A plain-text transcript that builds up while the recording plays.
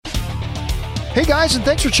Hey guys, and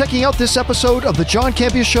thanks for checking out this episode of the John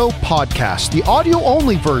Campea Show podcast, the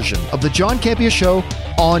audio-only version of the John Campea Show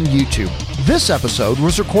on YouTube. This episode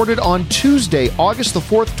was recorded on Tuesday, August the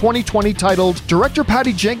 4th, 2020, titled Director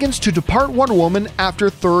Patty Jenkins to Depart Wonder Woman After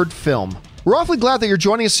Third Film. We're awfully glad that you're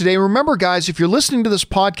joining us today. Remember, guys, if you're listening to this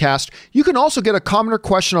podcast, you can also get a comment or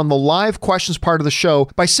question on the live questions part of the show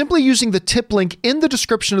by simply using the tip link in the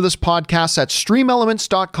description of this podcast at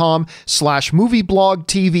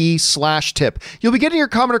streamelements.com/movieblogtv/tip. You'll be getting your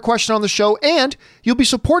comment or question on the show, and you'll be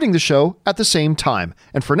supporting the show at the same time.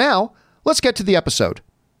 And for now, let's get to the episode.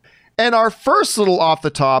 And our first little off the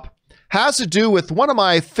top has to do with one of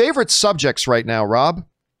my favorite subjects right now, Rob,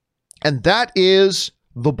 and that is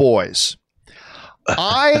The Boys.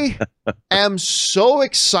 I am so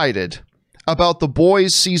excited about The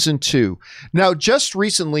Boys Season 2. Now, just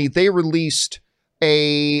recently, they released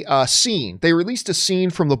a scene. They released a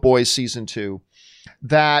scene from The Boys Season 2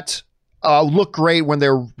 that looked great when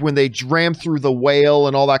they rammed through the whale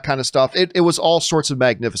and all that kind of stuff. It was all sorts of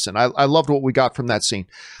magnificent. I loved what we got from that scene.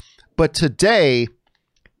 But today,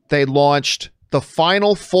 they launched the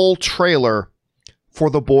final full trailer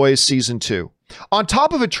for The Boys Season 2. On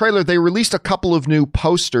top of a trailer, they released a couple of new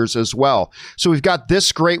posters as well. So we've got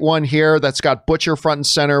this great one here that's got Butcher front and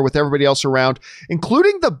center with everybody else around,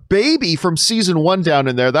 including the baby from season 1 down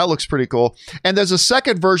in there. That looks pretty cool. And there's a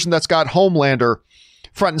second version that's got Homelander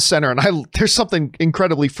front and center. And there's something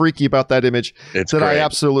incredibly freaky about that image that great. I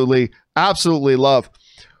absolutely love.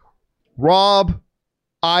 Rob,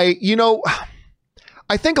 I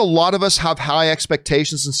think a lot of us have high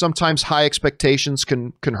expectations, and sometimes high expectations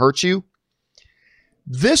can hurt you.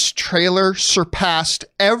 This trailer surpassed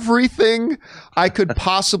everything I could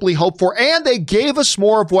possibly hope for, and they gave us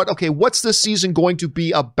more of what's this season going to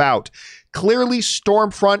be about? Clearly,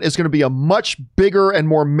 Stormfront is going to be a much bigger and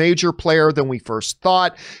more major player than we first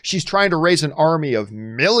thought. She's trying to raise an army of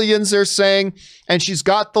millions, they're saying, and she's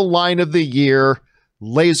got the line of the year,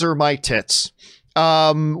 laser my tits.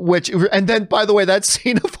 And then, by the way, that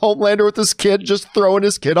scene of Homelander with this kid just throwing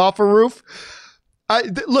his kid off a roof.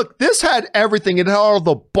 Look, this had everything. It had all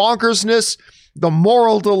the bonkersness, the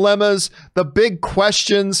moral dilemmas, the big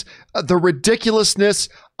questions, the ridiculousness.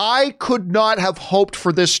 I could not have hoped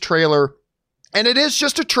for this trailer. And it is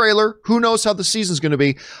just a trailer. Who knows how the season's going to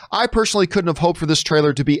be? I personally couldn't have hoped for this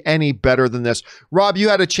trailer to be any better than this. Rob, you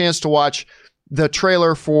had a chance to watch the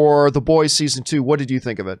trailer for The Boys Season 2. What did you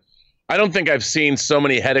think of it? I don't think I've seen so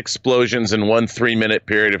many head explosions in 1 3-minute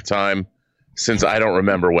period of time since I don't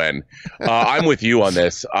remember when. I'm with you on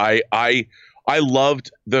this. I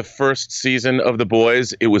loved the first season of The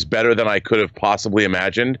Boys. It was better than I could have possibly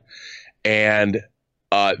imagined. And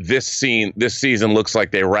this season looks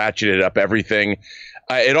like they ratcheted up everything.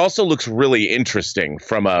 It also looks really interesting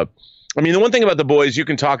the one thing about The Boys, you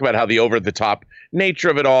can talk about how the over-the-top nature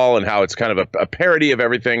of it all and how it's kind of a parody of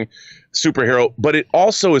everything superhero, but it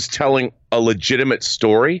also is telling a legitimate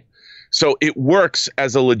story. So it works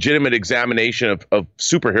as a legitimate examination of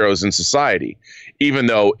superheroes in society, even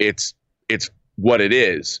though it's what it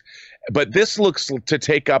is. But this looks to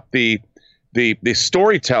take up the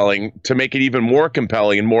storytelling to make it even more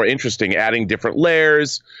compelling and more interesting, adding different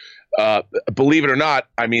layers. Believe it or not,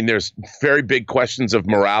 I mean, there's very big questions of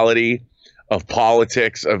morality, of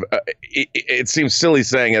politics. It seems silly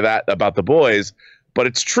saying that about The Boys, but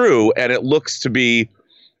it's true, and it looks to be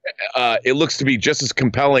just as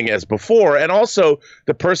compelling as before. And also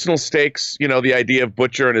the personal stakes, the idea of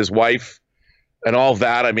Butcher and his wife and all of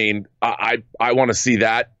that. I mean, I want to see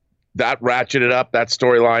that ratcheted up, that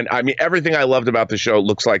storyline. I mean, everything I loved about the show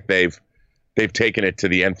looks like they've taken it to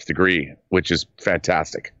the nth degree, which is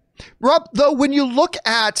fantastic. Rob, though, when you look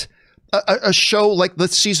at a show like the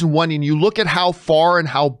season 1 and you look at how far and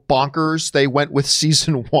how bonkers they went with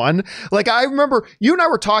season 1, like I remember you and I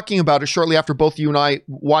were talking about it shortly after both you and I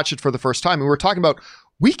watched it for the first time. And we were talking about,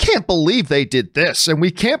 we can't believe they did this and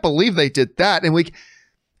we can't believe they did that. And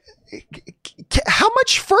how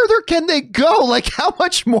much further can they go? Like, how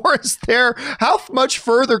much more is there? How much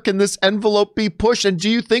further can this envelope be pushed? And do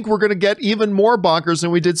you think we're going to get even more bonkers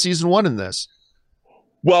than we did season 1 in this?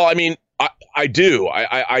 Well, I mean, I do.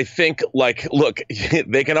 I think, look,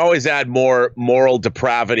 they can always add more moral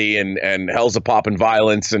depravity and hell's a pop and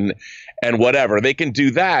violence and whatever. They can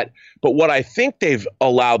do that. But what I think they've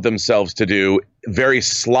allowed themselves to do very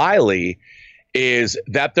slyly is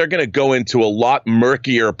that they're going to go into a lot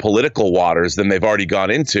murkier political waters than they've already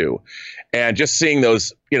gone into. And just seeing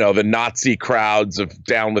those, the Nazi crowds of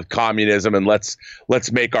down with communism and let's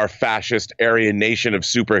make our fascist Aryan nation of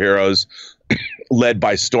superheroes led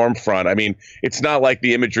by Stormfront. I mean, it's not like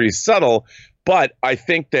the imagery is subtle, but I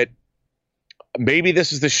think that maybe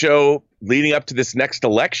this is the show leading up to this next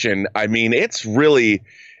election. I mean, it's really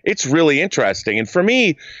interesting. And for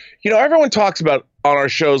me, everyone talks about on our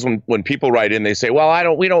shows when people write in, they say,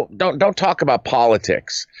 well, we don't talk about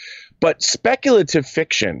politics. But speculative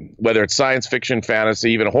fiction, whether it's science fiction,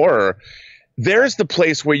 fantasy, even horror, there's the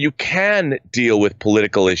place where you can deal with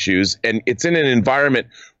political issues, and it's in an environment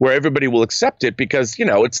where everybody will accept it because,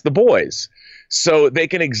 it's the boys. So they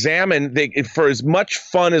can examine, for as much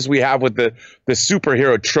fun as we have with the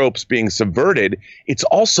superhero tropes being subverted, it's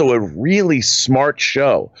also a really smart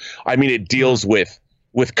show. I mean, it deals with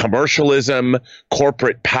commercialism,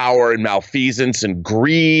 corporate power and malfeasance and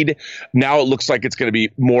greed. Now it looks like it's going to be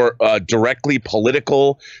more directly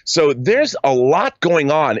political. So there's a lot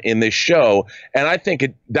going on in this show. And I think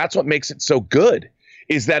that's what makes it so good,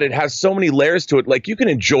 is that it has so many layers to it. Like, you can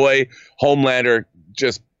enjoy Homelander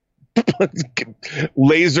just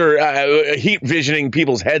laser heat visioning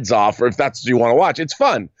people's heads off, or if that's what you want to watch, it's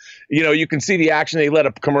fun. You can see the action. They let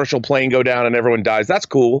a commercial plane go down and everyone dies. That's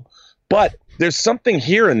cool. But there's something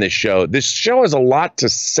here in this show. This show has a lot to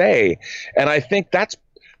say, and I think that's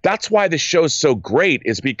why the show's so great,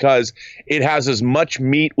 is because it has as much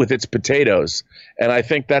meat with its potatoes. And I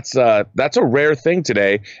think that's a rare thing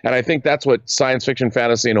today, and I think that's what science fiction,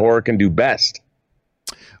 fantasy, and horror can do best.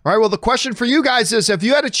 All right, well, the question for you guys is, have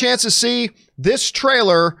you had a chance to see this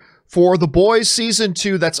trailer for The Boys Season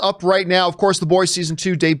 2 that's up right now? Of course, The Boys Season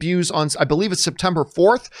 2 debuts on, I believe it's September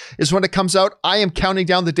 4th is when it comes out. I am counting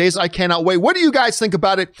down the days. I cannot wait. What do you guys think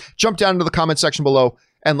about it? Jump down into the comment section below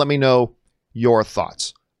and let me know your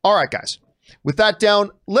thoughts. All right, guys. With that down,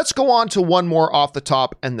 let's go on to one more off the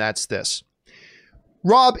top, and that's this.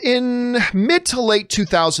 Rob, in mid to late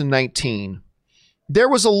 2019, there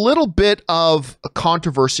was a little bit of a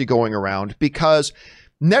controversy going around because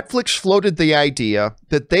Netflix floated the idea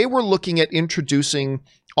that they were looking at introducing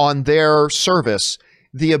on their service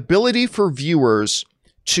the ability for viewers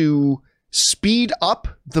to speed up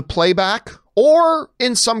the playback, or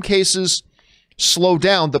in some cases, slow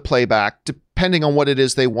down the playback, depending on what it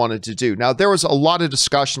is they wanted to do. Now, there was a lot of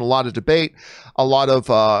discussion, a lot of debate. A lot of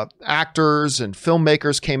actors and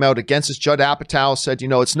filmmakers came out against this. Judd Apatow said,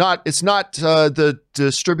 it's not the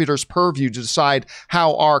distributor's purview to decide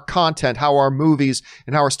how our content, how our movies,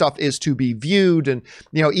 and how our stuff is to be viewed. And,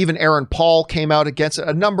 even Aaron Paul came out against it.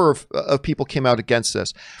 A number of people came out against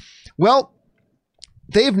this. Well,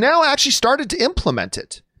 they've now actually started to implement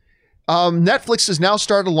it. Netflix has now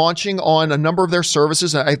started launching on a number of their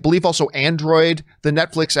services. I believe also Android, the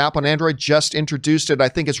Netflix app on Android just introduced it. I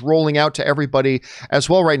think it's rolling out to everybody as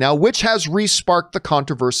well right now, which has re-sparked the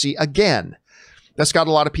controversy again. That's got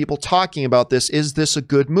a lot of people talking about this. Is this a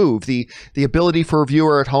good move? The ability for a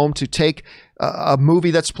viewer at home to take a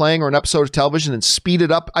movie that's playing or an episode of television and speed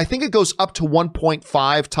it up. I think it goes up to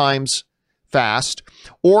 1.5 times fast,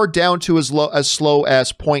 or down to as slow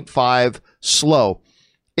as 0.5 slow,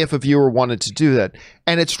 if a viewer wanted to do that.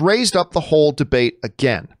 And it's raised up the whole debate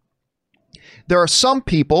again. There are some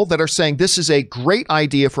people that are saying this is a great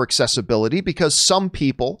idea for accessibility because some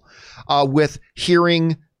people with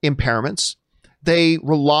hearing impairments, they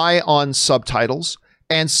rely on subtitles,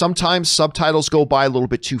 and sometimes subtitles go by a little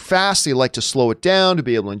bit too fast. They like to slow it down to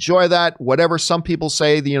be able to enjoy that. Whatever some people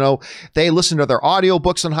say, they listen to their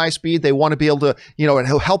audiobooks on high speed. They want to be able to,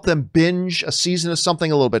 it'll help them binge a season of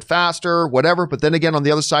something a little bit faster, whatever. But then again, on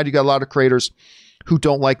the other side, you got a lot of creators who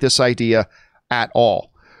don't like this idea at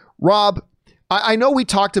all. Rob, I know we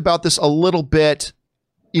talked about this a little bit,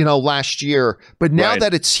 last year, but now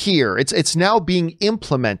that it's here, it's now being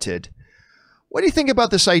implemented. What do you think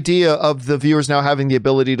about this idea of the viewers now having the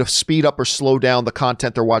ability to speed up or slow down the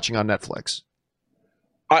content they're watching on Netflix?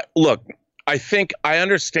 Look, I think I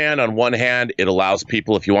understand on one hand, it allows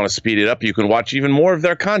people, if you want to speed it up, you can watch even more of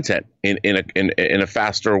their content in a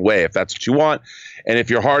faster way, if that's what you want. And if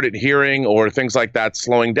you're hard at hearing or things like that,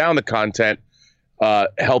 slowing down the content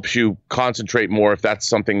helps you concentrate more if that's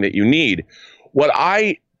something that you need. What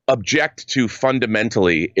I object to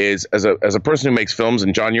fundamentally is, as a person who makes films,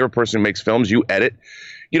 and John, you're a person who makes films, you edit,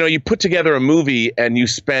 you put together a movie and you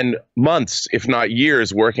spend months, if not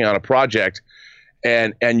years, working on a project,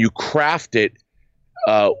 and you craft it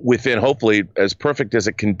within, hopefully, as perfect as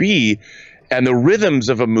it can be. And the rhythms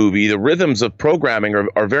of a movie, the rhythms of programming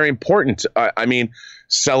are very important. I mean,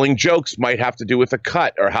 selling jokes might have to do with a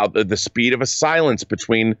cut, or how the speed of a silence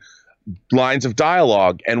between lines of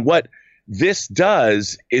dialogue. And what this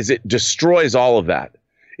does is it destroys all of that.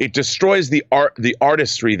 It destroys the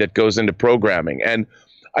artistry that goes into programming. And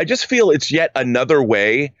I just feel it's yet another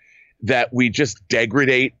way that we just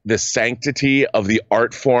degrade the sanctity of the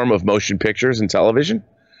art form of motion pictures and television.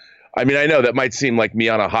 I mean, I know that might seem like me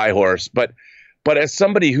on a high horse, but But as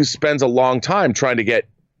somebody who spends a long time trying to get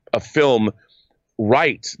a film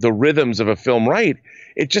right, the rhythms of a film right,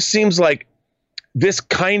 it just seems like this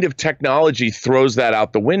kind of technology throws that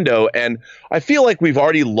out the window. And I feel like we've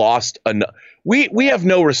already lost we have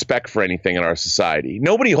no respect for anything in our society.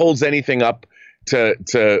 Nobody holds anything up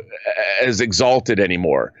to as exalted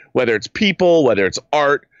anymore, whether it's people, whether it's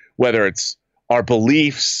art, whether it's our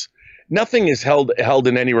beliefs. Nothing is held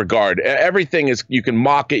in any regard. Everything is, you can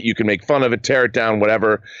mock it, you can make fun of it, tear it down,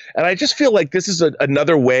 whatever. And I just feel like this is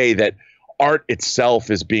another way that art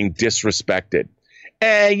itself is being disrespected.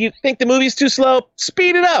 You think the movie's too slow?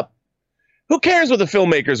 Speed it up. Who cares what the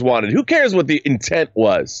filmmakers wanted? Who cares what the intent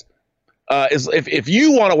was? If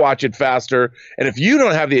you want to watch it faster, and if you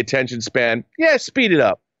don't have the attention span, yeah, speed it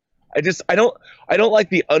up. I don't like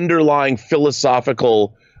the underlying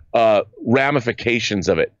philosophical ramifications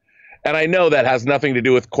of it. And I know that has nothing to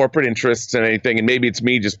do with corporate interests and anything. And maybe it's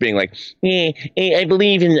me just being like, I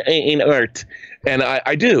believe in art, and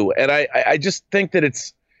I do. And I just think that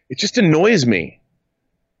it just annoys me.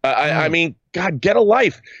 I mean, God, get a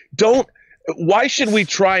life. Why should we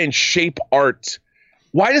try and shape art?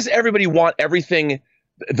 Why does everybody want everything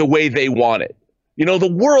the way they want it? You know,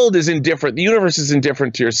 the world is indifferent. The universe is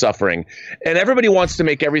indifferent to your suffering, and everybody wants to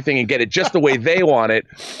make everything and get it just the way they want it.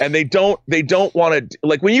 And they don't want to,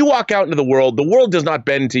 like, when you walk out into the world does not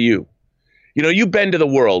bend to you. You know, you bend to the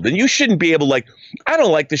world, and you shouldn't be able to, like, I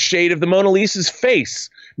don't like the shade of the Mona Lisa's face.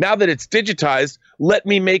 Now that it's digitized, let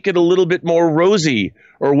me make it a little bit more rosy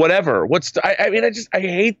or whatever. I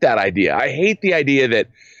hate that idea. I hate the idea that,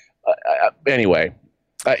 anyway,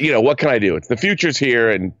 what can I do? It's the future's here,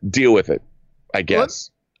 and deal with it, I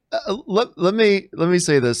guess. Let me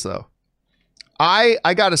say this, though.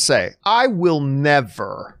 I gotta say, I will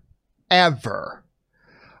never, ever,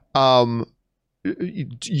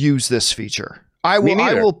 use this feature. I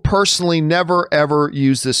will personally never ever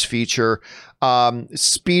use this feature.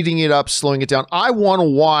 Speeding it up, slowing it down. I want to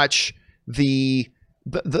watch the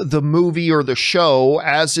movie or the show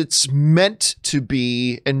as it's meant to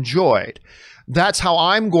be enjoyed. That's how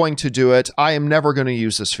I'm going to do it. I am never going to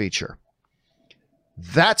use this feature.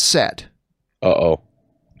 That said, I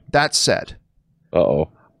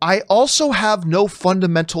also have no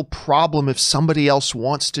fundamental problem if somebody else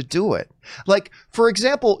wants to do it. Like, for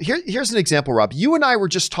example, here's an example, Rob. You and I were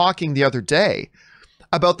just talking the other day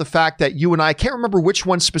about the fact that you and I can't remember which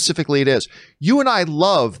one specifically it is. You and I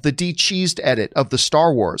love the de-cheesed edit of the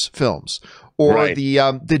Star Wars films, or right,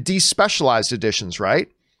 the de-specialized editions, right?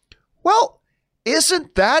 Well,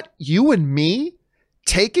 isn't that you and me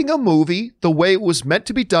taking a movie the way it was meant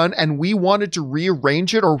to be done, and we wanted to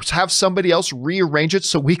rearrange it or have somebody else rearrange it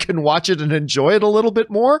so we can watch it and enjoy it a little bit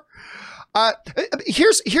more?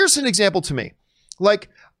 Here's an example to me. Like,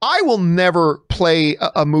 I will never play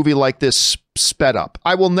a movie like this sped up.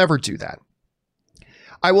 I will never do that.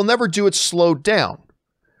 I will never do it slowed down.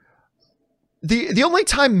 The only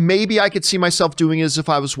time maybe I could see myself doing it is if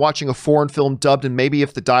I was watching a foreign film dubbed, and maybe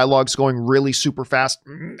if the dialogue's going really super fast,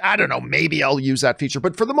 I don't know, maybe I'll use that feature.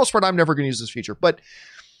 But for the most part, I'm never going to use this feature. But,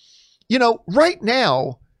 right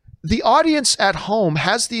now, the audience at home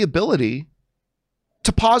has the ability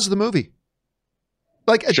to pause the movie.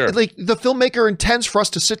 Sure. Like the filmmaker intends for us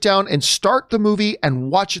to sit down and start the movie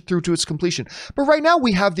and watch it through to its completion. But right now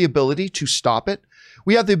we have the ability to stop it.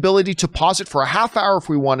 We have the ability to pause it for a half hour if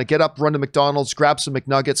we want to, get up, run to McDonald's, grab some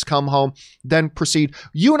McNuggets, come home, then proceed.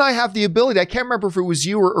 You and I have the ability. I can't remember if it was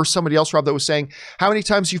you or somebody else, Rob, that was saying how many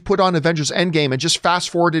times you've put on Avengers Endgame and just fast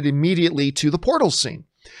forwarded immediately to the portal scene.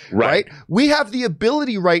 Right? We have the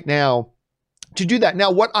ability right now to do that.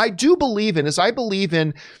 Now, what I do believe in is I believe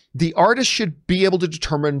in the artist should be able to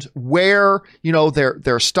determine where,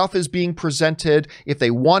 their stuff is being presented, if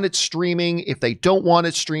they want it streaming, if they don't want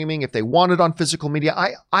it streaming, if they want it on physical media.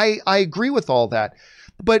 I agree with all that.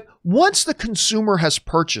 But once the consumer has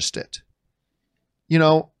purchased it,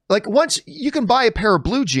 like once you can buy a pair of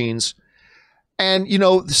blue jeans, and,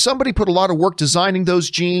 somebody put a lot of work designing those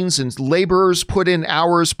jeans, and laborers put in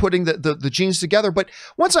hours putting the jeans together. But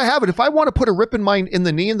once I have it, if I want to put a rip in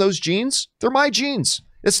the knee in those jeans, they're my jeans.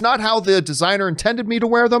 It's not how the designer intended me to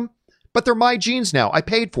wear them, but they're my jeans now. I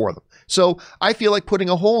paid for them. So I feel like putting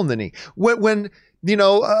a hole in the knee. When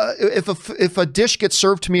if a dish gets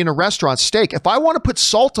served to me in a restaurant, steak, if I want to put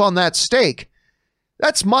salt on that steak,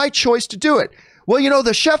 that's my choice to do it. Well,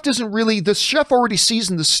 the chef already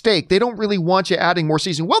seasoned the steak. They don't really want you adding more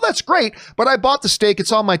seasoning. Well, that's great, but I bought the steak.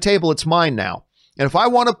 It's on my table. It's mine now. And if I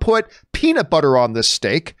want to put peanut butter on this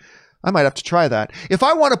steak, I might have to try that. If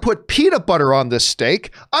I want to put peanut butter on this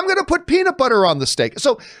steak, I'm going to put peanut butter on the steak.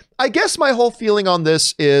 So I guess my whole feeling on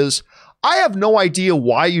this is I have no idea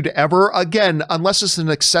why you'd ever, again, unless it's an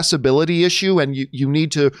accessibility issue and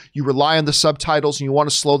you rely on the subtitles and you want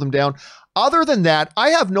to slow them down. Other than that,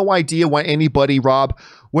 I have no idea why anybody, Rob,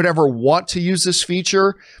 would ever want to use this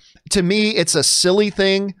feature. To me, it's a silly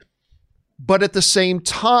thing, but at the same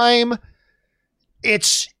time,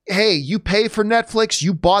 it's, hey, you pay for Netflix,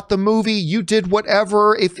 you bought the movie, you did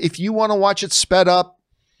whatever. If you want to watch it sped up,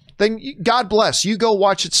 then God bless, you go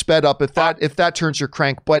watch it sped up if that turns your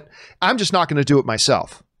crank. But I'm just not going to do it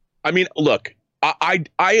myself. I mean, look,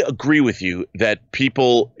 I agree with you that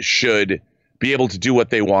people should be able to do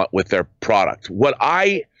what they want with their product. What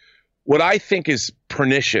I think is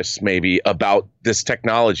pernicious maybe about this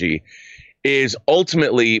technology is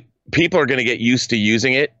ultimately people are going to get used to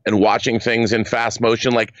using it and watching things in fast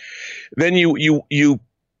motion. Like then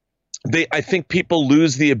I think people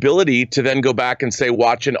lose the ability to then go back and say,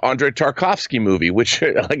 watch an Andrei Tarkovsky movie, which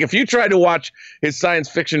like if you try to watch his science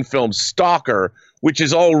fiction film Stalker, which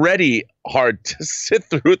is already hard to sit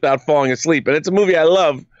through without falling asleep. And it's a movie I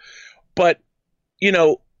love, but you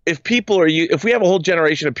know, if we have a whole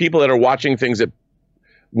generation of people that are watching things at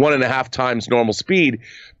 1.5 times normal speed,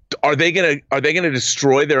 are they gonna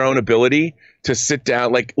destroy their own ability to sit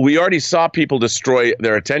down? Like we already saw people destroy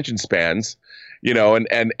their attention spans, you know,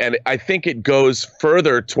 and I think it goes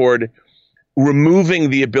further toward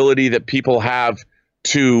removing the ability that people have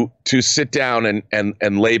to sit down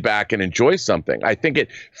and lay back and enjoy something. I think it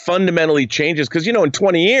fundamentally changes because, you know, in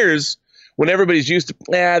 20 years, when everybody's used to,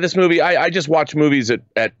 this movie, I just watch movies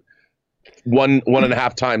at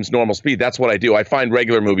 1.5 times normal speed. That's what I do. I find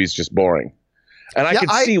regular movies just boring. And I can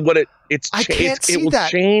see what it will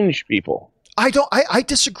change people. I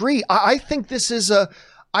disagree. I think this is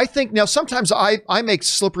now sometimes I make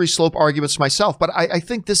slippery slope arguments myself, but I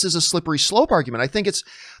think this is a slippery slope argument. I think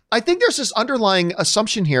there's this underlying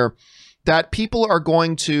assumption here that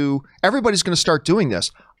everybody's going to start doing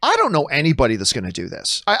this. I don't know anybody that's going to do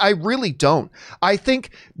this. I really don't. I think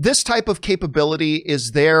this type of capability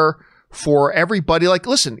is there for everybody. Like,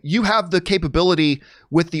 listen, you have the capability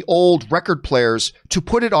with the old record players to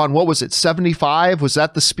put it on, what was it, 75? Was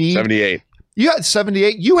that the speed? 78. You had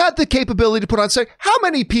 78. You had the capability to put on, say, how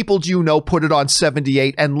many people do you know put it on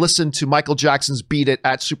 78 and listen to Michael Jackson's Beat It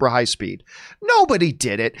at super high speed? Nobody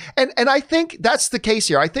did it. And I think that's the case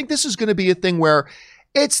here. I think this is going to be a thing where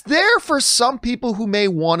it's there for some people who may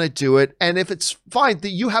want to do it. And if it's fine that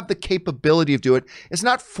you have the capability of doing it, it's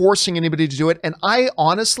not forcing anybody to do it. And I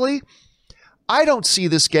don't see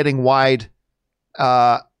this getting widely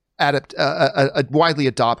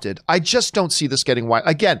adopted. I just don't see this getting wide.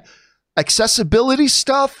 Again, accessibility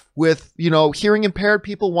stuff with, you know, hearing impaired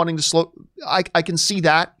people wanting to slow. I can see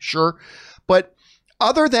that, sure. But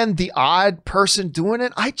other than the odd person doing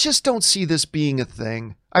it, I just don't see this being a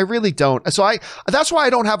thing. I really don't. So that's why I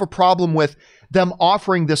don't have a problem with them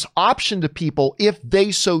offering this option to people if they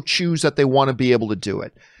so choose that they want to be able to do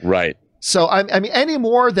it. Right. So I mean, any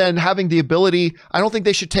more than having the ability, I don't think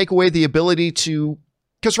they should take away the ability to,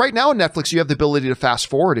 because right now on Netflix, you have the ability to fast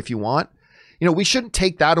forward if you want. You know, we shouldn't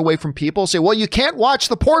take that away from people. Say, well, you can't watch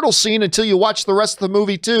the portal scene until you watch the rest of the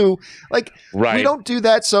movie too. Like, right. We don't do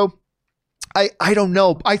that. So I don't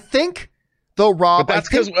know. I think, though, Rob, but that's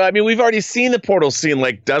because we've already seen the portal scene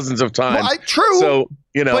like dozens of times. Well, true. So,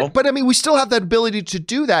 you know, but I mean, we still have that ability to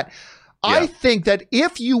do that. Yeah. I think that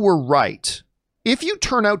if you were right, if you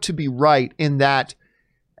turn out to be right in that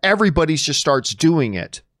everybody just starts doing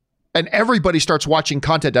it and everybody starts watching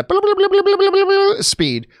content at blah, blah, blah, blah, blah, blah, blah,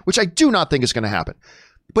 speed, which I do not think is going to happen.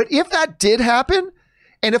 But if that did happen,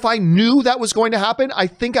 and if I knew that was going to happen, I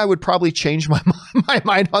think I would probably change my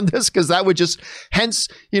mind on this, because that would just hence,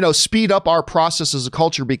 you know, speed up our process as a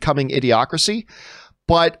culture becoming idiocracy.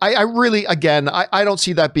 But I really, again, I don't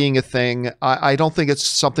see that being a thing. I don't think it's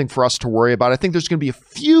something for us to worry about. I think there's going to be a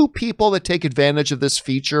few people that take advantage of this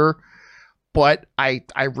feature, but I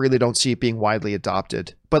really don't see it being widely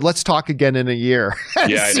adopted. But let's talk again in a year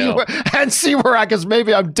and see where I guess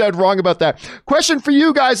maybe I'm dead wrong about that. Question for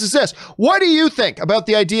you guys is this. What do you think about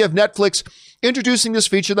the idea of Netflix introducing this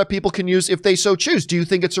feature that people can use if they so choose? Do you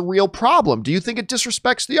think it's a real problem? Do you think it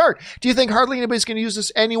disrespects the art? Do you think hardly anybody's going to use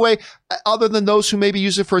this anyway, other than those who maybe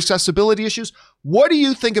use it for accessibility issues? What do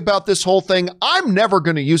you think about this whole thing? I'm never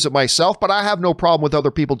going to use it myself, but I have no problem with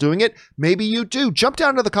other people doing it. Maybe you do. Jump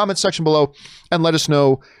down to the comment section below and let us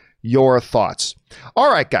know your thoughts.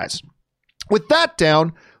 All right, guys. With that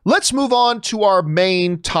down, Let's move on to our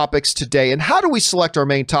main topics today. And how do we select our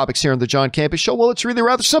main topics here on the John Campea Show? Well, it's really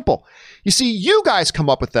rather simple. You see, you guys come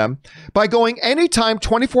up with them by going anytime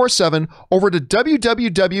 24/7 over to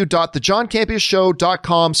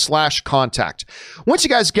www.thejohncampeashow.com/contact. Once you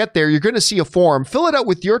guys get there, you're going to see a form. Fill it out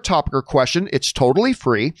with your topic or question. It's totally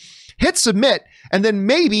free. Hit submit, and then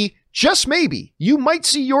maybe, just maybe, you might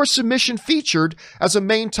see your submission featured as a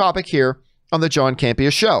main topic here on the John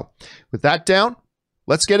Campea Show. With that down,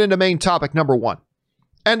 let's get into main topic number 1.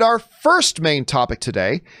 And our first main topic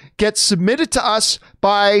today gets submitted to us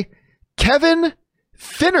by Kevin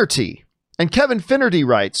Finnerty. And Kevin Finnerty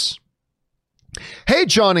writes, "Hey,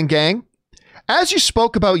 John and gang. As you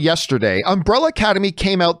spoke about yesterday, Umbrella Academy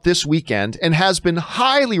came out this weekend and has been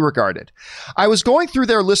highly regarded. I was going through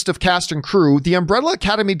their list of cast and crew. The Umbrella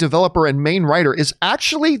Academy developer and main writer is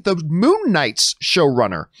actually the Moon Knight's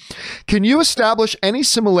showrunner. Can you establish any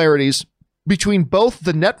similarities between both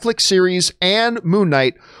the Netflix series and Moon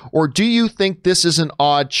Knight, or do you think this is an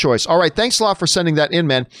odd choice?" All right, thanks a lot for sending that in,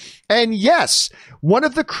 man. And yes, one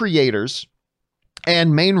of the creators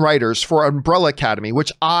and main writers for Umbrella Academy,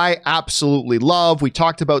 which I absolutely love. We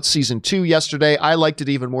talked about season 2 yesterday. I liked it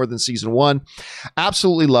even more than season 1.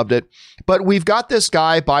 Absolutely loved it. But we've got this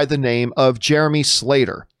guy by the name of Jeremy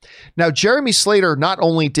Slater. Now, Jeremy Slater not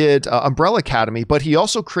only did Umbrella Academy, but he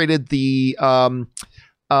also created the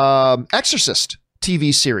Exorcist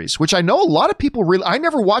TV series, which I know a lot of people really, I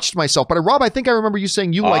never watched myself, but Rob, I think I remember you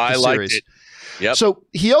saying you liked the series. Liked it. Yep. So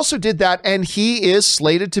he also did that, and he is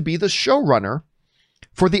slated to be the showrunner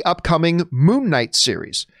for the upcoming Moon Knight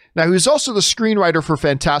series. Now, he was also the screenwriter for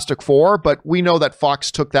Fantastic Four, but we know that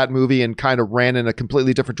Fox took that movie and kind of ran in a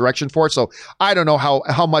completely different direction for it. So I don't know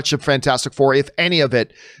how much of Fantastic Four, if any of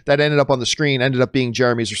it, that ended up on the screen ended up being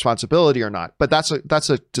Jeremy's responsibility or not. But that's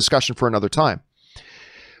a discussion for another time.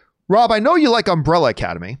 Rob, I know you like Umbrella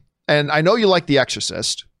Academy, and I know you like The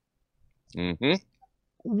Exorcist. Mm-hmm.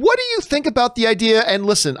 What do you think about the idea? And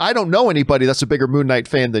listen, I don't know anybody that's a bigger Moon Knight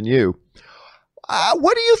fan than you.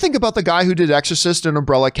 What do you think about the guy who did Exorcist and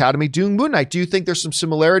Umbrella Academy doing Moon Knight? Do you think there's some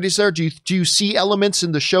similarities there? Do you see elements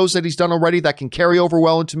in the shows that he's done already that can carry over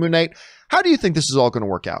well into Moon Knight? How do you think this is all going to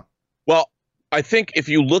work out? Well, I think if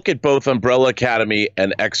you look at both Umbrella Academy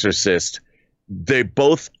and Exorcist, they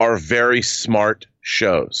both are very smart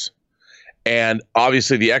shows. And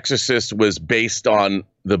obviously The Exorcist was based on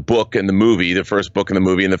the book and the movie, the first book and the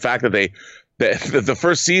movie, and the fact that the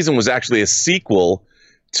first season was actually a sequel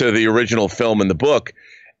to the original film and the book,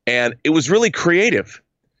 and it was really creative.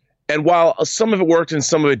 And while some of it worked and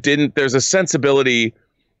some of it didn't, there's a sensibility.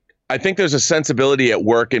 I think there's a sensibility at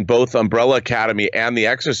work in both Umbrella Academy and The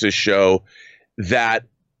Exorcist show that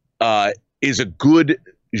is a good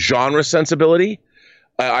genre sensibility.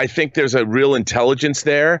 I think there's a real intelligence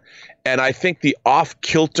there. And I think the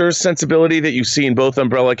off-kilter sensibility that you see in both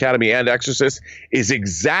Umbrella Academy and Exorcist is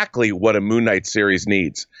exactly what a Moon Knight series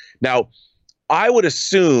needs. Now, I would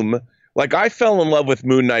assume, like, I fell in love with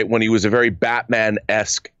Moon Knight when he was a very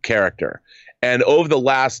Batman-esque character. And over the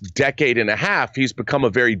last decade and a half, he's become a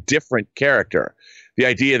very different character. The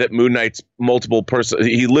idea that Moon Knight's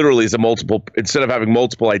he literally is instead of having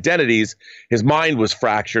multiple identities, his mind was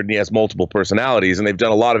fractured and he has multiple personalities, and they've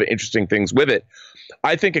done a lot of interesting things with it.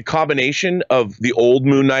 I think a combination of the old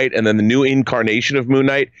Moon Knight and then the new incarnation of Moon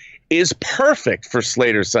Knight is perfect for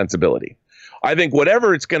Slater's sensibility. I think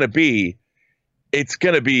whatever it's going to be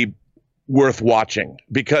worth watching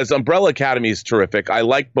because Umbrella Academy is terrific. I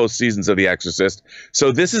like both seasons of The Exorcist,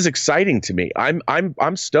 so this is exciting to me.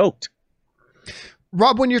 I'm stoked.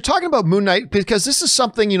 Rob, when you're talking about Moon Knight, because this is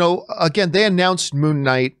something, again, they announced Moon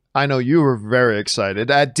Knight. I know you were very excited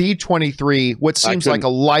at D23, what seems like a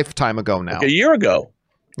lifetime ago now. Like a year ago.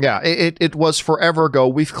 Yeah, it was forever ago.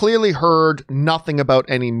 We've clearly heard nothing about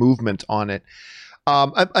any movement on it.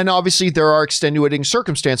 And obviously there are extenuating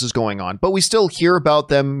circumstances going on, but we still hear about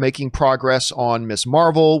them making progress on Ms.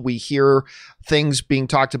 Marvel. We hear things being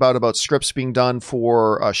talked about scripts being done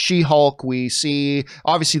for She-Hulk. We see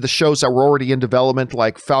obviously the shows that were already in development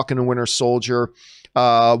like Falcon and Winter Soldier,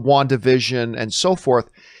 WandaVision, and so forth.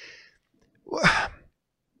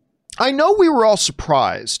 I know we were all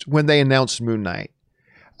surprised when they announced Moon Knight.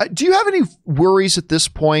 Do you have any worries at this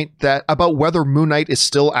point about whether Moon Knight is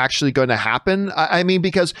still actually going to happen? I mean,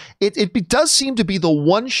 because it does seem to be the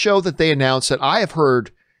one show that they announced that I have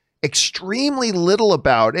heard extremely little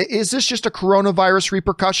about. Is this just a coronavirus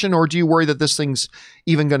repercussion, or do you worry that this thing's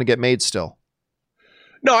even going to get made still?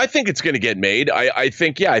 No, I think it's going to get made. I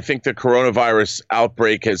think the coronavirus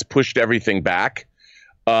outbreak has pushed everything back.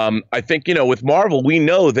 I think, with Marvel, we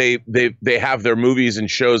know they have their movies and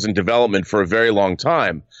shows in development for a very long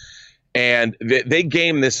time. and they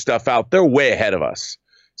game this stuff out. They're way ahead of us.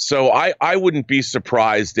 So I wouldn't be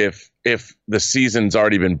surprised if the season's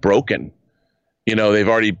already been broken. You know, they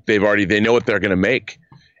know what they're going to make,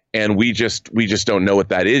 and we just don't know what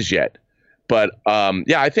that is yet. But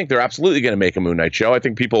yeah, I think they're absolutely going to make a Moon Knight show. I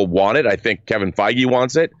think people want it. I think Kevin Feige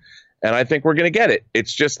wants it, and I think we're going to get it.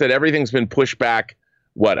 It's just that everything's been pushed back,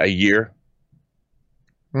 a year?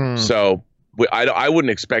 So I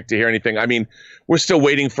wouldn't expect to hear anything. I mean, we're still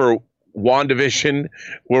waiting for WandaVision.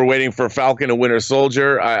 We're waiting for Falcon and Winter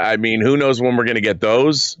Soldier. I mean, who knows when we're going to get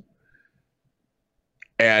those?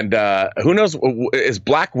 And who knows? Has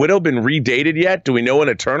Black Widow been redated yet? Do we know when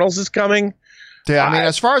Eternals is coming? Yeah, I mean,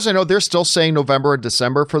 as far as I know, they're still saying November and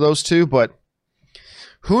December for those two, but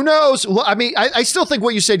who knows? Well, I mean, I still think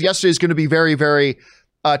what you said yesterday is going to be very, very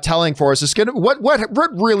telling for us. It's going to what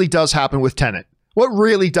really does happen with Tenet. What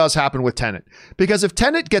really does happen with Tenet? Because if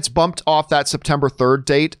Tenet gets bumped off that September 3rd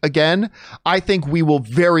date again, I think we will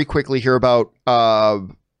very quickly hear about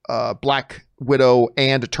Black Widow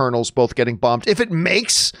and Eternals both getting bumped. If it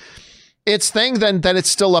makes its thing, then it's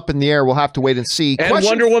still up in the air. We'll have to wait and see. And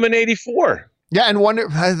Wonder Woman 84. Yeah,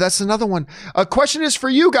 and that's another one. A question is for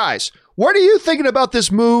you guys. What are you thinking about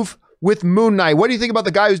this move with Moon Knight? What do you think about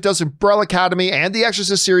the guy who does Umbrella Academy and the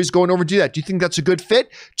Exorcist series going over to do that? Do you think that's a good fit?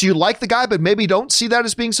 Do you like the guy, but maybe don't see that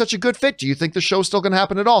as being such a good fit? Do you think the show's still going to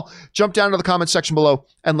happen at all? Jump down to the comment section below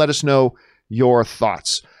and let us know your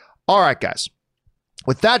thoughts. All right, guys.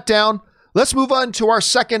 With that down, let's move on to our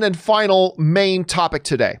second and final main topic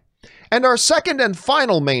today. And our second and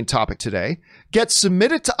final main topic today gets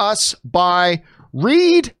submitted to us by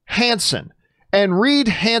Reed Hansen. And Reed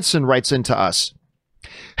Hansen writes into us,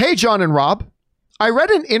 "Hey, John and Rob, I read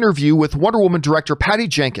an interview with Wonder Woman director Patty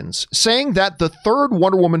Jenkins saying that the third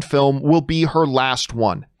Wonder Woman film will be her last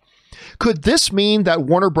one. Could this mean that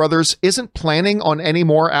Warner Brothers isn't planning on any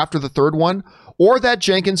more after the third one, or that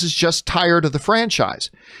Jenkins is just tired of the franchise?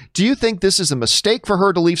 Do you think this is a mistake for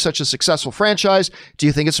her to leave such a successful franchise? Do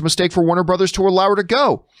you think it's a mistake for Warner Brothers to allow her to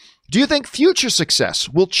go? Do you think future success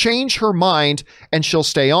will change her mind and she'll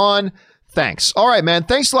stay on? Thanks." All right, man.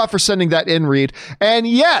 Thanks a lot for sending that in, Reed. And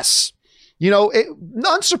yes,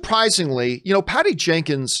 unsurprisingly, Patty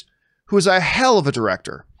Jenkins, who is a hell of a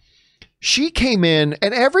director, she came in,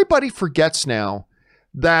 and everybody forgets now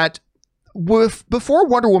that before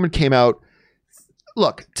Wonder Woman came out,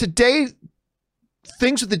 look, today,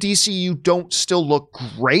 things with the DCU don't still look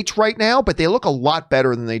great right now, but they look a lot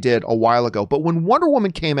better than they did a while ago. But when Wonder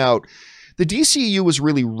Woman came out, the DCU was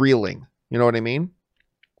really reeling. You know what I mean?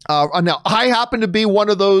 Now, I happen to be one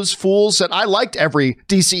of those fools that I liked every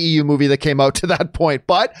DCEU movie that came out to that point,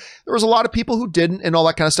 but there was a lot of people who didn't and all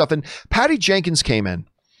that kind of stuff. And Patty Jenkins came in,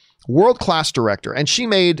 world-class director, and she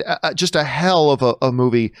made just a hell of a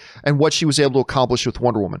movie and what she was able to accomplish with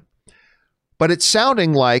Wonder Woman. But it's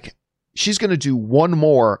sounding like she's going to do one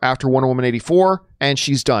more after Wonder Woman 84, and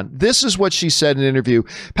she's done. This is what she said in an interview.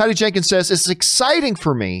 Patty Jenkins says, "It's exciting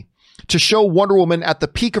for me to show Wonder Woman at the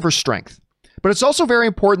peak of her strength. But it's also very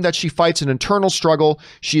important that she fights an internal struggle.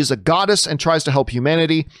 She is a goddess and tries to help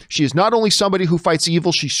humanity. She is not only somebody who fights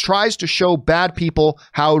evil, she tries to show bad people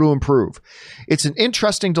how to improve. It's an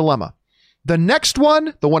interesting dilemma. The next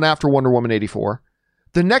one, the one after Wonder Woman 84,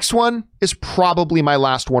 the next one is probably my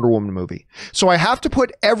last Wonder Woman movie. So I have to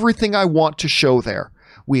put everything I want to show there.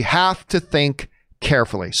 We have to think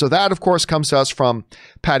carefully." So that, of course, comes to us from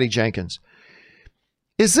Patty Jenkins.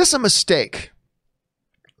 Is this a mistake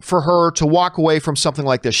for her to walk away from something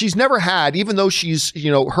like this? She's never had, even though she's,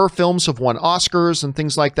 her films have won Oscars and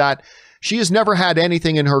things like that, she has never had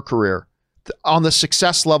anything in her career on the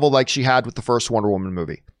success level like she had with the first Wonder Woman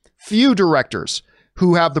movie. Few directors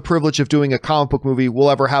who have the privilege of doing a comic book movie will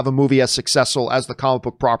ever have a movie as successful as the comic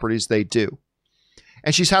book properties they do.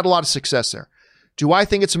 And she's had a lot of success there. Do I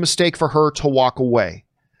think it's a mistake for her to walk away?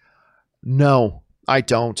 No, I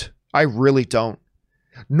don't. I really don't.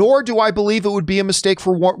 Nor do I believe it would be a mistake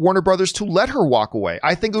for Warner Brothers to let her walk away.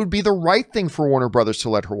 I think it would be the right thing for Warner Brothers to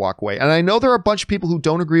let her walk away. And I know there are a bunch of people who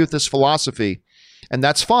don't agree with this philosophy, and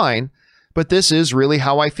that's fine, but this is really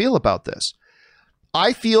how I feel about this.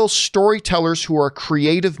 I feel storytellers who are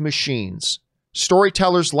creative machines,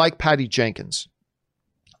 storytellers like Patty Jenkins,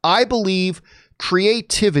 I believe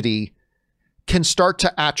creativity can start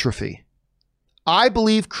to atrophy. I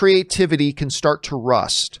believe creativity can start to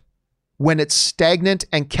rust when it's stagnant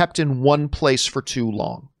and kept in one place for too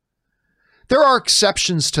long. There are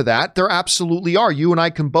exceptions to that. There absolutely are. You and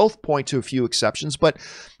I can both point to a few exceptions, but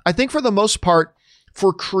I think for the most part,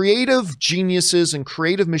 for creative geniuses and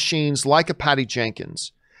creative machines like a Patty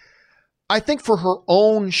Jenkins, I think for her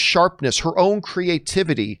own sharpness, her own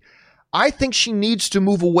creativity, I think she needs to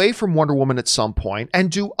move away from Wonder Woman at some point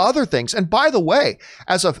and do other things. And by the way,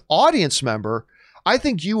 as an audience member, I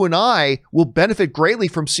think you and I will benefit greatly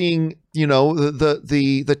from seeing,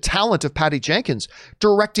 the talent of Patty Jenkins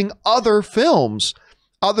directing other films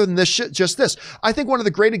other than just this. I think one of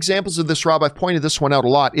the great examples of this, Rob, I've pointed this one out a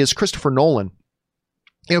lot, is Christopher Nolan.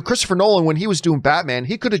 Christopher Nolan, when he was doing Batman,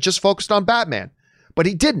 he could have just focused on Batman, but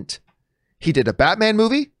he didn't. He did a Batman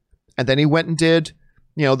movie, and then he went and did,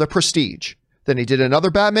 The Prestige. Then he did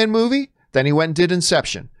another Batman movie. Then he went and did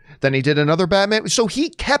Inception. Then he did another Batman. So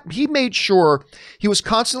he made sure he was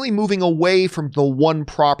constantly moving away from the one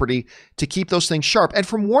property to keep those things sharp. And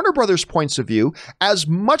from Warner Brothers' points of view, as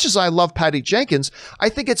much as I love Patty Jenkins, I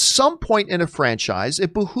think at some point in a franchise,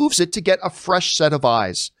 it behooves it to get a fresh set of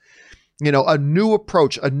eyes. A new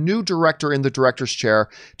approach, a new director in the director's chair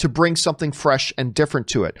to bring something fresh and different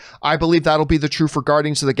to it. I believe that'll be the true for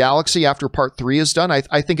Guardians of the Galaxy after part 3 is done.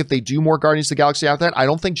 I think if they do more Guardians of the Galaxy after that, I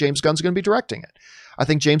don't think James Gunn's going to be directing it. I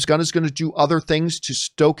think James Gunn is going to do other things to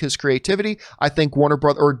stoke his creativity. I think Warner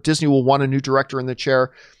Brothers or Disney will want a new director in the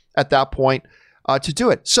chair at that point to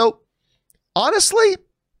do it. So honestly,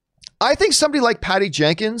 I think somebody like Patty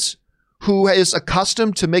Jenkins, who is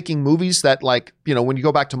accustomed to making movies that, when you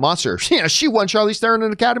go back to Monster, she won Charlize Theron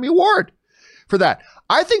an Academy Award for that.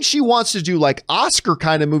 I think she wants to do Oscar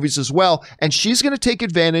kind of movies as well. And she's going to take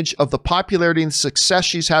advantage of the popularity and success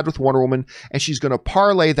she's had with Wonder Woman. And she's going to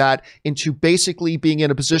parlay that into basically being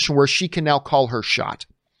in a position where she can now call her shot.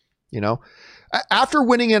 After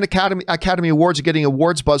winning an Academy Awards and getting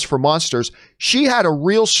awards buzz for Monsters, she had a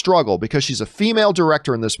real struggle because she's a female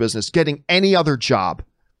director in this business, getting any other job.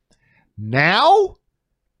 Now,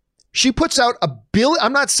 she puts out $1 billion.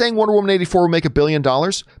 I'm not saying Wonder Woman 84 will make $1 billion,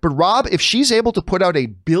 but Rob, if she's able to put out a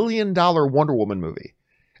 $1 billion Wonder Woman movie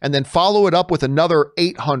and then follow it up with another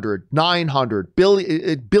 800, 900,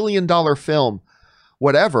 $1 billion film,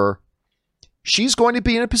 whatever, she's going to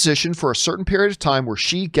be in a position for a certain period of time where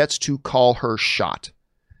she gets to call her shot.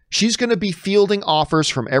 She's going to be fielding offers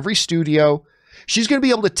from every studio. She's going to be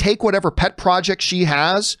able to take whatever pet project she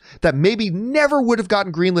has that maybe never would have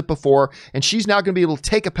gotten greenlit before, and she's now going to be able to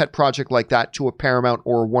take a pet project like that to a Paramount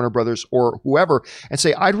or Warner Brothers or whoever and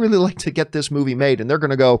say, I'd really like to get this movie made. And they're going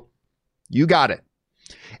to go, you got it.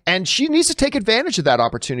 And she needs to take advantage of that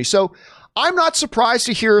opportunity. So I'm not surprised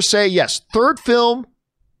to hear her say, yes, third film,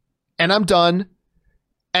 and I'm done.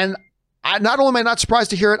 And not only am I not surprised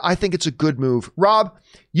to hear it, I think it's a good move. Rob,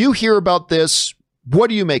 you hear about this. What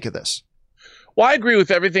do you make of this? Well, I agree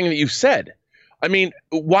with everything that you've said. I mean,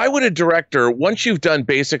 why would a director, once you've done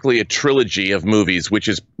basically a trilogy of movies, which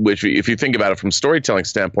if you think about it from a storytelling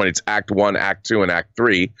standpoint, it's Act 1, Act 2, and Act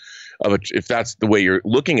 3, if that's the way you're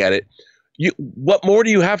looking at it, what more do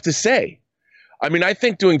you have to say? I mean, I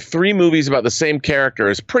think doing 3 movies about the same character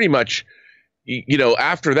is pretty much,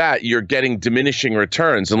 after that, you're getting diminishing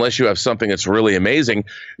returns unless you have something that's really amazing.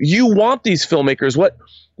 You want these filmmakers,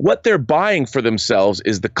 what they're buying for themselves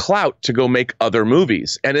is the clout to go make other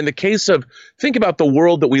movies. And in the case of, think about the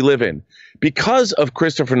world that we live in. Because of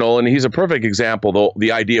Christopher Nolan, he's a perfect example,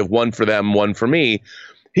 the idea of one for them, one for me.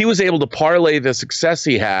 He was able to parlay the success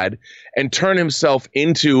he had and turn himself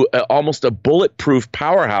into almost a bulletproof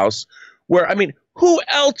powerhouse where, I mean, who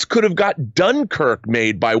else could have got Dunkirk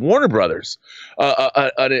made by Warner Brothers? A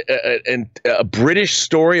British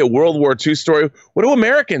story, a World War II story. What do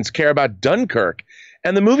Americans care about Dunkirk?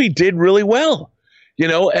 And the movie did really well, and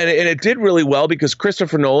it did really well because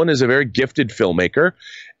Christopher Nolan is a very gifted filmmaker.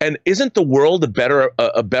 And isn't the world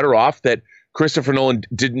a better off that Christopher Nolan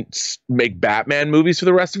didn't make Batman movies for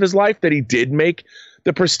the rest of his life, that he did make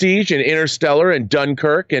The Prestige and Interstellar and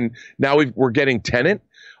Dunkirk, and now we're getting Tenet?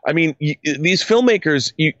 I mean, these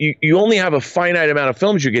filmmakers, you only have a finite amount of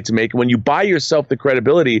films you get to make. And when you buy yourself the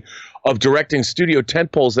credibility of directing studio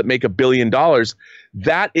tentpoles that make $1 billion,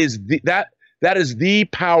 that is the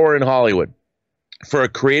power in Hollywood. For a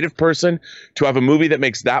creative person to have a movie that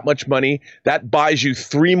makes that much money, that buys you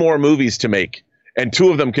 3 more movies to make. And 2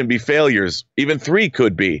 of them can be failures. Even 3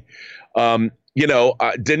 could be. Denis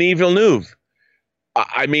Villeneuve.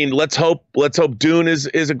 I mean, let's hope Dune is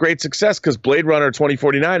a great success, because Blade Runner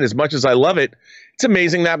 2049, as much as I love it, it's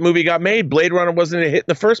amazing that movie got made. Blade Runner wasn't a hit in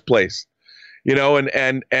the first place.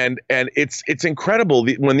 And it's incredible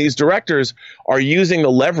when these directors are using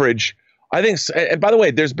the leverage. I think, and by the way,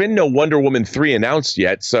 there's been no Wonder Woman 3 announced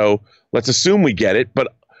yet, so let's assume we get it.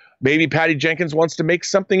 But maybe Patty Jenkins wants to make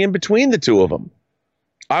something in between the 2 of them.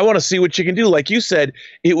 I want to see what she can do. Like you said,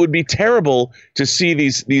 it would be terrible to see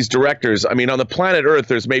these directors. I mean, on the planet Earth,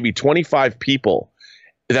 there's maybe 25 people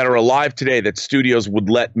that are alive today that studios would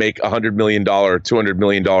let make $100 million, $200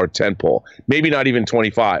 million tentpole. Maybe not even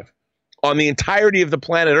 25. on the entirety of the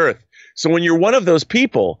planet Earth. So when you're one of those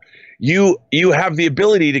people, you have the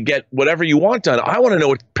ability to get whatever you want done. I want to know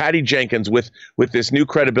what Patty Jenkins, with this new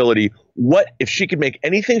credibility, what if she could make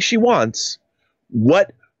anything she wants,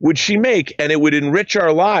 what would she make? And it would enrich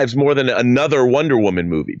our lives more than another Wonder Woman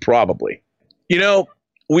movie, probably. You know,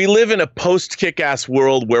 we live in a post-Kick-Ass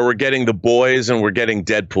world where we're getting The Boys and we're getting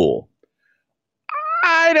Deadpool.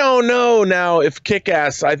 I don't know now if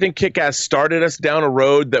Kick-Ass, I think Kick-Ass started us down a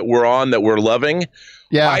road that we're on, that we're loving.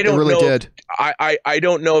 Yeah, I don't it really know, did. I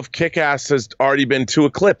don't know if Kick-Ass has already been too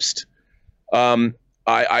eclipsed. I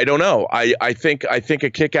don't know. I think a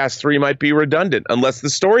Kick-Ass 3 might be redundant unless the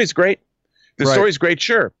story's great. The story's great,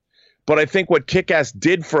 sure. But I think what Kick-Ass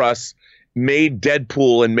did for us made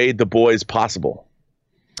Deadpool and made The Boys possible.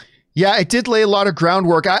 Yeah, it did lay a lot of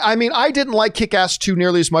groundwork. I mean, I didn't like Kick-Ass 2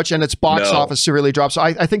 nearly as much, and its box office severely dropped. So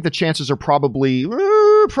I think the chances are probably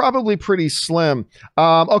pretty slim.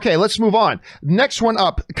 Okay, let's move on. Next one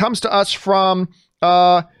up comes to us from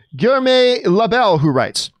Guillerme Labelle, who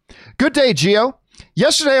writes, "Good day, Gio.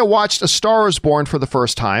 Yesterday, I watched A Star Is Born for the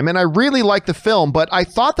first time, and I really liked the film, but I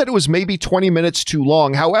thought that it was maybe 20 minutes too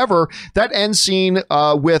long. However, that end scene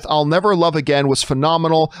with I'll Never Love Again was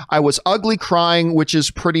phenomenal. I was ugly crying, which is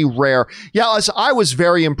pretty rare. Yeah, I was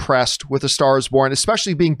very impressed with A Star Is Born,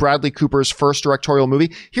 especially being Bradley Cooper's first directorial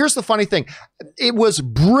movie. Here's the funny thing. It was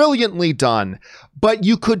brilliantly done, but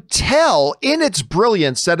you could tell in its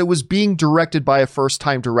brilliance that it was being directed by a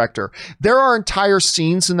first-time director. There are entire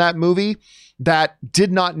scenes in that movie that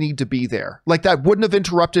did not need to be there. Like, that wouldn't have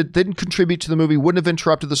interrupted, didn't contribute to the movie, wouldn't have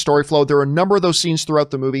interrupted the story flow. There are a number of those scenes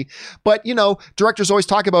throughout the movie. But, you know, directors always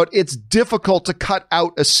talk about it's difficult to cut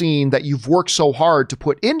out a scene that you've worked so hard to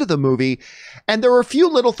put into the movie. And there were a few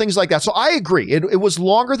little things like that. So I agree. It was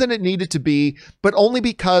longer than it needed to be, but only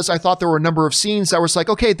because I thought there were a number of scenes that was like,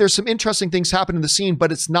 okay, there's some interesting things happen in the scene,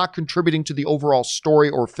 but it's not contributing to the overall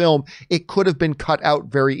story or film. It could have been cut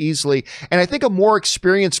out very easily. And I think a more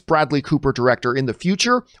experienced Bradley Cooper director in the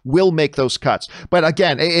future will make those cuts. But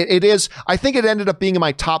again, it is, I think it ended up being in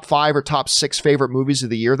my top 5 or top 6 favorite movies of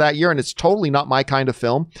the year that year. And it's totally not my kind of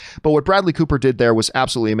film. But what Bradley Cooper did there was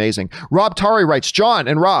absolutely amazing. Rob Tari writes, John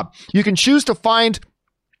and Rob, you can choose to find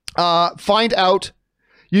out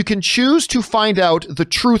the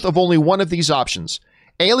truth of only one of these options.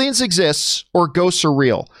 Aliens exists or ghosts are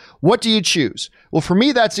real. What do you choose? Well, for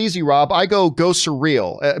me, that's easy, Rob. I go ghosts are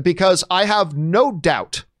real because I have no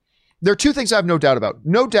doubt. There are two things I have no doubt about.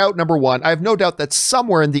 No doubt, number one, I have no doubt that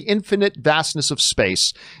somewhere in the infinite vastness of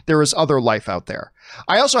space, there is other life out there.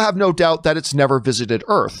 I also have no doubt that it's never visited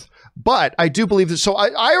Earth. But I do believe that. So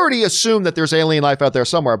I already assume that there's alien life out there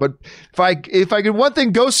somewhere. But if I could one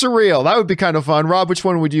thing go surreal, that would be kind of fun. Rob, which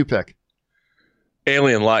one would you pick?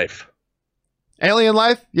 Alien life. Alien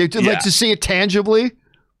life? You'd like to see it tangibly?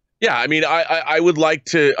 Yeah, I mean, I would like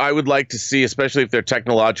to see, especially if they're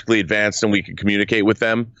technologically advanced and we can communicate with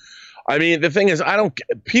them. I mean, the thing is,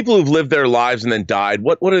 people who've lived their lives and then died,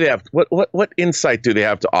 what do they have? What insight do they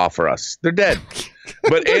have to offer us? They're dead.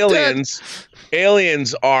 But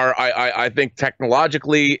aliens are, I think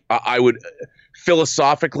technologically, I would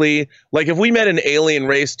philosophically, like if we met an alien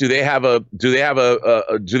race, do they have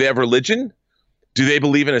religion? Do they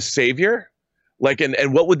believe in a savior? Like, and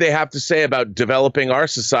what would they have to say about developing our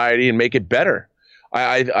society and make it better?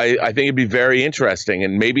 I think it'd be very interesting,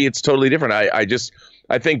 and maybe it's totally different.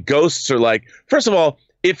 I think ghosts are like, first of all,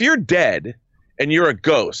 if you're dead and you're a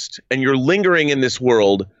ghost and you're lingering in this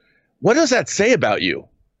world, what does that say about you?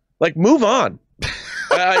 Like, move on.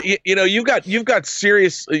 You've got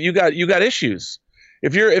issues.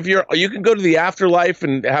 If you can go to the afterlife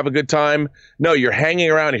and have a good time. No, you're hanging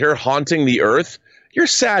around here haunting the earth. You're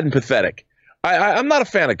sad and pathetic. I'm not a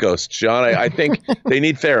fan of ghosts, John. I think they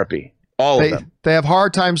need therapy. All of them. They have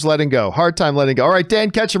hard times letting go. All right,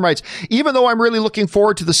 Dan Ketchum writes, even though I'm really looking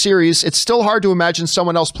forward to the series, it's still hard to imagine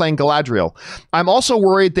someone else playing Galadriel. I'm also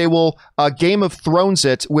worried they will Game of Thrones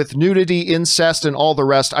it with nudity, incest, and all the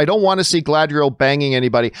rest. I don't want to see Galadriel banging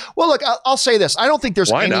anybody. Well, look, I'll say this. I don't think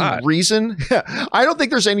there's reason. I don't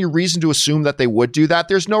think there's any reason to assume that they would do that.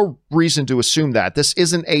 There's no reason to assume that. This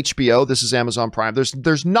isn't HBO. This is Amazon Prime.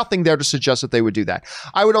 There's nothing there to suggest that they would do that.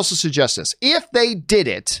 I would also suggest this. If they did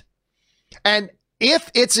it, and if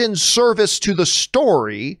it's in service to the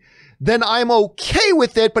story, then I'm okay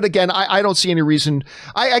with it. But again, I don't see any reason.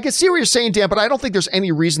 I can see what you're saying, Dan, but I don't think there's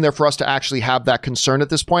any reason there for us to actually have that concern at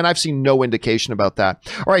this point. I've seen no indication about that.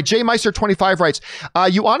 All right, Jay Meister 25 writes,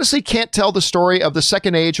 you honestly can't tell the story of the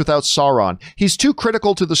Second Age without Sauron. He's too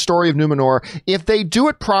critical to the story of Numenor. If they do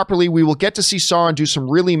it properly, we will get to see Sauron do some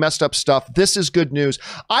really messed up stuff. This is good news.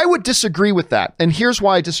 I would disagree with that. And here's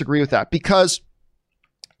why I disagree with that. Because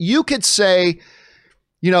you could say,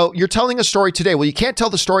 you're telling a story today. Well, you can't tell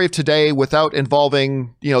the story of today without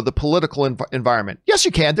involving, the political environment. Yes,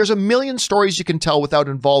 you can. There's a million stories you can tell without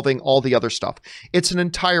involving all the other stuff. It's an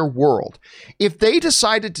entire world. If they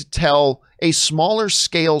decided to tell a smaller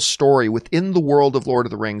scale story within the world of Lord of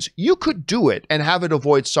the Rings, you could do it and have it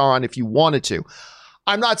avoid Sauron if you wanted to.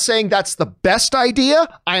 I'm not saying that's the best idea.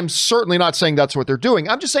 I'm certainly not saying that's what they're doing.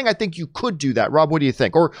 I'm just saying I think you could do that. Rob, what do you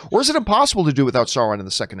think? Or is it impossible to do without Sauron in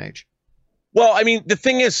the Second Age? Well, I mean, the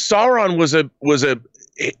thing is, Sauron was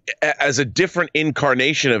a different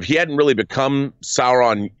incarnation of, he hadn't really become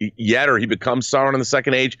Sauron yet, or he becomes Sauron in the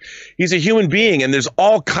Second Age. He's a human being, and there's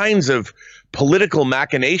all kinds of political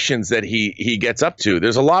machinations that he gets up to.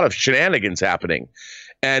 There's a lot of shenanigans happening.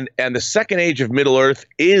 And the Second Age of Middle-earth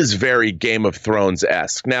is very Game of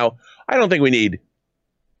Thrones-esque. Now, I don't think we need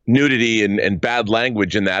nudity and bad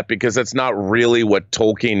language in that, because that's not really what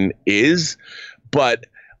Tolkien is. But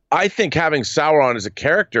I think having Sauron as a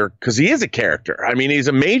character, because he is a character. I mean, he's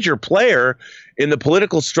a major player in the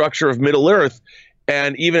political structure of Middle-earth.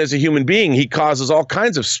 And even as a human being, he causes all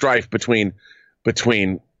kinds of strife between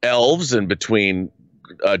elves and between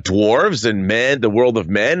dwarves and men, the world of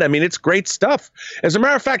men. I mean, it's great stuff. As a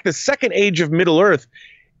matter of fact, the Second Age of Middle-earth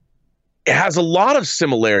has a lot of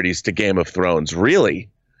similarities to Game of Thrones, really.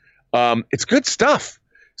 It's good stuff.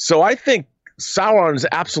 So I think Sauron is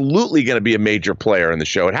absolutely going to be a major player in the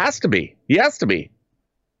show. It has to be. He has to be.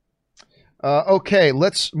 Okay,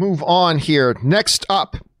 let's move on here. Next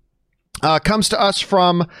up comes to us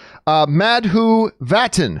from Madhu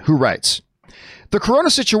Vatten, who writes, "The corona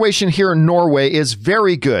situation here in Norway is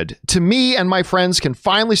very good. To me and my friends can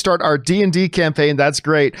finally start our D&D campaign. That's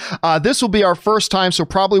great. This will be our first time, so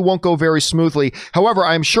probably won't go very smoothly. However,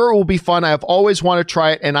 I'm sure it will be fun. I have always wanted to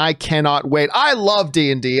try it, and I cannot wait." I love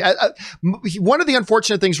D&D. One of the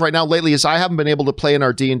unfortunate things right now lately is I haven't been able to play in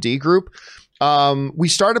our D&D group. We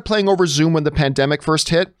started playing over Zoom when the pandemic first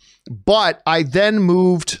hit, but I then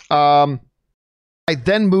moved off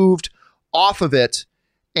of it.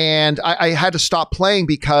 And I had to stop playing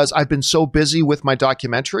because I've been so busy with my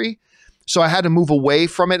documentary. So I had to move away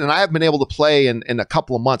from it, and I haven't been able to play in a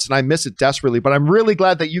couple of months, and I miss it desperately. But I'm really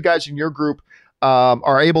glad that you guys in your group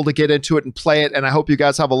are able to get into it and play it, and I hope you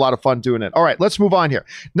guys have a lot of fun doing it. All right, let's move on here.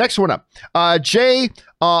 Next one up. Jay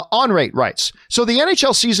Onrate writes, "So the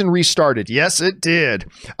NHL season restarted." Yes, it did.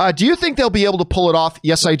 "Do you think they'll be able to pull it off?"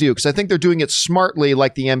 Yes, I do, because I think they're doing it smartly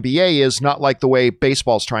like the NBA is, not like the way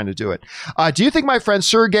baseball's trying to do it. "Do you think my friend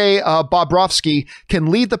Sergei Bobrovsky can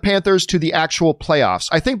lead the Panthers to the actual playoffs?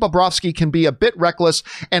 I think Bobrovsky can be a bit reckless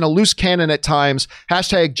and a loose cannon at times.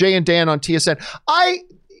 Hashtag Jay and Dan on TSN.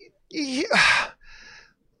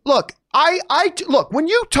 Look, look, when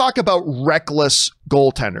you talk about reckless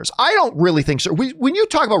goaltenders, I don't really think so. When you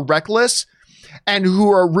talk about reckless and who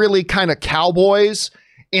are really kind of cowboys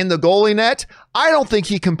in the goalie net, I don't think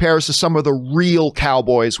he compares to some of the real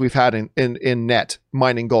cowboys we've had in net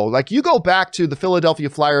mining goal. Like, you go back to the Philadelphia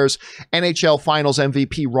Flyers NHL Finals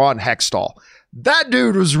MVP Ron Hextall. That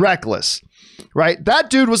dude was reckless. Right?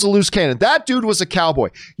 That dude was a loose cannon. That dude was a cowboy.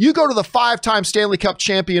 You go to the 5-time Stanley Cup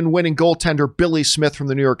champion winning goaltender Billy Smith from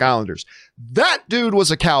the New York Islanders. That dude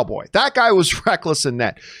was a cowboy. That guy was reckless in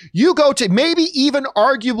net. You go to maybe even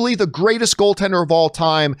arguably the greatest goaltender of all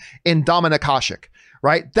time in Dominik Hasek.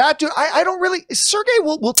 Right? That dude, I don't really, Sergei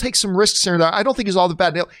will take some risks here and there. I don't think he's all that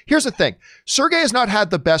bad. Now, here's the thing. Sergei has not had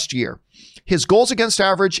the best year. His goals against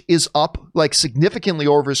average is up like significantly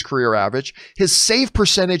over his career average. His save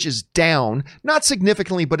percentage is down, not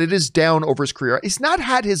significantly, but it is down over his career. He's not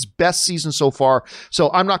had his best season so far, so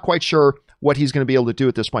I'm not quite sure what he's going to be able to do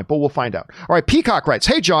at this point, but we'll find out. All right, Peacock writes,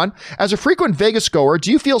 "Hey, John, as a frequent Vegas goer,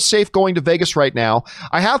 do you feel safe going to Vegas right now?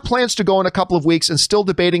 I have plans to go in a couple of weeks and still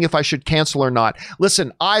debating if I should cancel or not.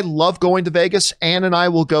 Listen, I love going to Vegas. Ann and I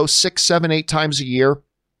will go 6, 7, 8 times a year.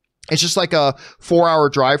 It's just like a 4-hour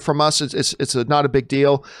drive from us. It's not a big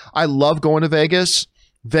deal. I love going to Vegas.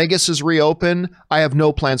 Vegas is reopened. I have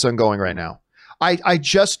no plans on going right now. I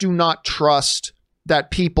just do not trust that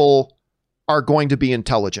people are going to be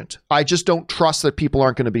intelligent. I just don't trust that people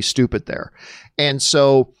aren't going to be stupid there. And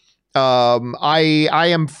so I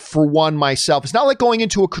am, for one, myself. It's not like going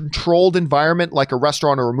into a controlled environment like a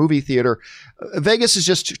restaurant or a movie theater. Vegas is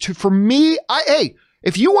just, for me, hey,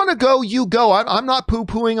 if you want to go, you go. I'm not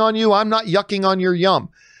poo-pooing on you. I'm not yucking on your yum.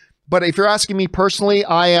 But if you're asking me personally,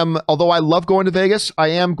 although I love going to Vegas, I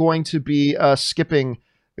am going to be skipping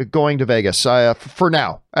going to Vegas for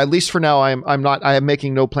now. At least for now, I am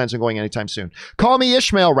making no plans on going anytime soon. Call Me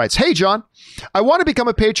Ishmael writes, "Hey, John, I want to become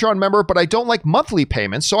a Patreon member, but I don't like monthly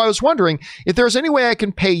payments. So I was wondering if there's any way I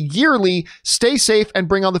can pay yearly, stay safe, and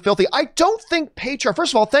bring on the filthy." I don't think Patreon,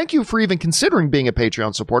 first of all, thank you for even considering being a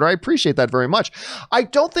Patreon supporter. I appreciate that very much. I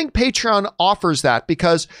don't think Patreon offers that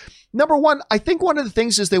because, number one, I think one of the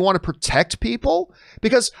things is they want to protect people,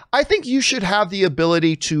 because I think you should have the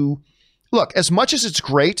ability to, look, as much as it's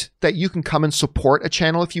great that you can come and support a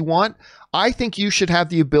channel if you want, I think you should have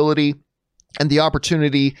the ability and the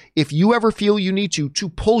opportunity, if you ever feel you need to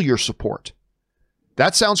pull your support.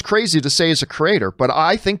 That sounds crazy to say as a creator, but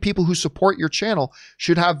I think people who support your channel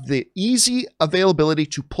should have the easy availability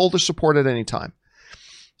to pull the support at any time.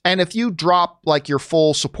 And if you drop like your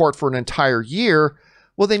full support for an entire year,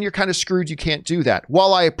 well, then you're kind of screwed. You can't do that.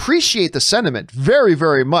 While I appreciate the sentiment very,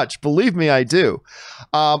 very much, believe me, I do.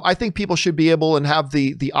 I think people should be able and have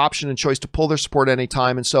the option and choice to pull their support at any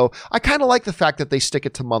time. And so I kind of like the fact that they stick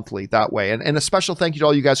it to monthly that way. And a special thank you to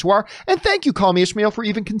all you guys who are. And thank you, Call Me Ishmael, for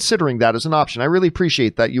even considering that as an option. I really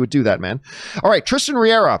appreciate that you would do that, man. All right, Tristan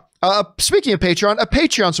Riera. Speaking of Patreon, a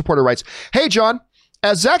Patreon supporter writes, "Hey, John,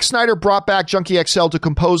 as Zack Snyder brought back Junkie XL to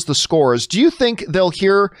compose the scores, do you think they'll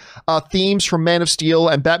hear themes from Man of Steel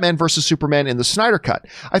and Batman vs. Superman in the Snyder Cut?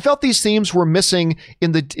 I felt these themes were missing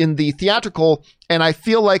in the theatrical, and I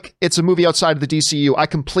feel like it's a movie outside of the DCU. I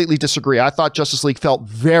completely disagree. I thought Justice League felt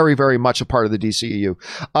very, very much a part of the DCU.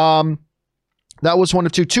 That was one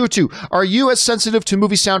of two. Two. Are you as sensitive to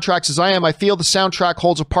movie soundtracks as I am? I feel the soundtrack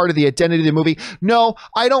holds a part of the identity of the movie. No,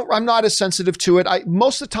 I don't. I'm not as sensitive to it.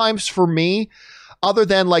 Most of the times for me, other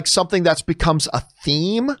than like something that becomes a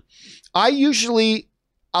theme, I usually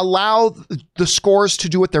allow the scores to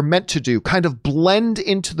do what they're meant to do, kind of blend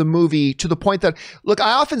into the movie to the point that, look,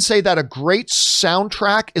 I often say that a great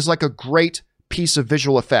soundtrack is like a great piece of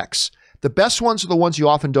visual effects. The best ones are the ones you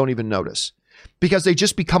often don't even notice because they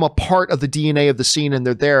just become a part of the DNA of the scene and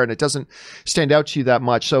they're there and it doesn't stand out to you that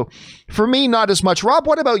much. So for me, not as much. Rob,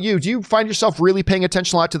 what about you? Do you find yourself really paying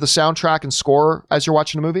attention a lot to the soundtrack and score as you're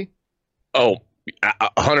watching a movie? Oh,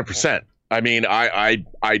 100%. I mean,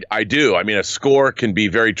 I do. I mean, a score can be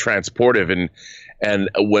very transportive, and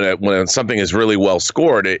when something is really well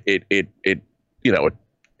scored, it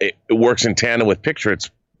works in tandem with picture. It's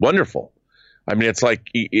wonderful. I mean, it's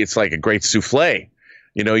like a great souffle.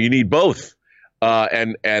 You know, you need both.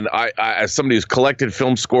 And I as somebody who's collected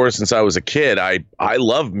film scores since I was a kid, I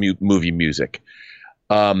love movie music.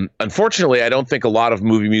 Unfortunately, I don't think a lot of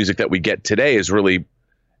movie music that we get today is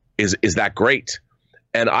that great.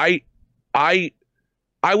 And I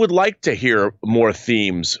would like to hear more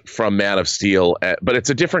themes from Man of Steel, but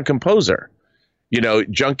it's a different composer. You know,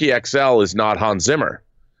 Junkie XL is not Hans Zimmer.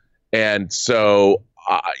 And so,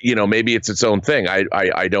 maybe it's its own thing.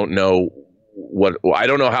 I don't know I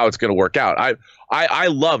don't know how it's going to work out. I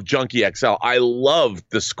love Junkie XL. I loved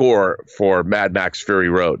the score for Mad Max Fury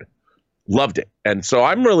Road. Loved it. And so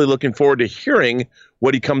I'm really looking forward to hearing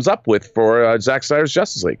what he comes up with for Zack Snyder's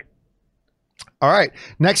Justice League. All right.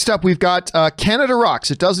 Next up, we've got Canada Rocks.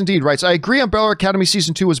 It does indeed, writes, "I agree Umbrella Academy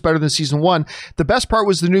Season 2 was better than Season 1. The best part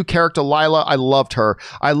was the new character, Lila. I loved her.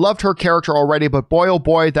 I loved her character already, but boy, oh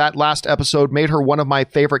boy, that last episode made her one of my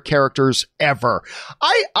favorite characters ever."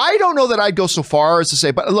 I don't know that I'd go so far as to say,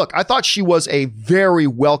 but look, I thought she was a very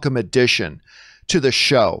welcome addition to the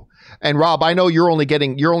show. And Rob, I know you're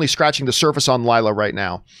only scratching the surface on Lila right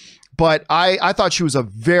now, but I thought she was a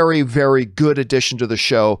very, very good addition to the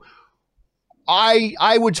show.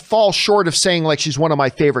 I would fall short of saying like she's one of my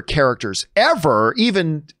favorite characters ever,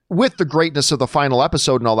 even with the greatness of the final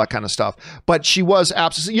episode and all that kind of stuff. But she was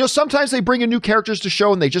absolutely, sometimes they bring in new characters to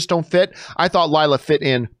show and they just don't fit. I thought Lila fit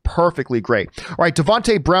in perfectly great. All right,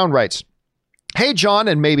 Devontae Brown writes, "Hey, John,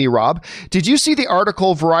 and maybe Rob, did you see the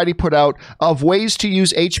article Variety put out of ways to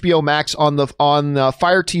use HBO Max on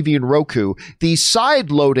Fire TV and Roku? The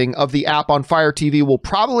side loading of the app on Fire TV will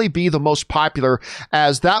probably be the most popular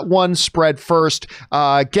as that one spread first.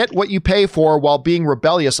 Get what you pay for while being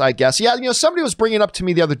rebellious, I guess." Yeah, somebody was bringing up to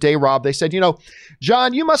me the other day, Rob. They said,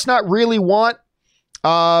 John, you must not really want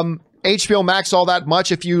HBO Max all that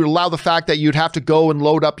much if you allow the fact that you'd have to go and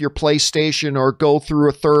load up your PlayStation or go through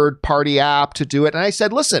a third-party app to do it. And I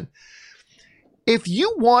said, listen, if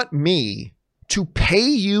you want me to pay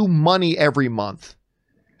you money every month,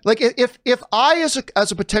 like if I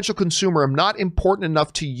as a potential consumer am not important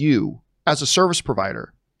enough to you as a service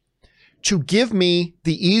provider to give me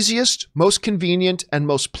the easiest, most convenient, and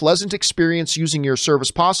most pleasant experience using your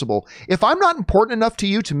service possible, if I'm not important enough to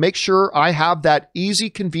you to make sure I have that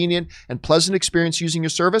easy, convenient, and pleasant experience using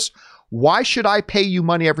your service, why should I pay you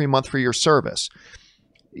money every month for your service?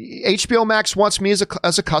 HBO Max wants me as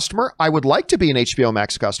a customer. I would like to be an HBO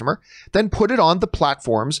Max customer. Then put it on the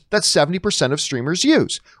platforms that 70% of streamers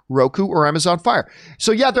use, Roku or Amazon Fire.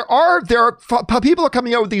 So yeah, people are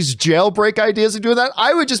coming out with these jailbreak ideas of doing that.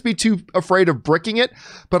 I would just be too afraid of bricking it,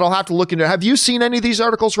 but I'll have to look into it. Have you seen any of these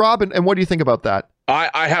articles, Rob? And what do you think about that?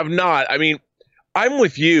 I have not. I mean, I'm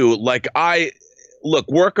with you. Like, look,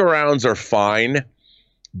 workarounds are fine,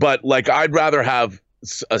 but like, I'd rather have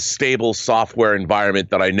a stable software environment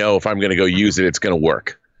that I know if I'm going to go use it, it's going to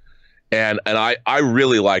work. And I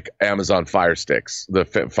really like Amazon Fire Sticks, the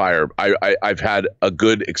Fire. I've had a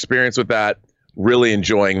good experience with that, really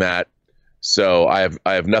enjoying that. So I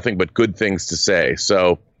have nothing but good things to say.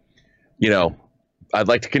 So, I'd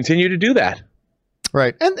like to continue to do that.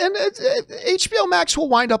 Right. And HBO Max will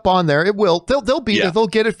wind up on there. It will. They'll be there. They'll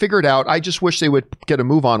get it figured out. I just wish they would get a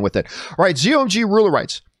move on with it. All right. ZOMG Ruler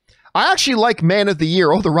writes, I actually like Man of the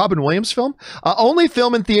Year. Oh, the Robin Williams film? Only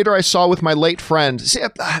film in theater I saw with my late friend. See,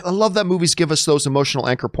 I love that movies give us those emotional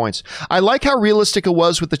anchor points. I like how realistic it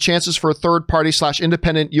was with the chances for a third party /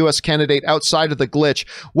 independent U.S. candidate outside of the glitch.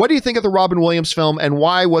 What do you think of the Robin Williams film, and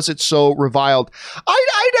why was it so reviled?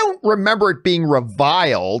 I don't remember it being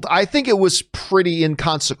reviled. I think it was pretty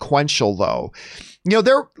inconsequential, though.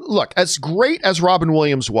 Look, as great as Robin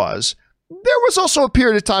Williams was, there was also a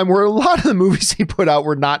period of time where a lot of the movies he put out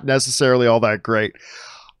were not necessarily all that great.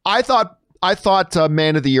 I thought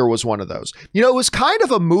Man of the Year was one of those. It was kind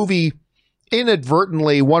of a movie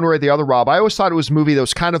inadvertently, one way or the other, Rob. I always thought it was a movie that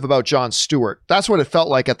was kind of about Jon Stewart. That's what it felt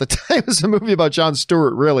like at the time. It was a movie about Jon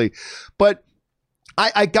Stewart, really. But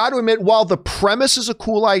I got to admit, while the premise is a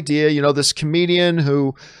cool idea, this comedian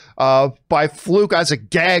who by fluke as a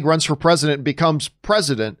gag runs for president and becomes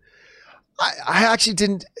president, I actually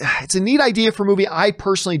didn't. It's a neat idea for a movie. I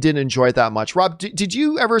personally didn't enjoy it that much. Rob, did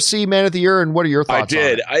you ever see Man of the Year, and what are your thoughts? I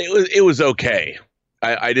did. On it? It was okay.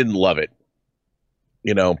 I didn't love it.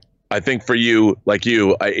 I think for you, like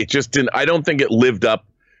you, it just didn't. I don't think it lived up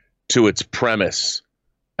to its premise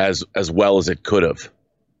as well as it could have.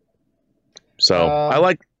 So I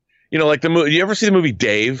like the movie. You ever see the movie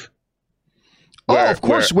Dave? Of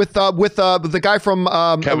course, with the guy from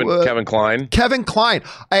Kevin Kline. Kevin Kline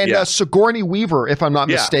and Sigourney Weaver, if I'm not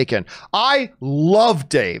mistaken. I love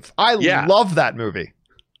Dave. I love that movie.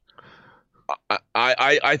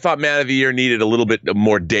 I thought Man of the Year needed a little bit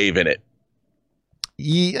more Dave in it.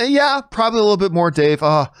 Yeah, probably a little bit more Dave.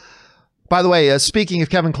 By the way, speaking of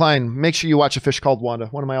Kevin Kline, make sure you watch A Fish Called Wanda,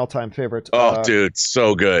 one of my all-time favorites. Oh, dude,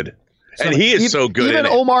 so good. And he is so good.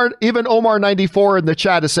 Even Omar 94 in the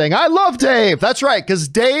chat is saying, I love Dave. That's right, because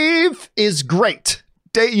Dave is great.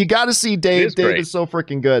 Dave, you got to see Dave. Dave is so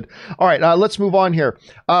freaking good. All right, let's move on here.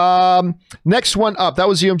 Next one up. That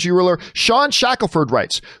was UMG Ruler. Sean Shackelford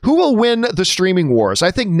writes, who will win the streaming wars?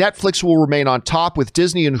 I think Netflix will remain on top with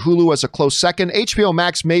Disney and Hulu as a close second. HBO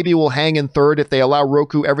Max maybe will hang in third. If they allow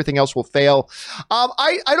Roku, everything else will fail.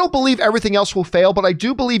 I don't believe everything else will fail, but I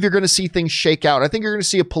do believe you're going to see things shake out. I think you're going to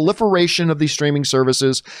see a proliferation of these streaming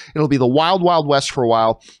services. It'll be the wild, wild west for a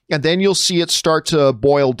while, and then you'll see it start to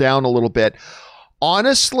boil down a little bit.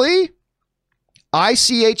 Honestly, I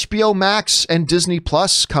see HBO Max and Disney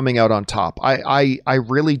Plus coming out on top. I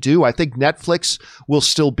really do. I think Netflix will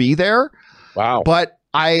still be there. Wow. But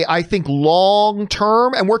I think long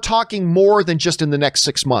term, and we're talking more than just in the next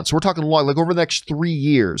 6 months. We're talking long, like over the next 3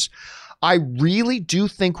 years. I really do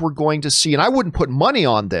think we're going to see, and I wouldn't put money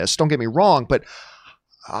on this, don't get me wrong, but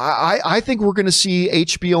I think we're going to see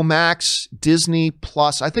HBO Max, Disney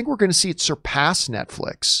Plus. I think we're going to see it surpass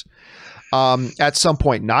Netflix. At some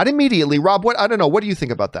point, not immediately. Rob, I don't know. What do you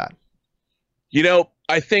think about that?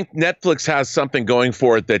 I think Netflix has something going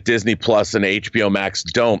for it that Disney Plus and HBO Max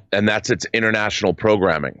don't, and that's its international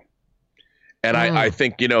programming. And I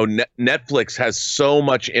think, Netflix has so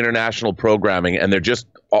much international programming, and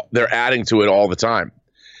they're adding to it all the time.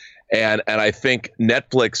 And I think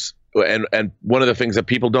Netflix, and one of the things that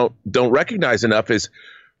people don't recognize enough is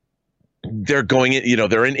they're going in,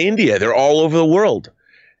 they're in India, they're all over the world.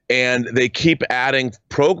 And they keep adding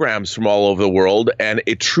programs from all over the world, and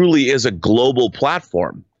it truly is a global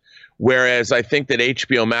platform. Whereas I think that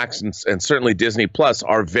HBO Max and certainly Disney Plus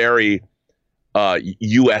are very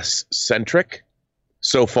U.S. centric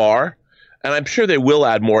so far, and I'm sure they will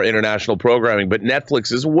add more international programming. But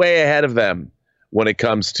Netflix is way ahead of them when it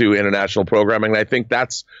comes to international programming, and I think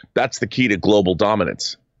that's the key to global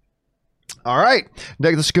dominance. All right,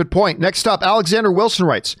 that's a good point. Next up, Alexander Wilson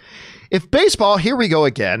writes, if baseball, here we go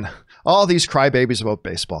again. All these crybabies about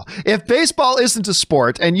baseball. If baseball isn't a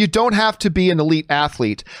sport and you don't have to be an elite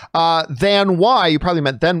athlete, then why, you probably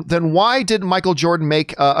meant then why didn't Michael Jordan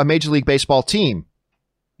make a Major League Baseball team?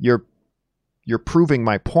 You're You're proving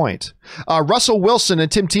my point. Russell Wilson and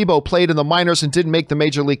Tim Tebow played in the minors and didn't make the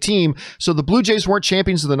major league team, so the Blue Jays weren't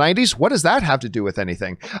champions in the 90s? What does that have to do with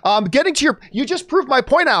anything? You just proved my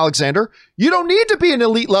point, Alexander. You don't need to be an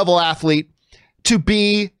elite level athlete to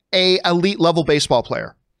be a elite level baseball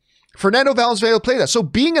player. Fernando Valenzuela played that. So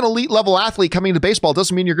being an elite level athlete coming to baseball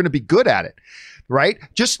doesn't mean you're going to be good at it, right?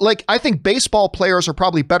 Just like I think baseball players are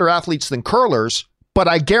probably better athletes than curlers, but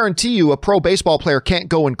I guarantee you a pro baseball player can't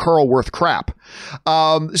go and curl worth crap.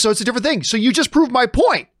 So it's a different thing. So you just proved my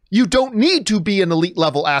point. You don't need to be an elite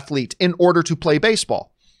level athlete in order to play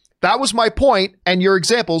baseball. That was my point, and your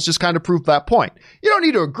examples just kind of proved that point. You don't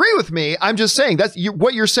need to agree with me. I'm just saying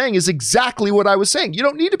what you're saying is exactly what I was saying. You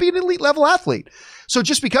don't need to be an elite level athlete. So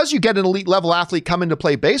just because you get an elite level athlete coming to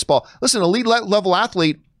play baseball, listen, elite level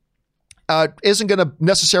athlete isn't going to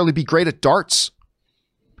necessarily be great at darts.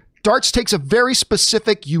 Darts takes a very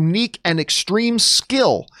specific, unique, and extreme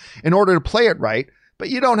skill in order to play it right, but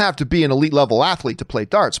you don't have to be an elite level athlete to play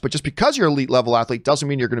darts. But just because you're an elite level athlete doesn't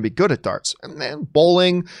mean you're going to be good at darts. And then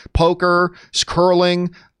bowling, poker,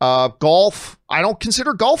 curling, golf. I don't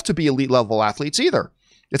consider golf to be elite level athletes either.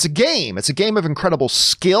 It's a game. It's a game of incredible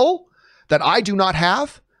skill that I do not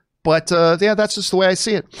have. But yeah, that's just the way I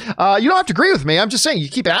see it. You don't have to agree with me. I'm just saying, you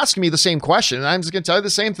keep asking me the same question, and I'm just going to tell you the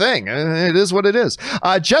same thing. It is what it is.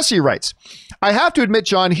 Jesse writes, I have to admit,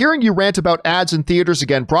 John, hearing you rant about ads in theaters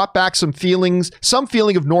again brought back some feeling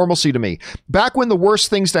of normalcy to me. Back when the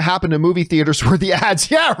worst things to happen in movie theaters were the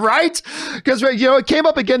ads. Yeah, right? Because, it came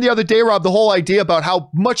up again the other day, Rob, the whole idea about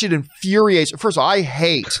how much it infuriates. First of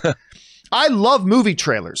all, I love movie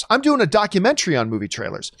trailers. I'm doing a documentary on movie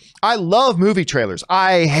trailers. I love movie trailers.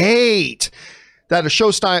 I hate that a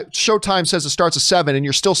showtime says it starts at 7 and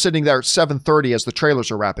you're still sitting there at 7:30 as the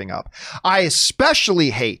trailers are wrapping up. I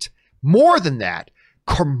especially hate, more than that,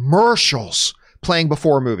 commercials playing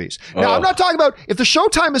before movies. Now, I'm not talking about if the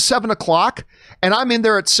showtime is 7 o'clock and I'm in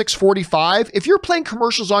there at 6:45. If you're playing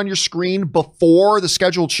commercials on your screen before the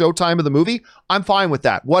scheduled showtime of the movie, I'm fine with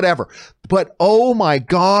that, whatever. But oh my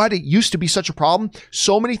God, it used to be such a problem.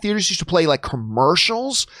 So many theaters used to play like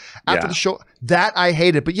commercials after the show. That I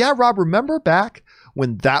hated. But yeah, Rob, remember back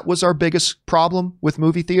when that was our biggest problem with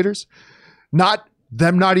movie theaters? Not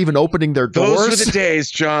even opening their doors. Those were the days,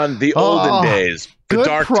 John, the olden days. The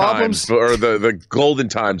dark times, or the golden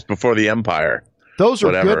times before the empire. Those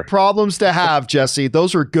are good problems to have, Jesse.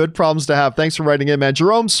 Those are good problems to have. Thanks for writing in, man.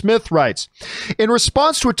 Jerome Smith writes, in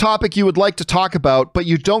response to a topic you would like to talk about, but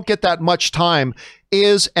you don't get that much time,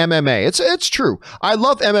 is MMA. It's true. I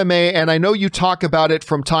love MMA, and I know you talk about it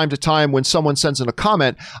from time to time when someone sends in a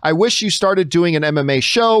comment. I wish you started doing an MMA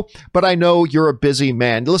show, but I know you're a busy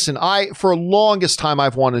man. Listen, for the longest time,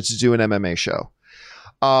 I've wanted to do an MMA show.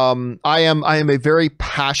 I am a very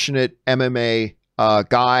passionate MMA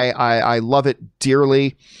guy. I love it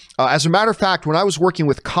dearly. As a matter of fact, when I was working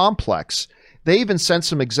with Complex, they even sent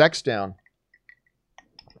some execs down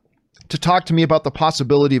to talk to me about the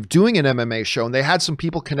possibility of doing an MMA show. And they had some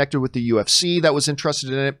people connected with the UFC that was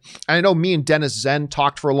interested in it. And I know me and Dennis Zen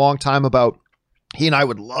talked for a long time about he and I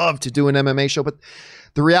would love to do an MMA show, but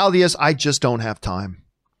the reality is I just don't have time.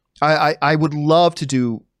 I would love to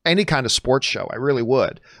do any kind of sports show. I really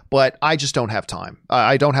would, but I just don't have time.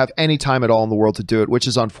 I don't have any time at all in the world to do it, which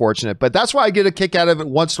is unfortunate, but that's why I get a kick out of it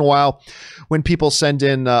once in a while when people send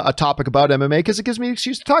in a topic about MMA, because it gives me an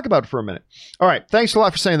excuse to talk about it for a minute. All right. Thanks a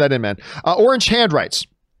lot for saying that in, man. Orange Hand writes,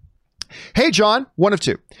 hey, John, one of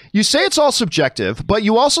two. You say it's all subjective, but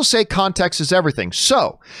you also say context is everything.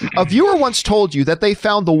 So a viewer once told you that they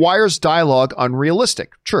found The Wire's dialogue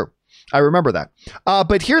unrealistic. True. I remember that.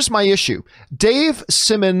 But here's my issue. Dave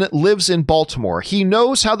Simon lives in Baltimore. He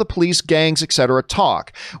knows how the police, gangs, etc.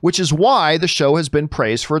 talk, which is why the show has been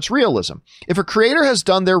praised for its realism. If a creator has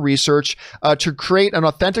done their research to create an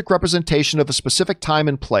authentic representation of a specific time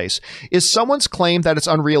and place, is someone's claim that it's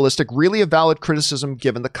unrealistic really a valid criticism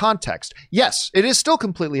given the context? Yes, it is still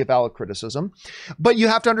completely a valid criticism, but you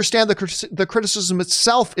have to understand the criticism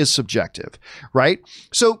itself is subjective, right?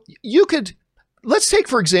 So you could... Let's take,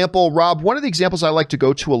 for example, Rob, one of the examples I like to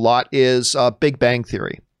go to a lot is Big Bang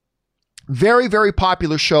Theory. Very, very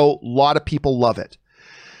popular show. A lot of people love it.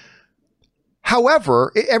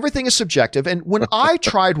 However, everything is subjective. And when I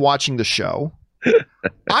tried watching the show,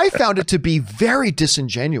 I found it to be very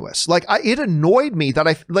disingenuous. It annoyed me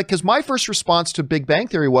that because my first response to Big Bang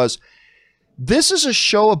Theory was, this is a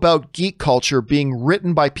show about geek culture being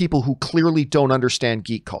written by people who clearly don't understand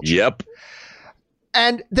geek culture. Yep.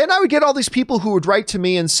 And then I would get all these people who would write to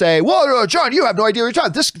me and say, well, John, you have no idea what you're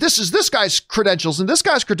talking. This is this guy's credentials and this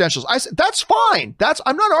guy's credentials. I said, that's fine.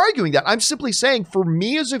 I'm not arguing that. I'm simply saying for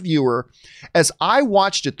me as a viewer, as I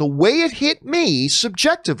watched it, the way it hit me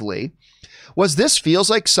subjectively was this feels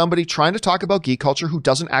like somebody trying to talk about geek culture who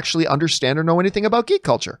doesn't actually understand or know anything about geek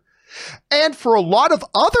culture. And for a lot of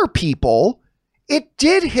other people, it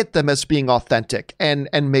did hit them as being authentic and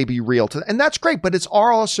maybe real to them. And that's great, but it's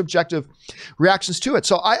all subjective reactions to it.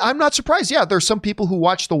 So I'm not surprised. Yeah, there's some people who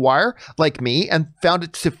watch The Wire like me and found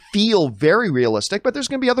it to feel very realistic, but there's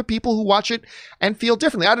going to be other people who watch it and feel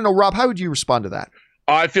differently. I don't know, Rob, how would you respond to that?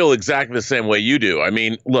 I feel exactly the same way you do. I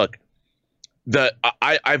mean, look,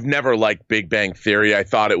 I've never liked Big Bang Theory. I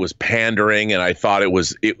thought it was pandering, and I thought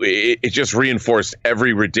it just reinforced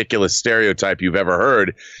every ridiculous stereotype you've ever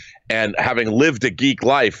heard. And having lived a geek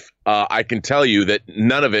life, I can tell you that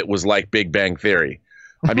none of it was like Big Bang Theory.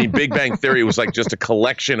 I mean, Big Bang Theory was like just a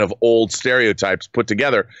collection of old stereotypes put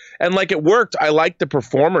together. And like it worked. I liked the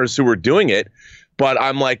performers who were doing it. But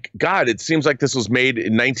I'm like, God, it seems like this was made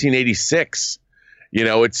in 1986. You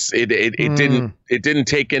know, it didn't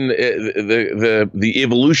take in the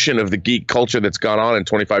evolution of the geek culture that's gone on in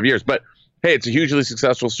 25 years. But hey, it's a hugely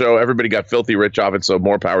successful show. Everybody got filthy rich off it, so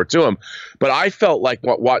more power to them. But I felt like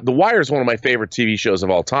The Wire is one of my favorite TV shows of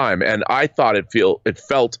all time, and I thought it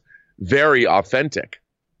felt very authentic.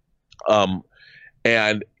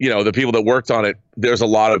 And you know, the people that worked on it, there's a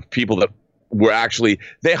lot of people that were actually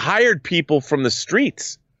they hired people from the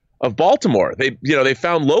streets of Baltimore. They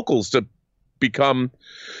found locals to become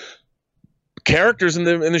characters in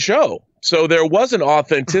the show. So there was an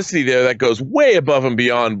authenticity there that goes way above and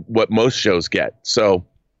beyond what most shows get. So,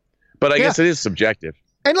 but I guess it is subjective.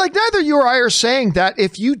 And like neither you or I are saying that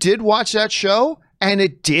if you did watch that show and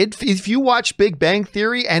if you watch Big Bang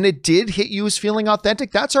Theory and it did hit you as feeling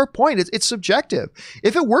authentic, that's our point. It's subjective.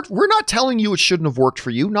 If it worked, we're not telling you it shouldn't have worked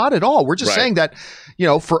for you. Not at all. We're just saying that, you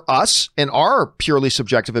know, for us and our purely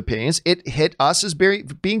subjective opinions, it hit us as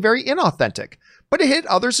being very inauthentic. But it hit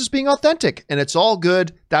others as being authentic, and it's all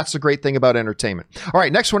good. That's the great thing about entertainment. All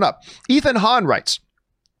right, next one up. Ethan Hahn writes,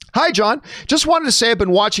 hi, John. Just wanted to say I've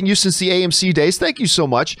been watching you since the AMC days. Thank you so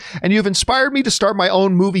much. And you've inspired me to start my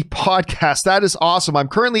own movie podcast. That is awesome. I'm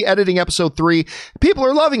currently editing episode 3. People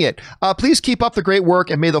are loving it. Please keep up the great work,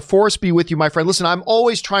 and may the force be with you, my friend. Listen, I'm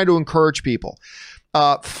always trying to encourage people.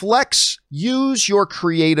 Use your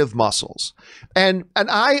creative muscles. And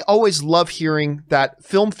I always love hearing that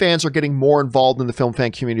film fans are getting more involved in the film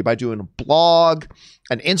fan community by doing a blog,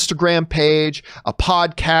 an Instagram page, a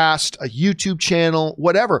podcast, a YouTube channel,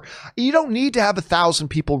 whatever. You don't need to have 1,000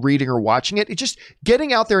 people reading or watching it. It's just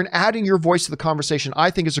getting out there and adding your voice to the conversation,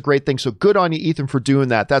 I think is a great thing. So good on you, Ethan, for doing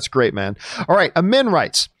that. That's great, man. All right. Amin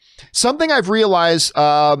writes, something I've realized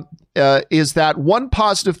is that one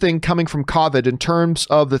positive thing coming from COVID in terms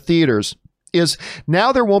of the theaters is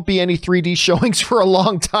now there won't be any 3D showings for a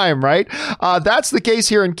long time, right? That's the case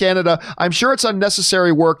here in Canada. I'm sure it's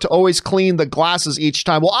unnecessary work to always clean the glasses each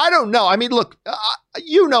time. Well, I don't know. I mean, look,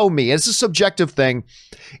 you know me. It's a subjective thing.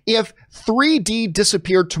 If 3D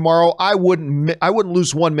disappeared tomorrow, I wouldn't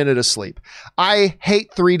lose 1 minute of sleep. I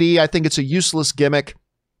hate 3D. I think it's a useless gimmick.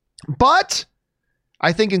 But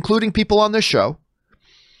I think including people on this show,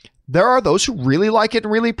 there are those who really like it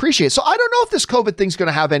and really appreciate it. So I don't know if this COVID thing's going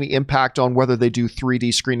to have any impact on whether they do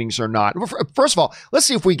 3D screenings or not. First of all, let's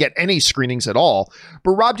see if we get any screenings at all.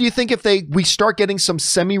 But Rob, do you think if we start getting some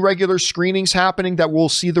semi-regular screenings happening that we'll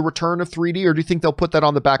see the return of 3D, or do you think they'll put that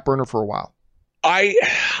on the back burner for a while?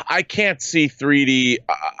 I can't see 3D.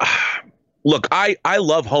 Look, I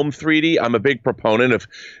love home 3D. I'm a big proponent of,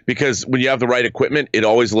 because when you have the right equipment, it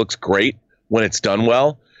always looks great when it's done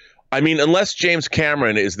well. I mean, unless James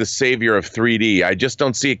Cameron is the savior of 3D, I just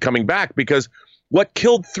don't see it coming back, because what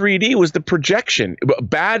killed 3D was the projection.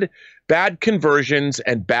 Bad conversions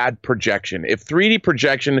and bad projection. If 3D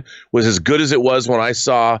projection was as good as it was when I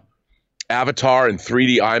saw Avatar in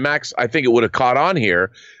 3D IMAX, I think it would have caught on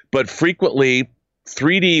here. But frequently,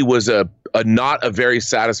 3D was a not a very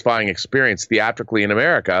satisfying experience theatrically in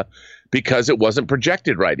America because it wasn't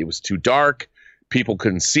projected right. It was too dark. People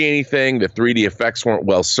couldn't see anything. The 3D effects weren't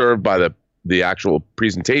well served by the actual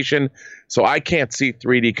presentation. So I can't see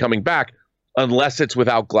 3D coming back unless it's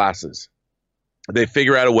without glasses. They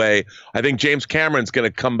figure out a way. I think James Cameron's going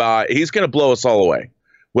to come by. He's going to blow us all away.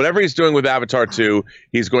 Whatever he's doing with Avatar 2,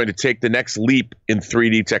 he's going to take the next leap in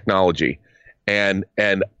 3D technology. And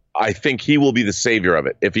I think he will be the savior of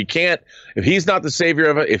it. If he's not the savior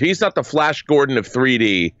of it, if he's not the Flash Gordon of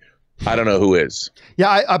 3D, I don't know who is.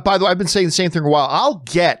 Yeah, I by the way, I've been saying the same thing for a while. I'll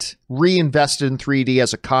get reinvested in 3D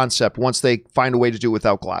as a concept once they find a way to do it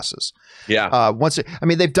without glasses. Yeah.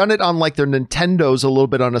 They've done it on like their Nintendos a little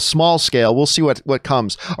bit on a small scale. We'll see what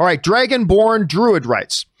comes. All right, Dragonborn Druid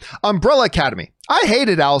writes, Umbrella Academy. I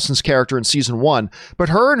hated Allison's character in season 1, but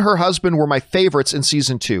her and her husband were my favorites in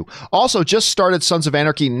season 2. Also, just started Sons of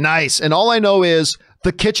Anarchy. Nice. And all I know is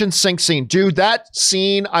the kitchen sink scene. Dude, that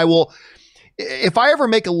scene, if I ever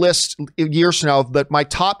make a list years from now that my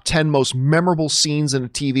top 10 most memorable scenes in a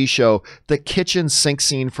TV show, the kitchen sink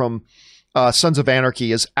scene from Sons of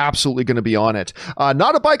Anarchy is absolutely going to be on it.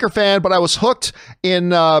 Not a biker fan, but I was hooked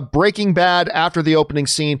in Breaking Bad after the opening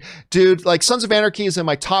scene. Dude, like Sons of Anarchy is in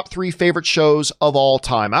my top 3 favorite shows of all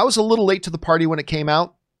time. I was a little late to the party when it came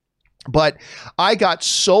out, but I got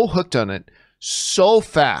so hooked on it so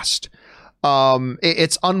fast.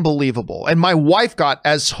 It's unbelievable. And my wife got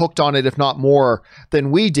as hooked on it, if not more, than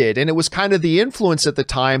we did. And it was kind of the influence at the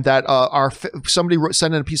time that somebody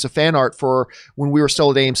sent in a piece of fan art for when we were still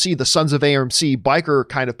at AMC, the Sons of AMC biker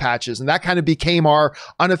kind of patches. And that kind of became our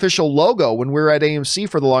unofficial logo when we were at AMC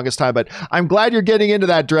for the longest time. But I'm glad you're getting into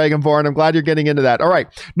that, Dragonborn. I'm glad you're getting into that. All right.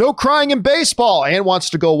 No crying in baseball. Ann wants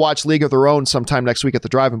to go watch League of Their Own sometime next week at the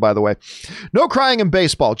drive-in, by the way. No crying in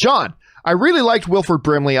baseball. John, I really liked Wilford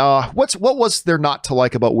Brimley. What was there not to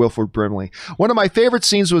like about Wilford Brimley? One of my favorite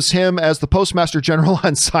scenes was him as the postmaster general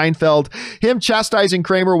on Seinfeld. Him chastising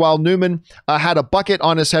Kramer while Newman had a bucket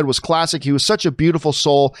on his head was classic. He was such a beautiful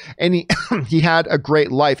soul, and he had a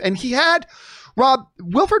great life. And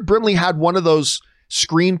Wilford Brimley had one of those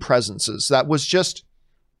screen presences that was just,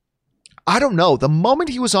 I don't know. The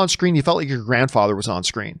moment he was on screen, you felt like your grandfather was on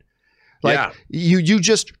screen. Like you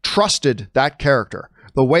just trusted that character.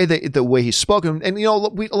 The way he spoke, and a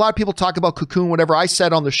lot of people talk about Cocoon, whatever. I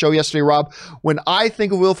said on the show yesterday, Rob, when I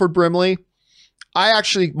think of Wilford Brimley,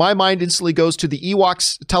 my mind instantly goes to the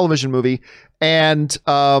Ewoks television movie and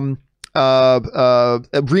Remo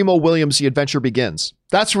Williams' The Adventure Begins.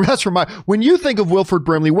 That's where when you think of Wilford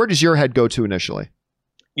Brimley, where does your head go to initially?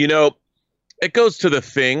 It goes to The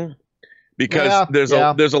Thing, because there's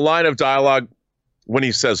a line of dialogue when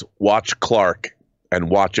he says, "Watch Clark and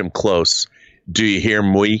watch him close. Do you hear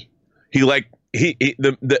me?" The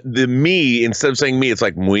me, instead of saying me, it's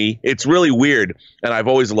like me. It's really weird, and I've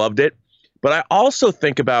always loved it. But I also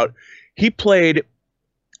think about, he played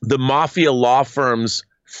the mafia law firm's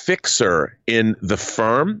fixer in The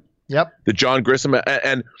Firm. Yep. The John Grissom,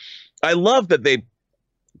 and I love that they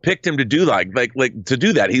picked him to do to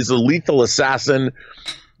do that. He's a lethal assassin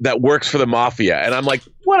that works for the mafia, and I'm like,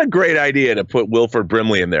 what a great idea to put Wilford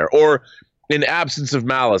Brimley in there. Or in Absence of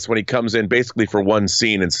Malice, when he comes in basically for one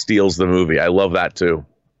scene and steals the movie. I love that too.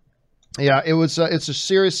 Yeah, it's a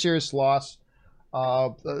serious loss.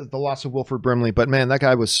 The loss of Wilford Brimley, but man, that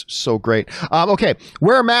guy was so great. Okay,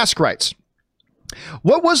 Wear a Mask writes,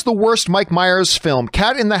 what was the worst Mike Myers film,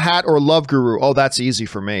 Cat in the Hat or Love Guru? Oh, that's easy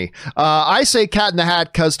for me. I say Cat in the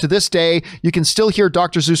Hat because to this day, you can still hear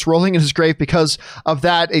Dr. Zeus rolling in his grave because of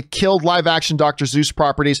that. It killed live action Dr. Zeus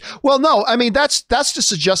properties. Well, no, I mean, that's to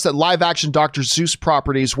suggest that live action Dr. Zeus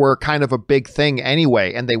properties were kind of a big thing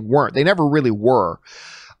anyway, and they weren't. They never really were.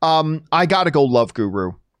 I got to go Love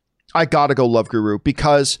Guru.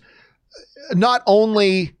 Because not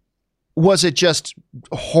only was it just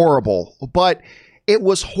horrible, but it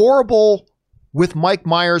was horrible with Mike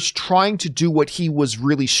Myers trying to do what he was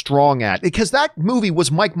really strong at, because that movie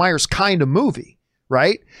was Mike Myers' kind of movie,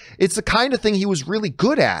 right? It's the kind of thing he was really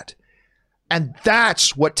good at. And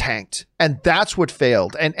that's what tanked, and that's what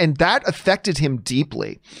failed, and that affected him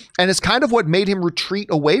deeply. And it's kind of what made him retreat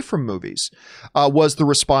away from movies, was the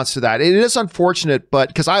response to that. It is unfortunate, but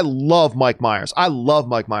because I love Mike Myers,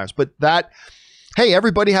 but that, hey,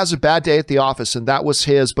 everybody has a bad day at the office, and that was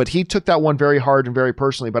his, but he took that one very hard and very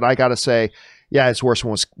personally. But I got to say, yeah, his worst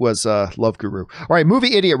one was Love Guru. All right,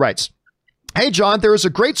 Movie Idiot writes, hey, John, there is a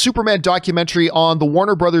great Superman documentary on the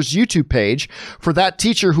Warner Brothers YouTube page for that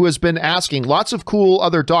teacher who has been asking. Lots of cool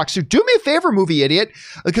other docs. So do me a favor, Movie Idiot,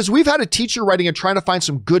 because we've had a teacher writing and trying to find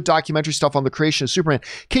some good documentary stuff on the creation of Superman.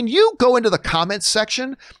 Can you go into the comments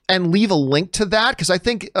section and leave a link to that? Because I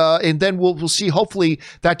think, and then we'll see, hopefully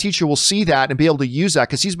that teacher will see that and be able to use that,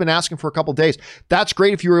 because he's been asking for a couple of days. That's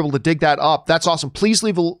great if you were able to dig that up. That's awesome. Please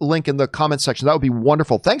leave a link in the comments section. That would be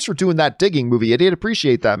wonderful. Thanks for doing that digging, Movie Idiot.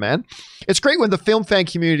 Appreciate that, man. It's great when the film fan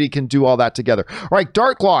community can do all that together. All right,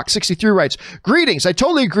 Darklock63 writes, greetings. I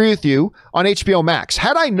totally agree with you on HBO Max.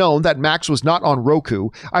 Had I known that Max was not on Roku,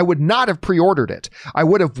 I would not have pre-ordered it. I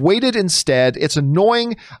would have waited instead. It's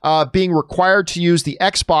annoying being required to use the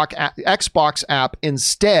Xbox app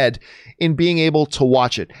instead in being able to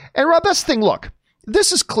watch it. And Rob, that's the thing. Look,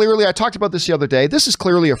 this is clearly, I talked about this the other day, this is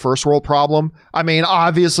clearly a first world problem. I mean,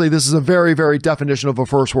 obviously, this is a very, very definition of a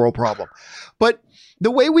first world problem. But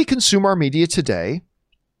the way we consume our media today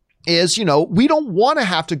is, you know, we don't want to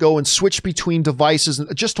have to go and switch between devices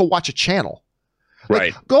just to watch a channel.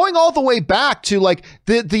 Right. Like, going all the way back to like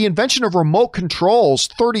the invention of remote controls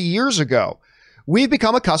 30 years ago, we've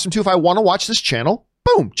become accustomed to, if I want to watch this channel,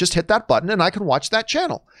 boom, just hit that button and I can watch that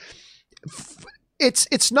channel. It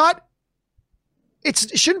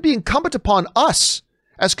shouldn't be incumbent upon us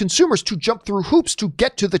as consumers to jump through hoops to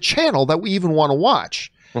get to the channel that we even want to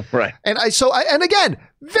watch. Right. And again,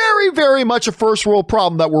 very, very much a first world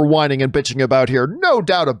problem that we're whining and bitching about here. No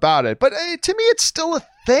doubt about it. But to me, it's still a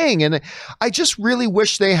thing. And I just really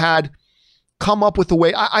wish they had come up with a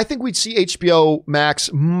way. I think we'd see HBO Max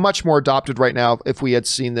much more adopted right now if we had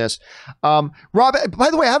seen this. Rob, by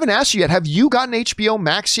the way, I haven't asked you yet. Have you gotten HBO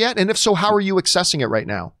Max yet? And if so, how are you accessing it right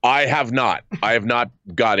now? I have not. I have not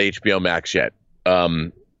got HBO Max yet.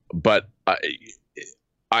 But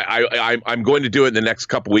I'm going to do it in the next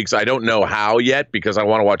couple weeks. I don't know how yet because I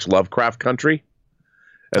want to watch Lovecraft Country,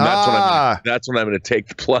 and that's when I'm going to take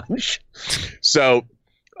the plunge. So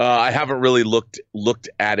I haven't really looked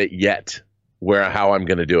at it yet, how I'm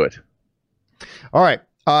going to do it. All right.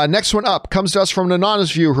 Next one up comes to us from an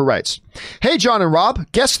anonymous viewer who writes, "Hey, John and Rob,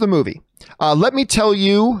 guess the movie. Let me tell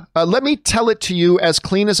it to you as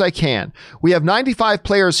clean as I can. We have 95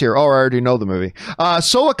 players here." Oh, I already know the movie.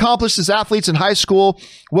 So accomplished as athletes in high school,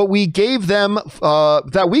 we gave them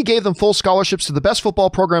full scholarships to the best football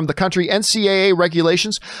program in the country. NCAA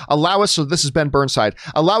regulations allow us, so this is Ben Burnside,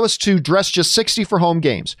 allow us to dress just 60 for home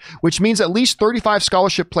games, which means at least 35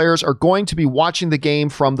 scholarship players are going to be watching the game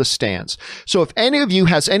from the stands. So if any of you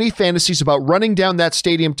has any fantasies about running down that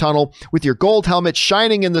stadium tunnel with your gold helmet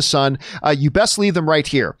shining in the sun, you best leave them right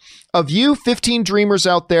here. Of you 15 dreamers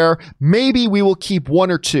out there, maybe we will keep one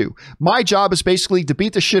or two. My job is basically to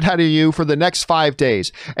beat the shit out of you for the next 5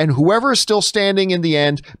 days. And whoever is still standing in the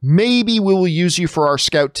end, maybe we will use you for our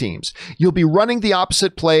scout teams. You'll be running the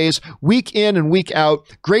opposite plays week in and week out.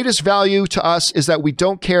 Greatest value to us is that we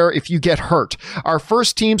don't care if you get hurt. Our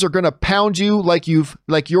first teams are going to pound you like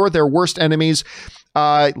you're their worst enemies.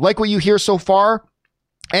 Like what you hear so far?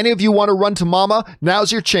 Any of you want to run to mama?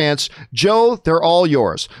 Now's your chance. Joe, they're all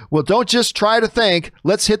yours. Well, don't just try to think.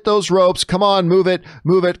 Let's hit those ropes. Come on, move it.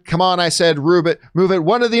 Move it. Come on, I said, move it. Move it.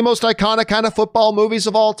 One of the most iconic kind of football movies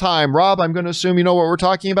of all time. Rob, I'm going to assume you know what we're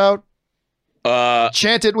talking about.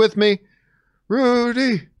 Chant it with me.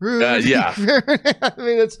 Rudy. Yeah. I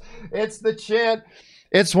mean, it's the chant.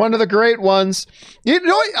 It's one of the great ones. You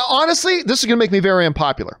know, honestly, this is going to make me very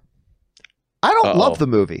unpopular. I don't love the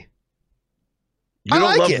movie. You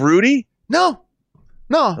don't love Rudy? No.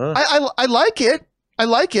 I like it. I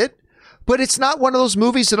like it. But it's not one of those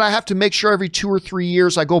movies that I have to make sure every 2 or 3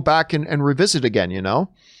 years I go back and revisit again, you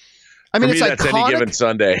know? I mean, it's that's iconic. Any Given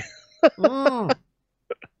Sunday.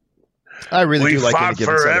 I really do like Any Given Sunday. We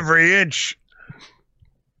fought for every inch.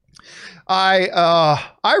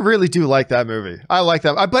 I really do like that movie. I like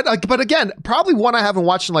that. But again, probably one I haven't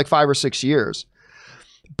watched in like 5 or 6 years.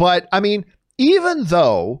 But I mean, even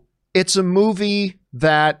though it's a movie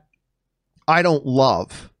that I don't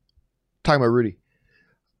love, talking about Rudy,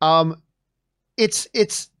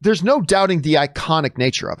 there's no doubting the iconic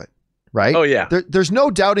nature of it, right? Oh yeah. There's no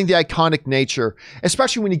doubting the iconic nature,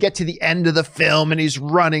 especially when you get to the end of the film and he's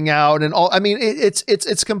running out and all. I mean,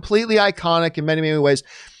 it's completely iconic in many, many ways.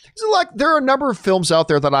 So like, there are a number of films out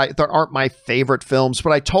there that aren't my favorite films,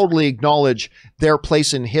 but I totally acknowledge their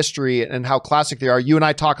place in history and how classic they are. You and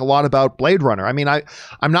I talk a lot about Blade Runner. I mean,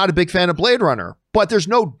 I'm not a big fan of Blade Runner, but there's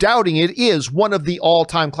no doubting it is one of the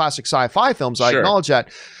all-time classic sci-fi films. I acknowledge that.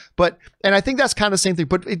 And I think that's kind of the same thing,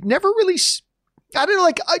 but it never really, I don't know,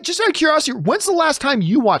 like, just out of curiosity, when's the last time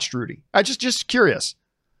you watched Rudy? I just curious.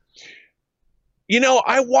 You know,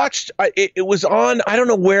 I watched, it was on, I don't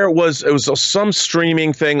know where it was some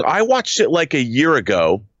streaming thing. I watched it like a year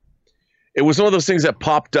ago. It was one of those things that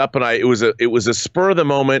popped up and it was a spur of the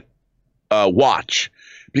moment watch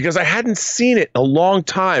because I hadn't seen it in a long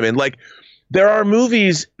time. And like, there are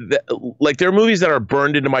movies that are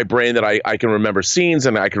burned into my brain that I can remember scenes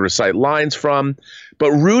and I can recite lines from,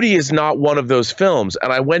 but Rudy is not one of those films.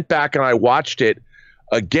 And I went back and I watched it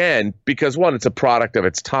again because one, it's a product of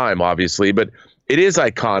its time, obviously, but it is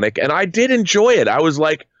iconic, and I did enjoy it. I was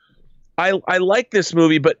like, I like this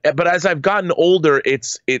movie, but as I've gotten older,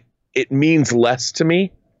 it means less to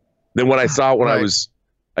me than when I saw it when I was.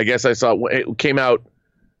 I guess I saw it came out.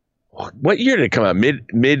 What year did it come out?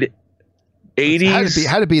 Mid 80s.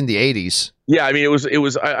 Had to be in the 80s. Yeah, I mean it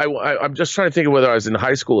was. I'm just trying to think of whether I was in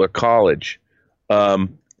high school or college.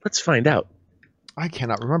 Let's find out. I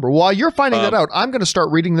cannot remember. While you're finding that out, I'm going to start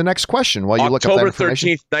reading the next question while you look up that information.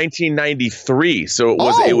 October 13th, 1993. So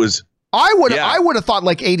it was. I would have thought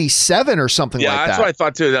like 87 or something like that. Yeah, that's what I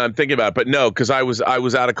thought too. That I'm thinking about, but no, because I was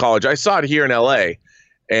out of college. I saw it here in L.A.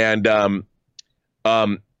 and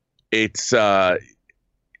it's I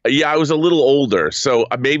was a little older, so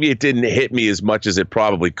maybe it didn't hit me as much as it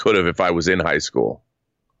probably could have if I was in high school.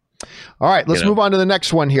 All right, let's move on to the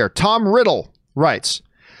next one here. Tom Riddle writes,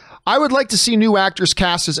 I would like to see new actors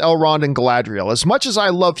cast as Elrond and Galadriel. As much as I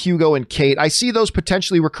love Hugo and Kate, I see those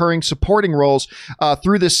potentially recurring supporting roles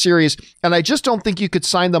through this series, and I just don't think you could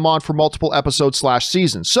sign them on for multiple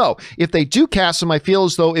episodes/seasons. So, if they do cast them, I feel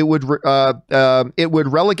as though it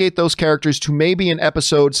would relegate those characters to maybe an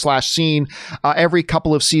episode/scene every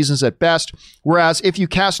couple of seasons at best. Whereas, if you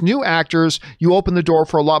cast new actors, you open the door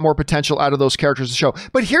for a lot more potential out of those characters to show.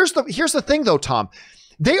 But here's the thing, though, Tom.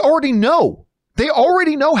 They already know. They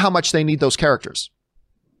already know how much they need those characters.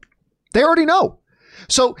 They already know.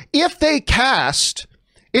 So if they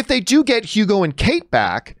do get Hugo and Kate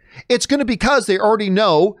back, it's going to be because they already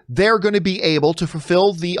know they're going to be able to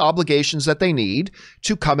fulfill the obligations that they need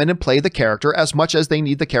to come in and play the character as much as they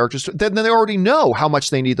need the characters. Then they already know how much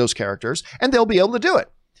they need those characters, and they'll be able to do it.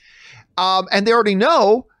 And they already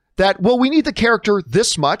know that, well, we need the character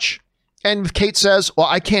this much. And if Kate says, well,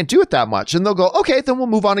 I can't do it that much, and they'll go, okay, then we'll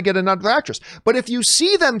move on and get another actress. But if you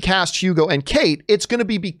see them cast Hugo and Kate, it's going to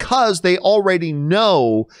be because they already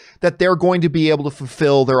know that they're going to be able to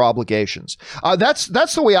fulfill their obligations. That's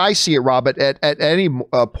the way I see it, Rob, at any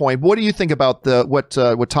point. What do you think about what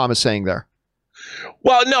Tom is saying there?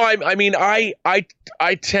 Well, no, I mean, I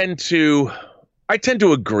tend to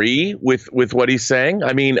agree with what he's saying.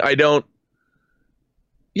 I mean, I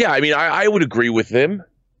would agree with him.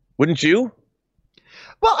 Wouldn't you?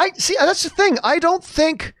 Well, that's the thing. I don't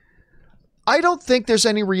think there's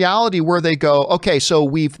any reality where they go, okay, so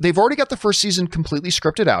they've already got the first season completely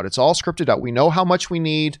scripted out. It's all scripted out. We know how much we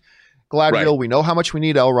need Galadriel. Right. We know how much we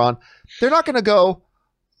need Elrond. They're not going to go,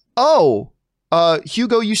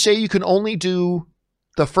 Hugo, you say you can only do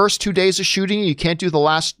the first 2 days of shooting. You can't do the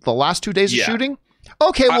last 2 days of shooting.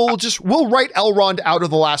 Okay, well, we'll write Elrond out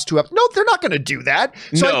of the last two episodes. No, they're not going to do that.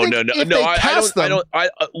 So no.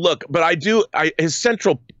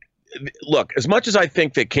 As much as I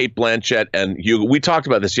think that Kate Blanchett and Hugo, we talked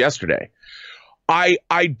about this yesterday.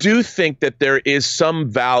 I do think that there is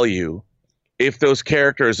some value if those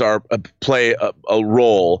characters play a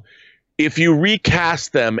role. If you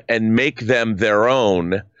recast them and make them their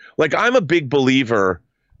own, like I'm a big believer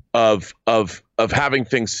of having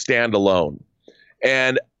things stand alone.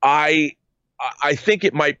 And I think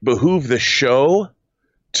it might behoove the show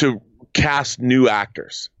to cast new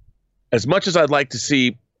actors. As much as I'd like to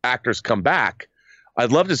see actors come back,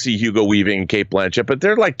 I'd love to see Hugo Weaving and Kate Blanchett, but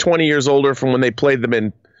they're like 20 years older from when they played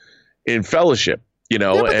them in Fellowship, you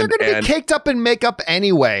know. Yeah, but they're going to be caked up in makeup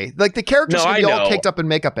anyway. Like the characters will be all caked up in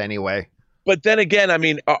makeup anyway. But then again, I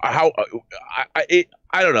mean, I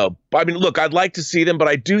don't know. I mean, look, I'd like to see them, but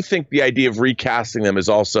I do think the idea of recasting them is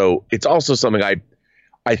also something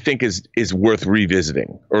I think is worth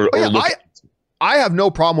revisiting or looking. I have no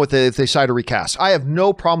problem with it if they decide to recast. I have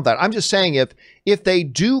no problem with that. I'm just saying if they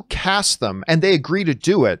do cast them and they agree to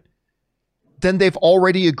do it, then they've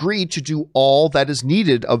already agreed to do all that is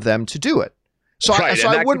needed of them to do it. So, right,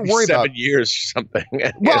 I wouldn't worry about 7 years or something.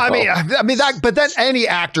 Well, I mean that. But then any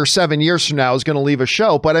actor 7 years from now is going to leave a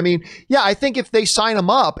show. But I mean, yeah, I think if they sign them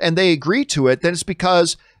up and they agree to it, then it's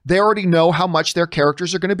because they already know how much their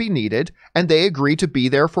characters are going to be needed, and they agree to be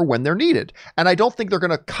there for when they're needed. And I don't think they're going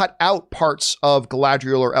to cut out parts of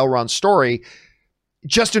Galadriel or Elrond's story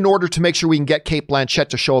just in order to make sure we can get Kate Blanchett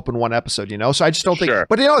to show up in one episode, you know? So I just don't think,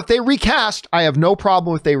 but you know, if they recast, I have no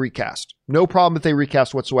problem if they recast. No problem if they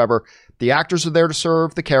recast whatsoever. The actors are there to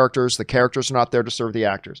serve the characters. The characters are not there to serve the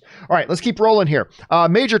actors. All right, let's keep rolling here.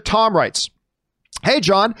 Major Tom writes, hey,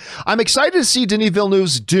 John, I'm excited to see Denis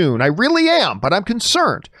Villeneuve's Dune. I really am, but I'm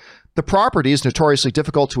concerned. The property is notoriously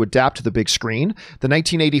difficult to adapt to the big screen. The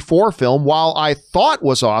 1984 film, while I thought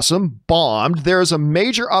was awesome, bombed. There is a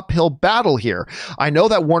major uphill battle here. I know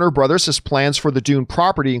that Warner Brothers has plans for the Dune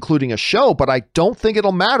property, including a show, but I don't think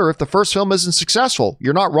it'll matter if the first film isn't successful.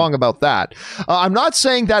 You're not wrong about that. I'm not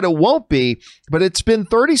saying that it won't be, but it's been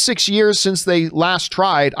 36 years since they last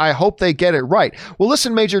tried. I hope they get it right. Well,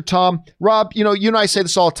 listen, Major Tom, Rob, you know, you and I say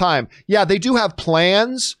this all the time. Yeah, they do have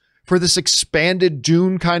plans for this expanded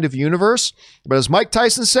Dune kind of universe. But as Mike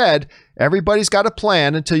Tyson said, everybody's got a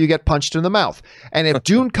plan until you get punched in the mouth. And if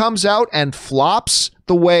Dune comes out and flops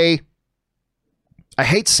the way, I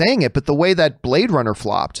hate saying it, but the way that Blade Runner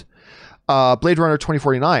flopped, Blade Runner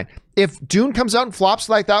 2049, if Dune comes out and flops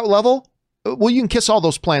like that level, well, you can kiss all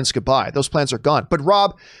those plans goodbye. Those plans are gone. But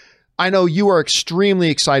Rob, I know you are extremely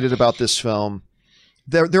excited about this film.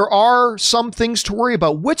 There are some things to worry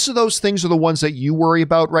about. Which of those things are the ones that you worry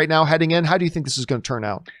about right now heading in? How do you think this is going to turn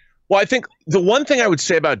out? Well, I think the one thing I would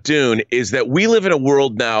say about Dune is that we live in a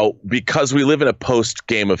world now, because we live in a post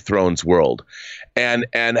Game of Thrones world, and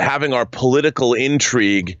having our political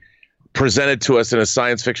intrigue presented to us in a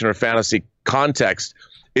science fiction or fantasy context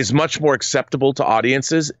is much more acceptable to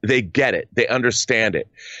audiences. They get it. They understand it.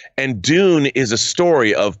 And Dune is a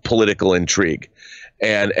story of political intrigue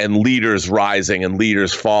and leaders rising and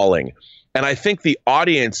leaders falling. And I think the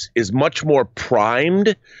audience is much more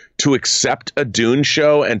primed to accept a Dune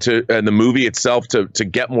show and the movie itself to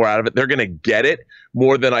get more out of it. They're going to get it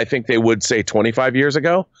more than I think they would, say, 25 years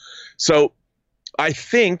ago. So I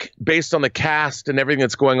think, based on the cast and everything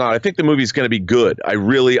that's going on, I think the movie's going to be good. I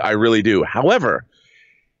really do. However,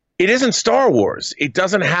 it isn't Star Wars. It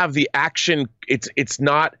doesn't have the action. It's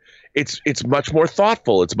much more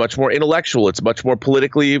thoughtful. It's much more intellectual. It's much more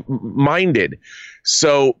politically minded.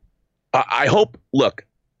 So I hope, look,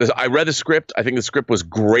 I read the script. I think the script was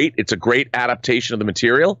great. It's a great adaptation of the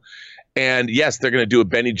material. And yes, they're going to do a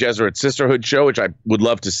Bene Gesserit Sisterhood show, which I would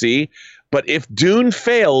love to see. But if Dune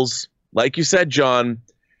fails, like you said, John,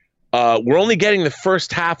 we're only getting the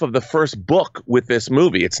first half of the first book with this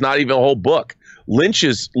movie. It's not even a whole book.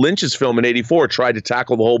 Lynch's film in '84 tried to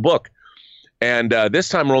tackle the whole book. And this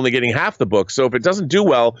time we're only getting half the book. So if it doesn't do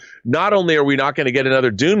well, not only are we not going to get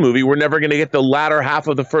another Dune movie, we're never going to get the latter half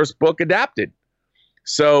of the first book adapted.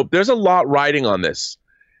 So there's a lot riding on this.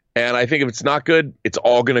 And I think if it's not good, it's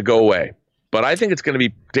all going to go away. But I think it's going to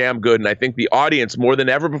be damn good. And I think the audience, more than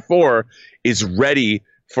ever before, is ready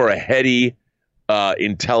for a heady,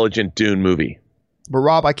 intelligent Dune movie. But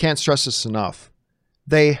Rob, I can't stress this enough.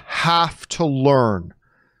 They have to learn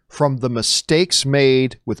from the mistakes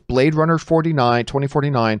made with Blade Runner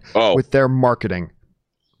 2049 with their marketing.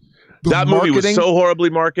 That movie was so horribly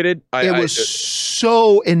marketed. It was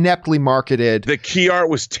so ineptly marketed. The key art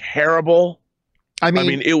was terrible. I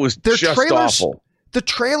mean it was just awful. The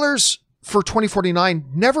trailers for 2049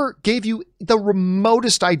 never gave you the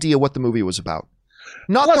remotest idea what the movie was about.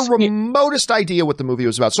 Not the remotest idea what the movie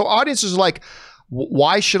was about. So audiences are like,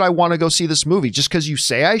 why should I want to go see this movie? Just because you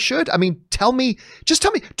say I should? I mean, just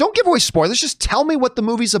tell me. Don't give away spoilers. Just tell me what the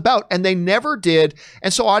movie's about. And they never did.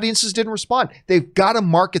 And so audiences didn't respond. They've got to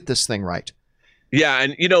market this thing right. Yeah.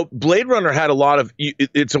 And, Blade Runner had a lot of,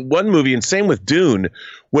 it's a one movie, and same with Dune,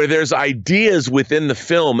 where there's ideas within the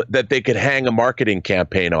film that they could hang a marketing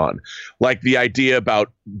campaign on. Like the idea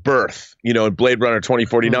about birth, in Blade Runner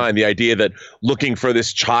 2049, the idea that looking for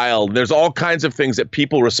this child, there's all kinds of things that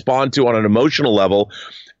people respond to on an emotional level.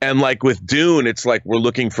 And like with Dune, it's like, we're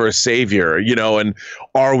looking for a savior, and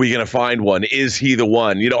are we going to find one? Is he the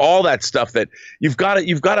one? All that stuff that you've got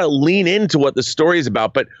to lean into what the story is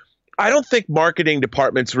about. But I don't think marketing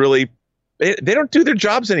departments really, they don't do their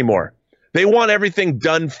jobs anymore. They want everything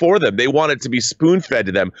done for them. They want it to be spoon-fed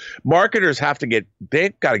to them. Marketers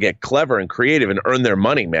they've got to get clever and creative and earn their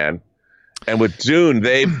money, man. And with Dune,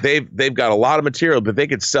 they've got a lot of material, but they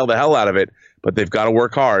could sell the hell out of it, but they've got to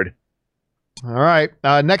work hard. All right.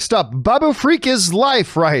 Next up, Babu Freak is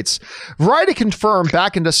Life writes, Variety confirmed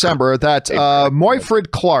back in December that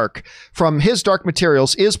Moyfred Clark from his Dark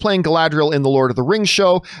Materials is playing Galadriel in the Lord of the Rings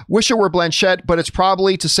show. Wish it were Blanchett, but it's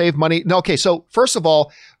probably to save money. No, okay, so first of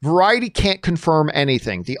all, Variety can't confirm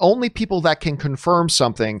anything. The only people that can confirm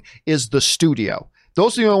something is the studio.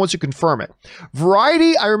 Those are the only ones who confirm it.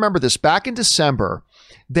 Variety, I remember this, back in December,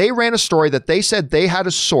 they ran a story that they said they had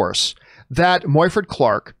a source that Moyfred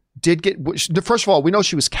Clark did get. First of all, we know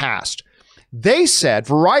she was cast.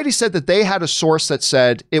 Variety said that they had a source that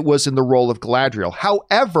said it was in the role of Galadriel.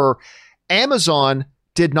 However, Amazon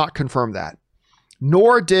did not confirm that.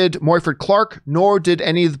 Nor did Moyfred Clark, nor did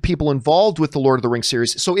any of the people involved with the Lord of the Rings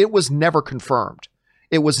series. So it was never confirmed.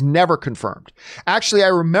 It was never confirmed. Actually, I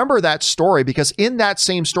remember that story because in that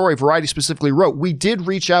same story, Variety specifically wrote, we did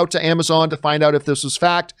reach out to Amazon to find out if this was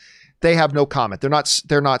fact. They have no comment. They're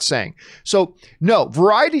not saying. So no,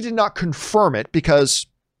 Variety did not confirm it because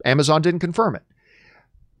Amazon didn't confirm it.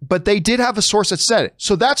 But they did have a source that said it.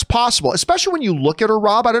 So that's possible, especially when you look at her,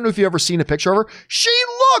 Rob. I don't know if you've ever seen a picture of her. She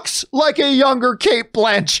looks like a younger Cate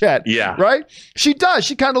Blanchett. Yeah. Right? She does.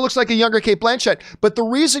 She kind of looks like a younger Cate Blanchett. But the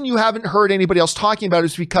reason you haven't heard anybody else talking about it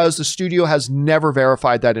is because the studio has never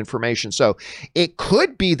verified that information. So it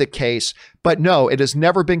could be the case, but no, it has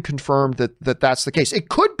never been confirmed that that's the case. It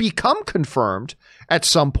could become confirmed at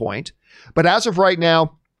some point. But as of right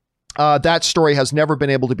now, That story has never been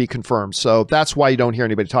able to be confirmed. So that's why you don't hear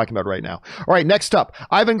anybody talking about it right now. All right, next up,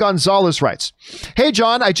 Ivan Gonzalez writes, "Hey,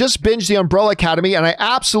 John, I just binged The Umbrella Academy and I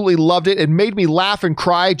absolutely loved it. It made me laugh and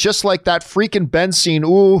cry just like that freaking Ben scene."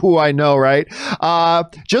 Ooh, I know, right?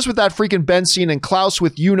 Just with that freaking Ben scene and Klaus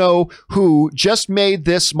with you know who just made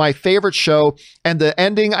this my favorite show. And the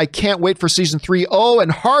ending, I can't wait for season 3. Oh,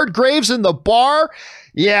 and Hardgraves in the bar.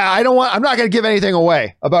 Yeah, I'm not going to give anything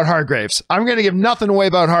away about Hargraves. I'm going to give nothing away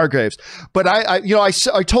about Hargraves. But I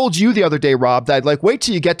told you the other day, Rob, that like, wait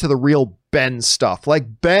till you get to the real Ben stuff. Like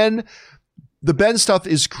the Ben stuff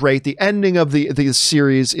is great. The ending of the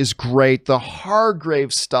series is great. The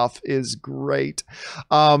Hargraves stuff is great.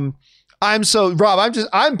 Rob,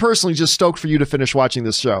 I'm personally just stoked for you to finish watching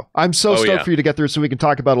this show. I'm so stoked for you to get through so we can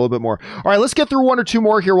talk about it a little bit more. All right, let's get through one or two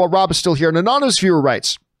more here while Rob is still here. An anonymous viewer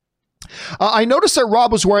writes, I noticed that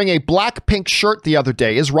Rob was wearing a Blackpink shirt the other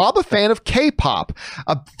day. Is Rob a fan of K-pop?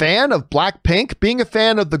 A fan of Blackpink? Being a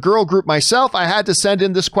fan of the girl group myself, I had to send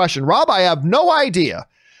in this question. Rob, I have no idea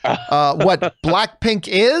what Blackpink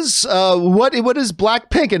is. What is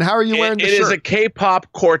Blackpink, and how are you wearing the shirt? It is a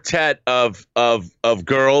K-pop quartet of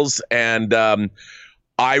girls, and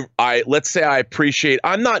I let's say I appreciate.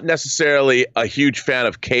 I'm not necessarily a huge fan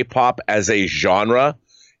of K-pop as a genre,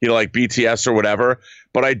 like BTS or whatever.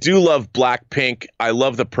 But I do love Blackpink. I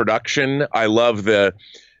love the production. I love the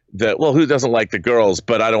well, who doesn't like the girls?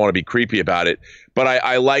 But I don't want to be creepy about it. But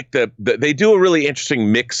I like they do a really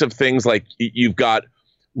interesting mix of things. Like you've got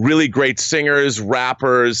really great singers,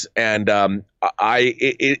 rappers, and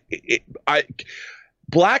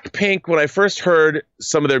Blackpink. When I first heard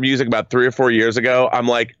some of their music about 3 or 4 years ago, I'm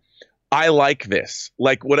like, I like this.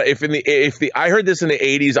 Like, what if I heard this in the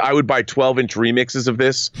 80s, I would buy 12-inch remixes of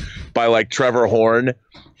this by like Trevor Horn.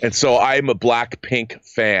 And so I'm a Blackpink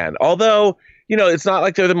fan. Although, it's not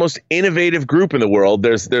like they're the most innovative group in the world.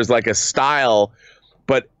 There's like a style,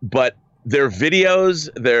 but their videos,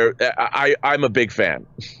 I'm a big fan.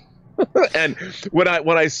 And when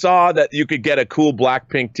I saw that you could get a cool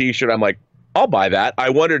Blackpink t-shirt, I'm like, I'll buy that. I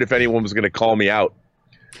wondered if anyone was going to call me out.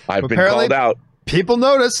 I've been called out. People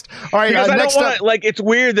noticed. All right, because I don't want like, it's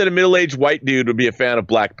weird that a middle-aged white dude would be a fan of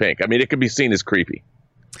Blackpink. I mean, it could be seen as creepy.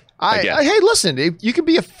 Hey, listen, you can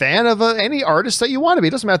be a fan of any artist that you want to be.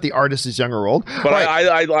 It doesn't matter if the artist is young or old. But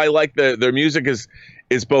I like their music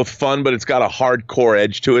is both fun, but it's got a hardcore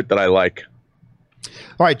edge to it that I like.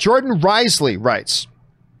 All right, Jordan Risley writes,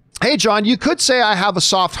 "Hey, John, you could say I have a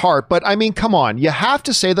soft heart, but I mean, come on. You have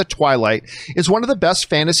to say that Twilight is one of the best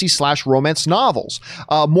fantasy/romance novels,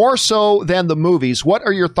 more so than the movies. What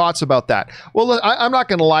are your thoughts about that?" Well, I'm not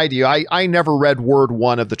going to lie to you. I never read word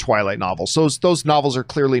one of the Twilight novels. Those novels are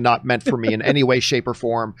clearly not meant for me in any way, shape, or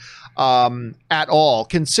form at all,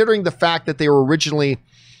 considering the fact that they were originally,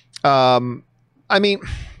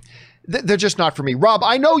 they're just not for me. Rob,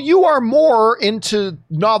 I know you are more into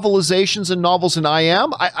novelizations and novels than I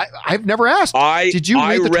am. I've never asked. Did you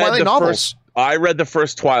read the Twilight novels? I read the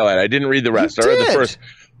first Twilight. I didn't read the rest. I read the first.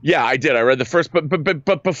 Yeah, I did. I read the first,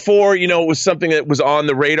 but before, it was something that was on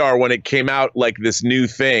the radar when it came out, like this new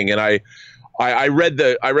thing. And I read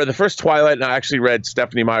the first Twilight, and I actually read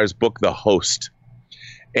Stephanie Meyer's book, The Host.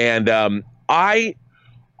 And I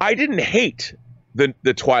didn't hate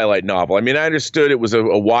the Twilight novel. I mean, I understood it was a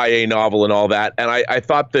YA novel and all that, and I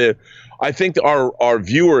thought I think our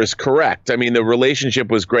viewer is correct. I mean, the relationship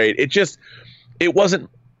was great. It wasn't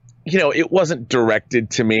directed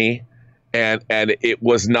to me, and it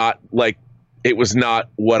was not what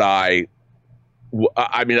I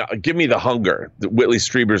mean, give me The Hunger, Whitley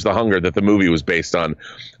Strieber's The Hunger that the movie was based on.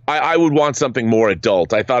 I would want something more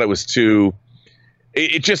adult. I thought it was too.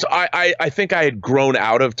 I think I had grown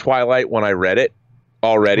out of Twilight when I read it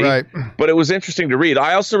already, right. But it was interesting to read.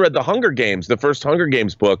 I also read the Hunger Games, the first Hunger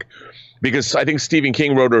Games book, because I think Stephen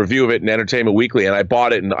King wrote a review of it in Entertainment Weekly, and I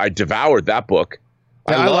bought it and I devoured that book.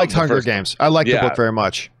 Yeah, I liked Hunger Games. I liked the book very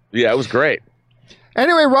much. Yeah, it was great.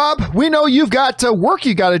 Anyway, Rob, we know you've got work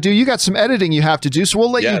you got to do. You got some editing you have to do, so we'll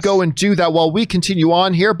let you go and do that while we continue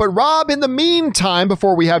on here. But Rob, in the meantime,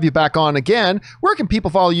 before we have you back on again, where can people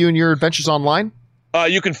follow you in your adventures online?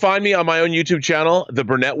 You can find me on my own YouTube channel, The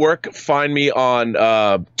Burnett Work. Find me on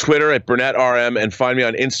Twitter at BurnettRM, and find me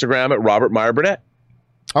on Instagram at Robert Meyer Burnett.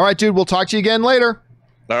 All right, dude. We'll talk to you again later.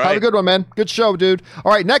 All right. Have a good one, man. Good show, dude.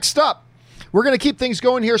 All right, next up, we're going to keep things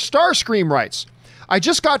going here. Starscream writes, I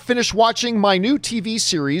just got finished watching my new TV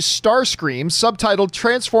series, Starscream, subtitled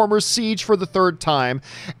Transformers Siege for the third time,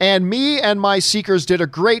 and me and my Seekers did a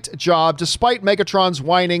great job, despite Megatron's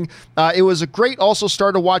whining. It was a great, also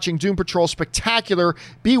started watching Doom Patrol Spectacular.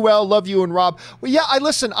 Be well, love you and Rob. Well, yeah, I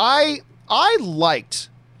liked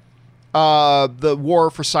the War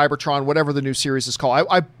for Cybertron, whatever the new series is called.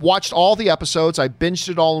 I watched all the episodes. I binged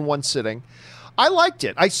it all in one sitting. I liked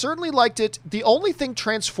it. I certainly liked it. The only thing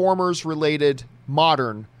Transformers related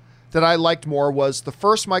modern that I liked more was the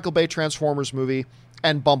first Michael Bay Transformers movie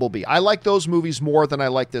and Bumblebee. I like those movies more than I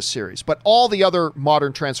like this series. But all the other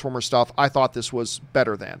modern Transformer stuff, I thought this was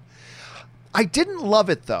better than. I didn't love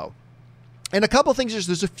it, though. And a couple things,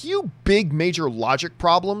 there's a few big major logic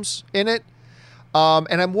problems in it.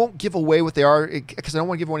 And I won't give away what they are because I don't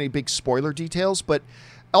want to give away any big spoiler details. But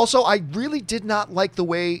also, I really did not like the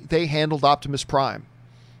way they handled Optimus Prime.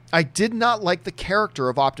 I did not like the character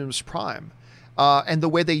of Optimus Prime. And the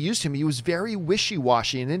way they used him. He was very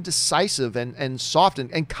wishy-washy and indecisive and soft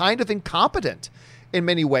and kind of incompetent in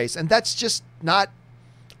many ways. And that's just not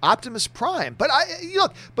Optimus Prime. But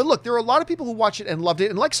look, there are a lot of people who watch it and loved it.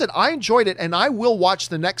 And like I said, I enjoyed it, and I will watch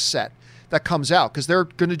the next set that comes out because they're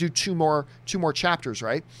going to do two more chapters,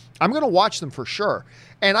 right? I'm going to watch them for sure.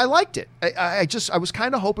 And I liked it. I was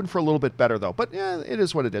kind of hoping for a little bit better, though. But yeah, it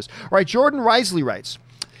is what it is. All right, Jordan Risley writes,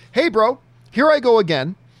 "Hey, bro, here I go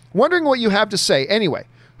again. Wondering what you have to say. Anyway,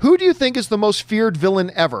 who do you think is the most feared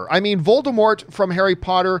villain ever? I mean, Voldemort from Harry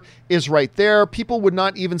Potter is right there. People would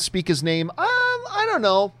not even speak his name. I don't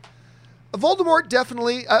know. Voldemort,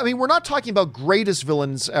 definitely. I mean, we're not talking about greatest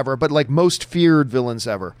villains ever, but like most feared villains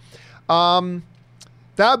ever. That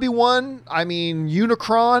would be one. I mean,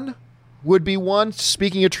 Unicron would be one.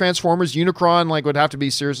 Speaking of Transformers, Unicron would have to be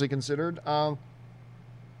seriously considered.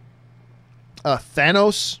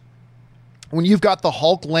 Thanos. When you've got the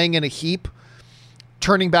Hulk laying in a heap,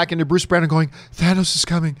 turning back into Bruce Banner going, Thanos is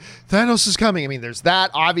coming. Thanos is coming. I mean, there's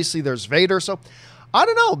that. Obviously, there's Vader. So, I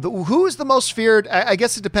don't know. Who is the most feared? I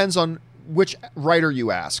guess it depends on which writer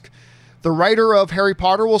you ask. The writer of Harry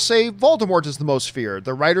Potter will say Voldemort is the most feared.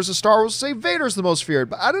 The writers of Star Wars will say Vader's the most feared.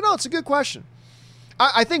 But I don't know. It's a good question.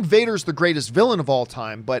 I think Vader's the greatest villain of all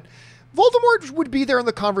time, but Voldemort would be there in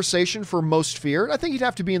the conversation for most feared. I think he'd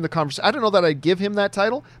have to be in the conversation. I don't know that I'd give him that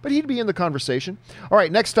title, but he'd be in the conversation. All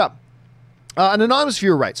right, next up. An anonymous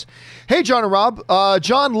viewer writes, "Hey, John and Rob.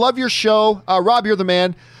 John, love your show. Rob, you're the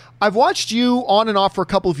man. I've watched you on and off for a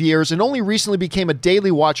couple of years and only recently became a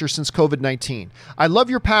daily watcher since COVID-19. I love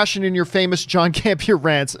your passion and your famous John Campier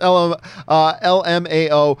rants,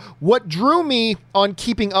 LMAO. What drew me on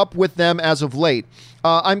keeping up with them as of late?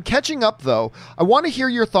 I'm catching up, though. I want to hear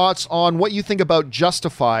your thoughts on what you think about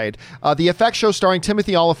Justified, the FX show starring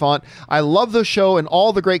Timothy Olyphant. I love the show and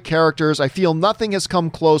all the great characters. I feel nothing has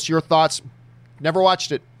come close. Your thoughts?" Never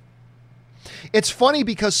watched it. It's funny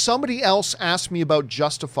because somebody else asked me about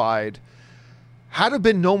Justified. Had to have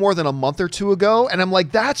been no more than a month or two ago. And I'm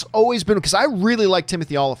like, that's always been, because I really like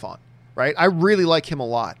Timothy Olyphant, right? I really like him a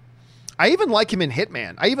lot. I even like him in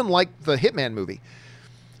Hitman. I even like the Hitman movie.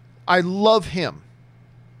 I love him.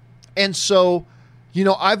 And so,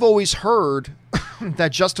 I've always heard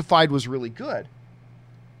that Justified was really good.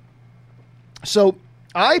 So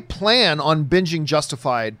I plan on binging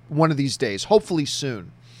Justified one of these days, hopefully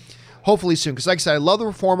soon. Because like I said, I love The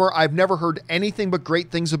Reformer. I've never heard anything but great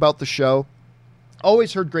things about the show.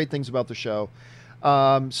 Always heard great things about the show.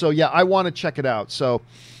 So yeah, I want to check it out. So,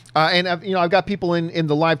 and I've got people in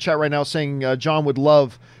the live chat right now saying John would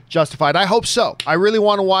love Justified. I hope so. I really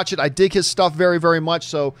want to watch it. I dig his stuff very, very much.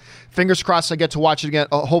 So fingers crossed I get to watch it again,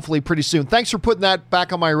 hopefully pretty soon. Thanks for putting that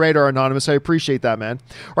back on my radar, Anonymous. I appreciate that, man.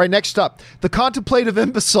 All right, next up, The Contemplative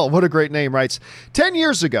Imbecile. What a great name, writes, 10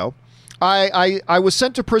 years ago, I was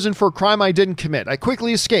sent to prison for a crime I didn't commit. I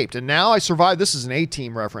quickly escaped, and now I survive. This is an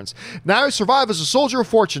A-Team reference. Now I survive as a soldier of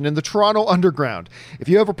fortune in the Toronto Underground. If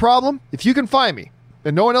you have a problem, if you can find me,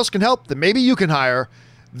 and no one else can help, then maybe you can hire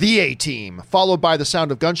the A-Team. Followed by the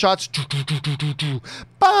sound of gunshots.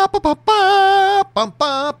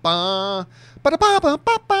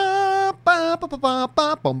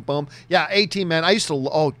 Yeah, A-Team, man. I used to,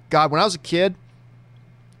 oh God, when I was a kid,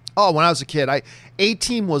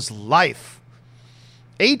 A-Team was life.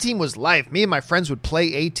 A-Team was life. Me and my friends would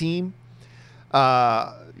play A-Team.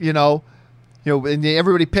 And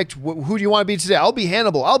everybody picked, who do you want to be today? I'll be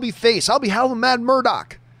Hannibal. I'll be Face. I'll be Hal Mad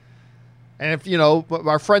Murdoch. And if,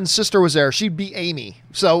 our friend's sister was there, she'd be Amy.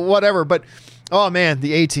 So whatever. But, oh man,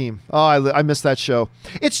 the A-Team. Oh, I missed that show.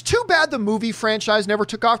 It's too bad the movie franchise never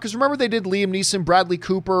took off. Because remember they did Liam Neeson, Bradley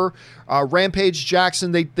Cooper, Rampage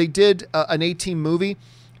Jackson. They did an A-Team movie.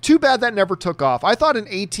 Too bad that never took off. I thought an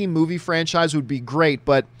A-Team movie franchise would be great,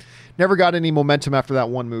 but never got any momentum after that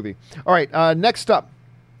one movie. All right, next up.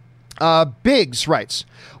 Biggs writes,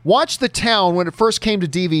 watch The Town when it first came to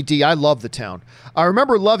DVD. I love The Town. I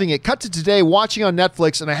remember loving it. Cut to today, watching on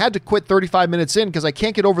Netflix, and I had to quit 35 minutes in because I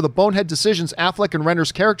can't get over the bonehead decisions Affleck and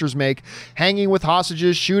Renner's characters make, hanging with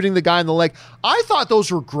hostages, shooting the guy in the leg. I thought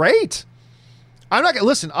those were great. I'm not going to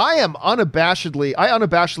listen. I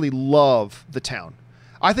unabashedly love The Town.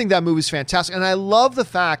 I think that movie's fantastic. And I love the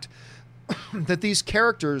fact that these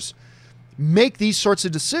characters make these sorts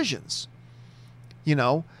of decisions, you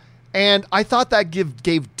know? And I thought that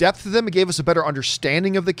gave depth to them. It gave us a better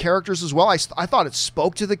understanding of the characters as well. I thought it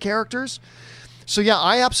spoke to the characters. So yeah,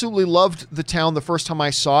 I absolutely loved The Town the first time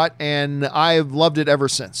I saw it, and I've loved it ever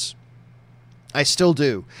since. I still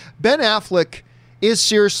do. Ben Affleck is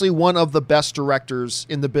seriously one of the best directors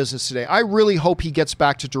in the business today. I really hope he gets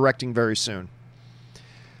back to directing very soon.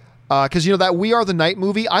 Because, you know, that We Are the Night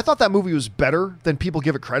movie, I thought that movie was better than people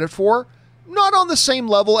give it credit for. Not on the same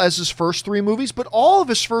level as his first three movies, but all of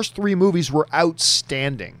his first three movies were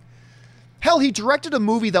outstanding. Hell, he directed a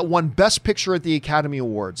movie that won Best Picture at the Academy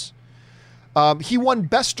Awards. He won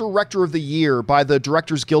Best Director of the Year by the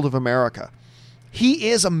Directors Guild of America. He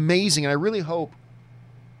is amazing, and I really hope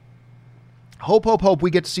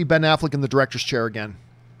we get to see Ben Affleck in the director's chair again.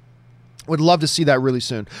 Would love to see that really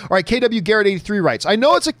soon. All right, KW Garrett 83 writes, I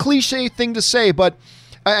know it's a cliche thing to say, but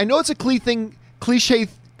I know it's a cliche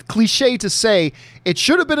to say it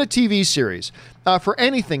should have been a TV series for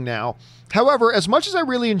anything now. However, as much as I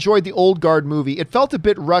really enjoyed the Old Guard movie, it felt a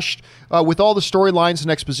bit rushed with all the storylines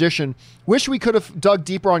and exposition. Wish we could have dug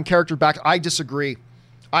deeper on character back. I disagree.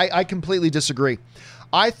 I completely disagree.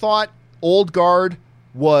 I thought Old Guard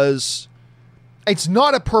it's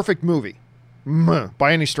not a perfect movie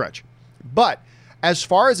by any stretch. But as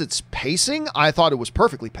far as its pacing, I thought it was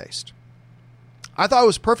perfectly paced.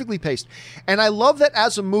 And I love that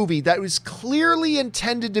as a movie that was clearly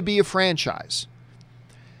intended to be a franchise.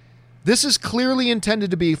 This is clearly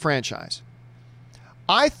intended to be a franchise.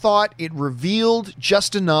 I thought it revealed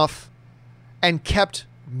just enough and kept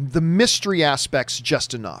the mystery aspects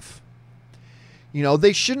just enough. You know,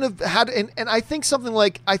 they shouldn't have had, and I think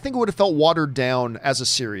I think it would have felt watered down as a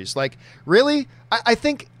series. Like, really? I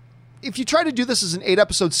think if you try to do this as an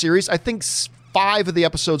 8-episode series, I think 5 of the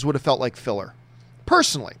episodes would have felt like filler.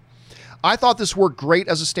 Personally, I thought this worked great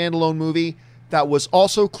as a standalone movie that was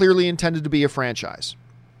also clearly intended to be a franchise.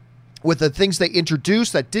 With the things they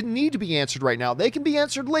introduced that didn't need to be answered right now, they can be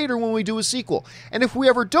answered later when we do a sequel. And if we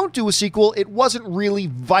ever don't do a sequel, it wasn't really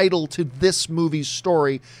vital to this movie's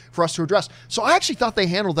story for us to address. So I actually thought they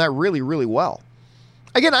handled that really, really well.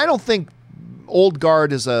 Again, I don't think Old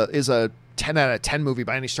Guard is a 10 out of 10 movie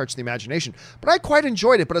by any stretch of the imagination, but I quite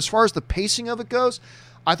enjoyed it. But as far as the pacing of it goes,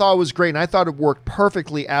 I thought it was great, and I thought it worked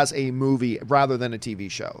perfectly as a movie rather than a TV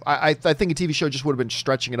show. I think a TV show just would have been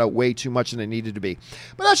stretching it out way too much than it needed to be.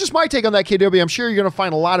 But that's just my take on that, KW. I'm sure you're going to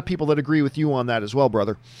find a lot of people that agree with you on that as well,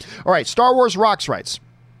 brother. All right, Star Wars Rocks writes,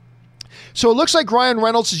 so it looks like Ryan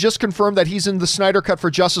Reynolds has just confirmed that he's in the Snyder Cut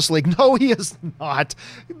for Justice League. No, he is not.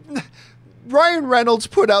 Ryan Reynolds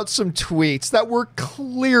put out some tweets that were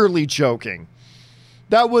clearly joking.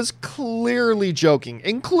 That was clearly joking,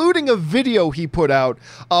 including a video he put out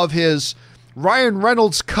of his Ryan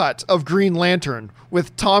Reynolds cut of Green Lantern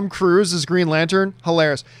with Tom Cruise as Green Lantern.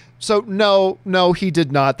 Hilarious. So no, he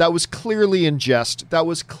did not. That was clearly in jest. That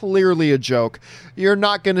was clearly a joke. You're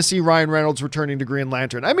not going to see Ryan Reynolds returning to Green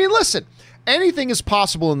Lantern. I mean, listen, anything is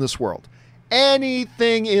possible in this world.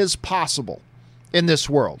 Anything is possible in this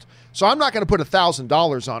world. So I'm not going to put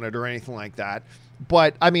 $1,000 on it or anything like that.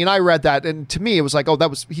 But I mean, I read that, and to me, it was like, oh,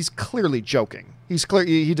 he's clearly joking.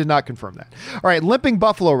 He did not confirm that. All right, Limping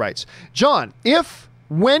Buffalo writes, John, if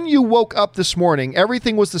when you woke up this morning,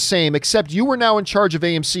 everything was the same, except you were now in charge of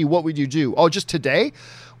AMC, what would you do? Oh, just today?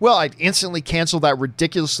 Well, I'd instantly cancel that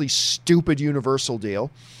ridiculously stupid Universal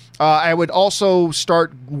deal. I would also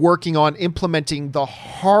start working on implementing the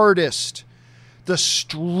hardest, the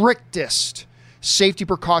strictest safety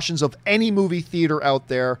precautions of any movie theater out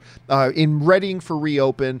there in readying for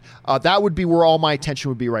reopen. That would be where all my attention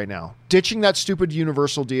would be right now. Ditching that stupid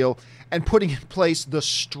Universal deal and putting in place the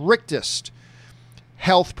strictest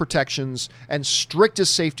health protections and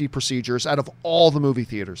strictest safety procedures out of all the movie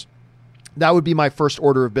theaters. That would be my first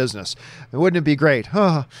order of business. Wouldn't it be great?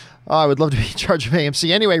 I would love to be in charge of AMC.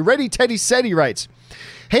 Anyway, Ready Teddy Seti writes,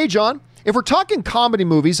 hey, John, if we're talking comedy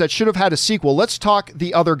movies that should have had a sequel, let's talk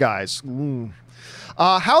The Other Guys.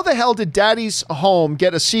 How the hell did Daddy's Home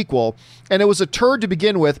get a sequel? And it was a turd to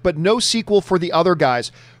begin with, but no sequel for The Other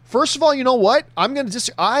Guys. First of all, you know what?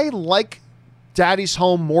 I like Daddy's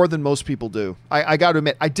Home more than most people do. I got to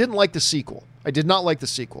admit, I didn't like the sequel. I did not like the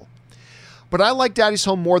sequel. But I like Daddy's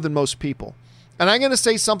Home more than most people. And I'm going to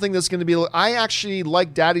say something that's going to be, I actually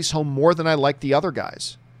like Daddy's Home more than I like the other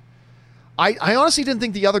guys. I honestly didn't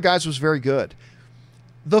think the other guys was very good.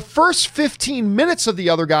 The first 15 minutes of the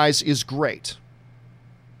other guys is great.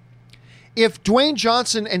 If Dwayne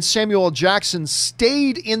Johnson and Samuel L. Jackson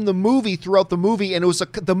stayed in the movie throughout the movie, and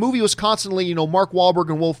the movie was constantly, Mark Wahlberg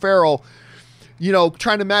and Will Ferrell,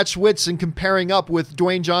 trying to match wits and comparing up with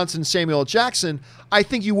Dwayne Johnson and Samuel L. Jackson, I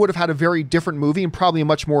think you would have had a very different movie and probably a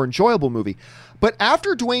much more enjoyable movie. But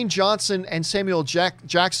after Dwayne Johnson and Samuel L.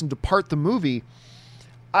 Jackson depart the movie,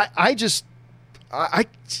 I just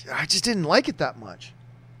didn't like it that much.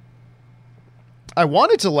 I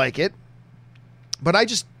wanted to like it, but I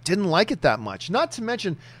just didn't like it that much. Not to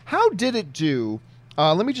mention, how did it do?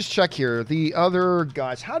 Let me just check here. The other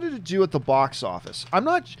guys, how did it do at the box office? I'm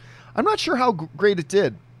not sure how great it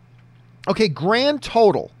did. Okay, grand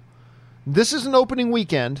total. This is an opening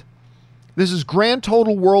weekend. This is grand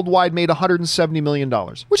total worldwide, made $170 million,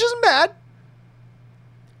 which isn't bad.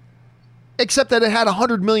 Except that it had a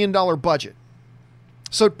 $100 million budget.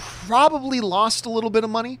 So it probably lost a little bit of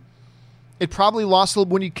money. It probably lost a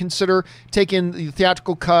little when you consider taking the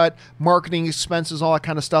theatrical cut, marketing expenses, all that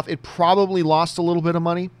kind of stuff. It probably lost a little bit of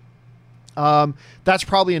money. That's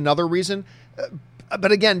probably another reason.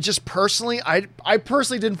 But again, just personally, I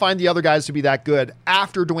personally didn't find the other guys to be that good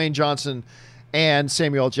after Dwayne Johnson and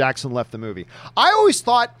Samuel L. Jackson left the movie. I always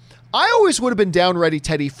would have been down ready,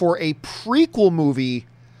 Teddy, for a prequel movie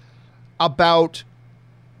about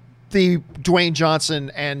the Dwayne Johnson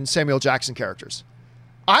and Samuel L. Jackson characters.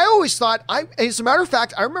 I always thought, as a matter of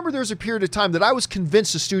fact, I remember there was a period of time that I was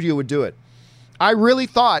convinced the studio would do it. I really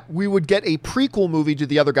thought we would get a prequel movie to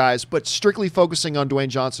the other guys, but strictly focusing on Dwayne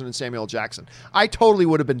Johnson and Samuel L. Jackson. I totally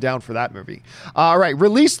would have been down for that movie. All right,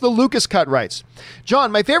 release the Lucas cut rights.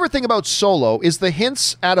 John, my favorite thing about Solo is the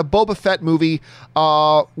hints at a Boba Fett movie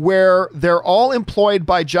where they're all employed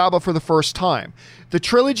by Jabba for the first time. The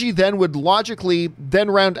trilogy then would logically then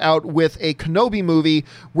round out with a Kenobi movie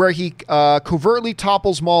where he covertly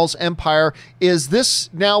topples Maul's empire. Is this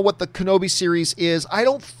now what the Kenobi series is? I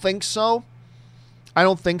don't think so.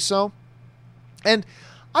 And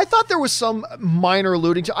I thought there was some minor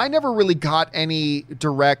alluding to, I never really got any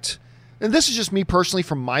direct, and this is just me personally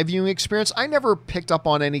from my viewing experience, I never picked up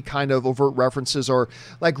on any kind of overt references or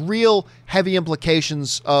like real heavy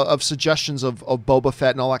implications of suggestions of Boba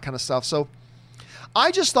Fett and all that kind of stuff. So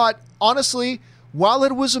I just thought, honestly, while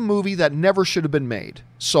it was a movie that never should have been made,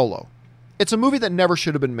 Solo, it's a movie that never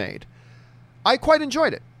should have been made, I quite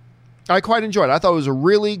enjoyed it. I thought it was a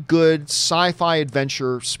really good sci-fi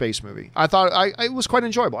adventure space movie. I thought it was quite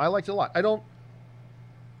enjoyable. I liked it a lot. I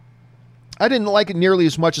didn't like it nearly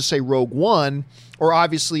as much as, say, Rogue One or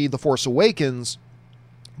obviously The Force Awakens,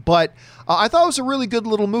 but I thought it was a really good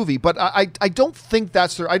little movie. But I don't think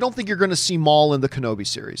I don't think you're going to see Maul in the Kenobi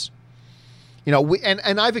series.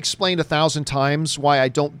 And I've explained 1,000 times why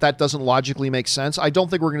that doesn't logically make sense. I don't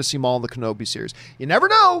think we're going to see Maul in the Kenobi series. You never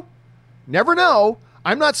know. Never know.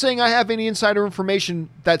 I'm not saying I have any insider information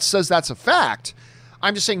that says that's a fact.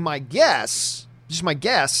 I'm just saying my guess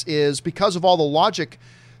is because of all the logic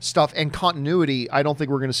stuff and continuity, I don't think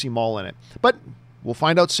we're going to see Maul in it. But we'll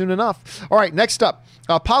find out soon enough. All right, next up,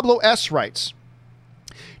 Pablo S. writes,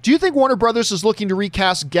 do you think Warner Brothers is looking to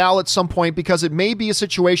recast Gal at some point because it may be a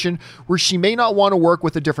situation where she may not want to work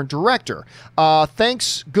with a different director?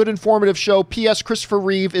 Thanks. Good informative show. P.S. Christopher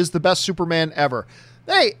Reeve is the best Superman ever.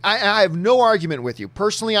 Hey, I have no argument with you.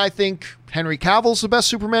 Personally, I think Henry Cavill's the best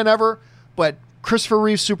Superman ever, but Christopher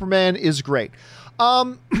Reeve's Superman is great.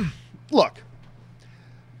 Look,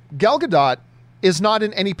 Gal Gadot is not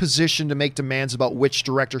in any position to make demands about which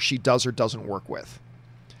director she does or doesn't work with.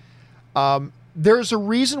 There's a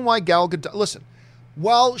reason why Gal Gadot... Listen,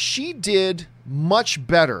 while she did much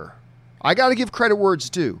better, I got to give credit where it's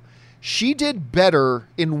due. She did better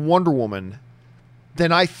in Wonder Woman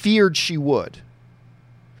than I feared she would.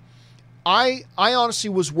 I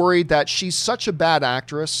honestly was worried that she's such a bad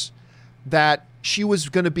actress that she was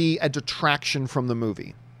going to be a detraction from the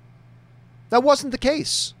movie. That wasn't the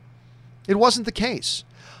case. It wasn't the case.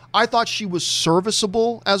 I thought she was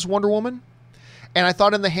serviceable as Wonder Woman, and I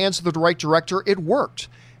thought in the hands of the right director, it worked.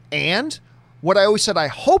 And what I always said I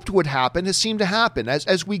hoped would happen has seemed to happen.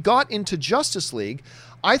 As we got into Justice League,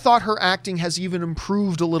 I thought her acting has even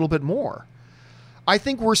improved a little bit more. I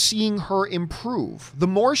think we're seeing her improve. The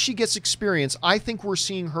more she gets experience, I think we're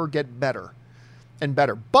seeing her get better and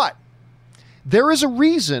better. But there is a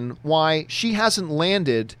reason why she hasn't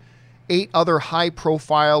landed 8 other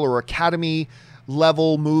high-profile or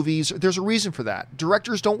Academy-level movies. There's a reason for that.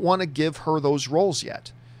 Directors don't want to give her those roles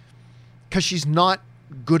yet because she's not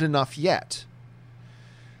good enough yet.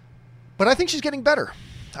 But I think she's getting better.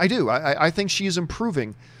 I do. I think she is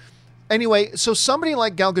improving. Anyway, so somebody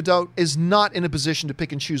like Gal Gadot is not in a position to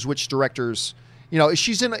pick and choose which directors. If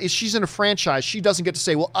she's in a franchise, she doesn't get to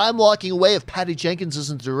say, well, I'm walking away if Patty Jenkins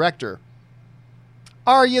isn't the director.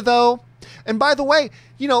 Are you, though? And by the way,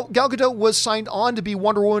 Gal Gadot was signed on to be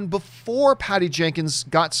Wonder Woman before Patty Jenkins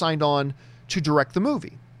got signed on to direct the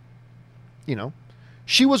movie.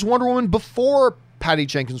 She was Wonder Woman before Patty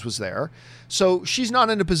Jenkins was there. So she's not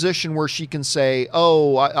in a position where she can say,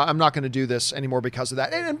 oh, I'm not going to do this anymore because of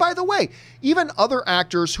that. And by the way, even other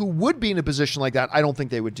actors who would be in a position like that, I don't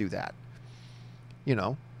think they would do that. If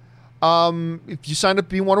you signed up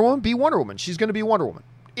to be Wonder Woman, be Wonder Woman. She's going to be Wonder Woman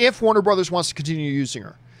if Warner Brothers wants to continue using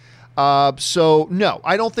her. So no,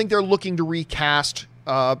 I don't think they're looking to recast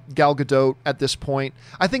Gal Gadot at this point.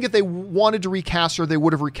 I think if they wanted to recast her, they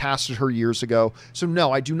would have recasted her years ago. So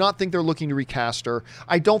no, I do not think they're looking to recast her.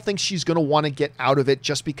 I don't think she's going to want to get out of it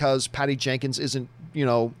just because Patty Jenkins isn't,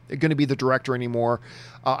 going to be the director anymore.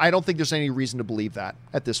 I don't think there's any reason to believe that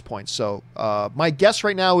at this point. So my guess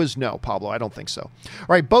right now is no, Pablo. I don't think so. All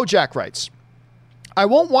right, Bojack writes, I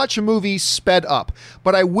won't watch a movie sped up,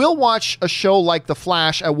 but I will watch a show like The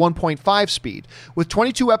Flash at 1.5 speed. With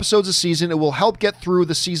 22 episodes a season, it will help get through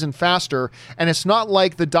the season faster, and it's not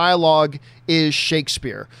like the dialogue is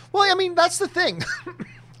Shakespeare. Well, I mean, that's the thing.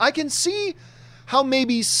 I can see how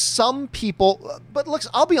maybe some people, but look,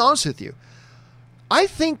 I'll be honest with you. I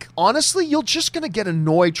think, honestly, you're just going to get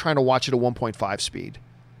annoyed trying to watch it at 1.5 speed.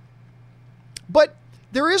 But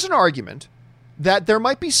there is an argument that there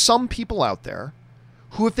might be some people out there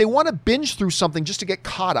who, if they want to binge through something just to get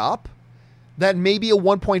caught up, that maybe a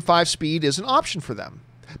 1.5 speed is an option for them.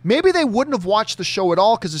 Maybe they wouldn't have watched the show at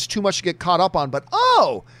all because it's too much to get caught up on, but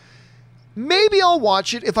maybe I'll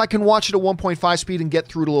watch it if I can watch it at 1.5 speed and get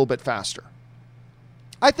through it a little bit faster.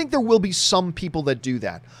 I think there will be some people that do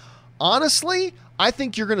that. Honestly, I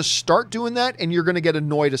think you're going to start doing that and you're going to get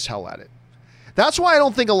annoyed as hell at it. That's why I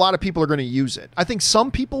don't think a lot of people are going to use it. I think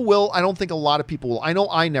some people will. I don't think a lot of people will. I know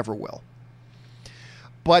I never will.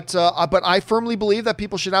 But I firmly believe that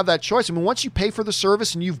people should have that choice. I mean, once you pay for the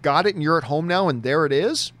service and you've got it and you're at home now and there it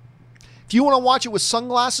is, if you want to watch it with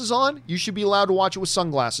sunglasses on, you should be allowed to watch it with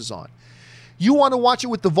sunglasses on. You want to watch it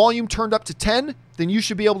with the volume turned up to 10, then you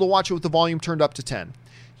should be able to watch it with the volume turned up to 10.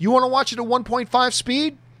 You want to watch it at 1.5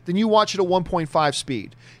 speed, then you watch it at 1.5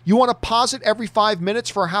 speed. You want to pause it every 5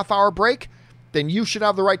 minutes for a half-hour break, then you should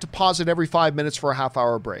have the right to pause it every 5 minutes for a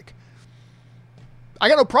half-hour break. I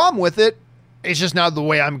got no problem with it. It's just not the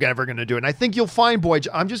way I'm ever going to do it. And I think you'll find,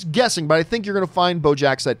 I'm just guessing, but I think you're going to find,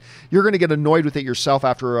 Bojack, that you're going to get annoyed with it yourself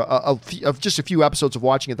after just a few episodes of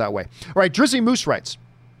watching it that way. All right, Drizzy Moose writes,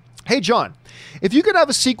 hey, John, if you could have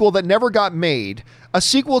a sequel that never got made, a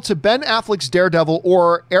sequel to Ben Affleck's Daredevil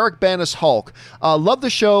or Eric Bana's Hulk, love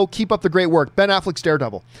the show, keep up the great work, Ben Affleck's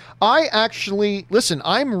Daredevil.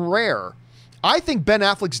 I'm rare. I think Ben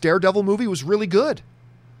Affleck's Daredevil movie was really good.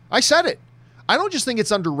 I said it. I don't just think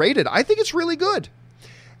it's underrated. I think it's really good.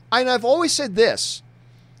 And I've always said this.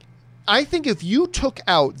 I think if you took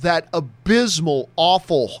out that abysmal,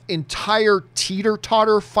 awful, entire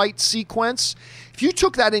teeter-totter fight sequence, if you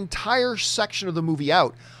took that entire section of the movie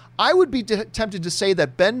out, I would be tempted to say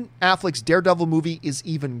that Ben Affleck's Daredevil movie is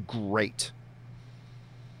even great.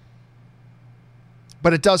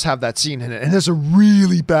 But it does have that scene in it. And there's a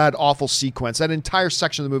really bad, awful sequence. That entire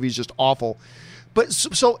section of the movie is just awful. But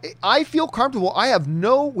so I feel comfortable. I have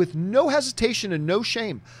with no hesitation and no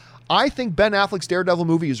shame. I think Ben Affleck's Daredevil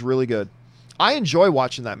movie is really good. I enjoy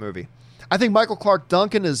watching that movie. I think Michael Clark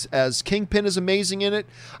Duncan as Kingpin is amazing in it.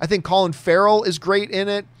 I think Colin Farrell is great in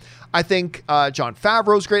it. I think Jon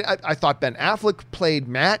Favreau's great. I thought Ben Affleck played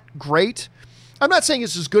Matt great. I'm not saying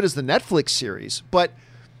it's as good as the Netflix series, but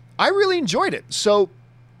I really enjoyed it. So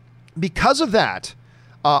because of that,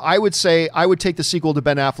 I would say I would take the sequel to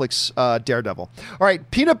Ben Affleck's Daredevil. All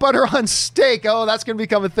right, peanut butter on steak. Oh, that's going to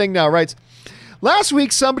become a thing now, right? Last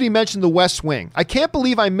week, somebody mentioned The West Wing. I can't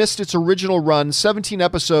believe I missed its original run, 17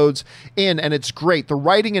 episodes in, and it's great. The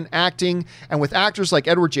writing and acting, and with actors like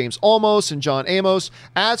Edward James Olmos and John Amos,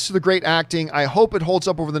 adds to the great acting. I hope it holds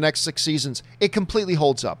up over the next 6 seasons. It completely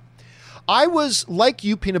holds up. I was, like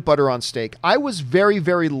you, peanut butter on steak, I was very,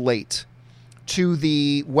 very late to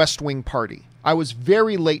the West Wing party. I was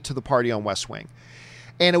very late to the party on West Wing.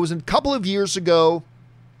 And it was a couple of years ago.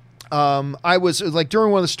 I was like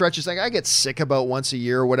during one of the stretches, like I get sick about once a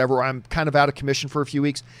year or whatever. I'm kind of out of commission for a few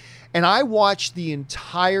weeks. And I watched the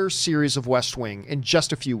entire series of West Wing in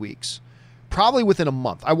just a few weeks, probably within a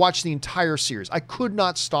month. I watched the entire series. I could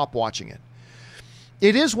not stop watching it.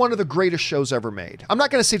 It is one of the greatest shows ever made. I'm not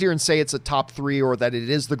going to sit here and say it's a top 3 or that it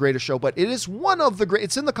is the greatest show, but it is one of the great.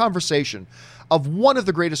 It's in the conversation of one of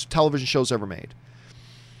the greatest television shows ever made.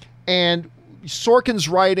 And Sorkin's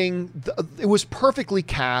writing, it was perfectly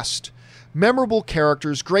cast, memorable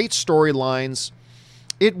characters, great storylines.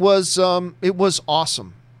 It was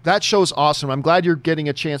awesome. That show's awesome. I'm glad you're getting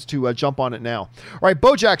a chance to jump on it now. All right,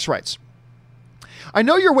 Bojax writes, I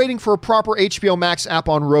know you're waiting for a proper HBO Max app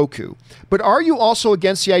on Roku, but are you also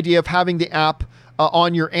against the idea of having the app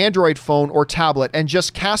on your Android phone or tablet and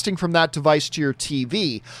just casting from that device to your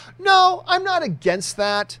TV? No, I'm not against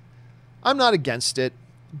that. I'm not against it,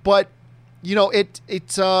 but you know, it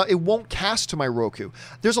won't cast to my Roku.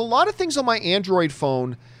 There's a lot of things on my Android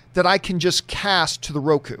phone that I can just cast to the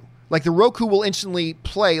Roku. Like the Roku will instantly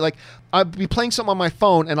play. Like I'll be playing something on my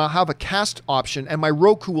phone and I'll have a cast option and my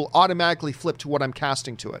Roku will automatically flip to what I'm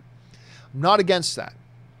casting to it. I'm not against that.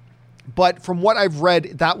 But from what I've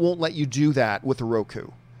read, that won't let you do that with the Roku.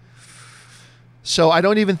 So I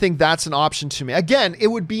don't even think that's an option to me. Again, it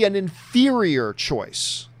would be an inferior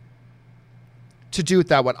choice to do it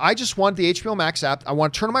that way. I just want the HBO Max app. I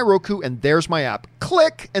want to turn on my Roku and there's my app.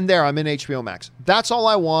 Click and there I'm in HBO Max. That's all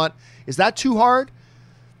I want. Is that too hard?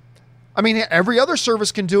 I mean, every other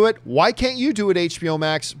service can do it. Why can't you do it, HBO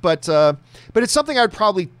Max? But it's something I'd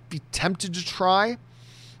probably be tempted to try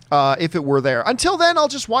if it were there. Until then, I'll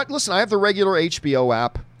just watch. Listen, I have the regular HBO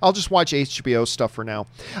app. I'll just watch HBO stuff for now.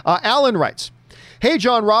 Alan writes, hey,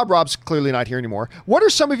 John, Rob's clearly not here anymore. What are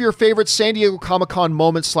some of your favorite San Diego Comic-Con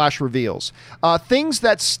moments / reveals? Things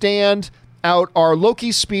that stand out are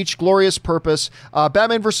Loki's speech, Glorious Purpose,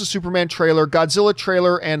 Batman vs. Superman trailer, Godzilla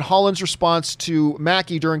trailer, and Holland's response to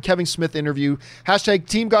Mackie during Kevin Smith interview. #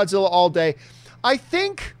 Team Godzilla all day. I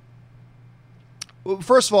think,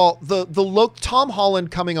 first of all, the Tom Holland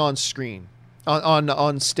coming on screen,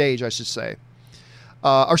 on stage, I should say.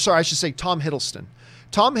 I should say Tom Hiddleston.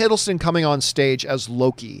 Tom Hiddleston coming on stage as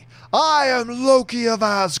Loki. I am Loki of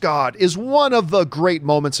Asgard is one of the great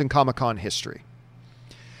moments in Comic-Con history.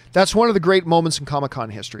 That's one of the great moments in Comic-Con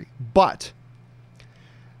history. But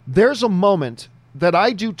there's a moment that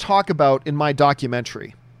I do talk about in my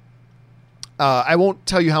documentary. I won't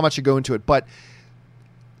tell you how much I go into it, but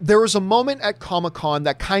there was a moment at Comic-Con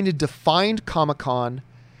that kind of defined Comic-Con,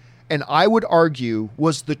 and I would argue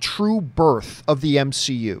was the true birth of the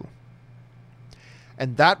MCU.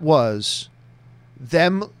 And that was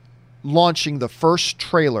them launching the first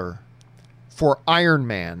trailer for Iron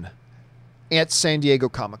Man at San Diego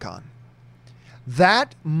Comic-Con.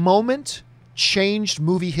 That moment changed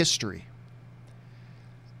movie history.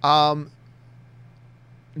 Nobody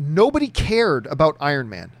cared about Iron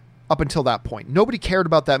Man up until that point. Nobody cared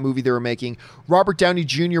about that movie they were making. Robert Downey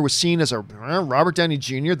Jr. was seen as Robert Downey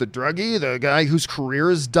Jr., the druggie, the guy whose career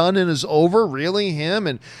is done and is over, really him,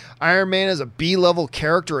 and Iron Man is a B-level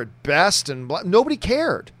character at best, and nobody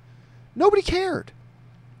cared. Nobody cared.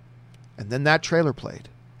 And then that trailer played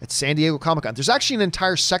at San Diego Comic-Con. There's actually an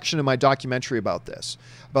entire section in my documentary about this,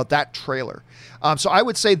 about that trailer. So I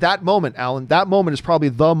would say that moment, Alan, that moment is probably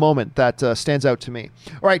the moment that stands out to me.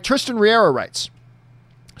 All right, Tristan Riera writes,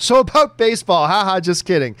 so about baseball, haha, just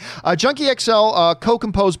kidding. Junkie XL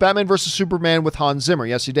co-composed Batman vs. Superman with Hans Zimmer.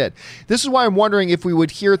 Yes, he did. This is why I'm wondering if we would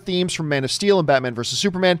hear themes from Man of Steel and Batman vs.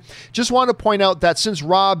 Superman. Just want to point out that since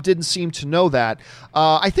Rob didn't seem to know that,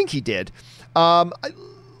 I think he did.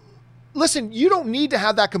 Listen, you don't need to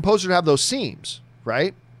have that composer to have those themes,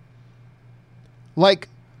 right? Like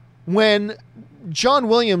when John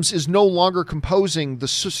Williams is no longer composing the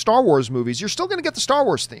Star Wars movies, you're still going to get the Star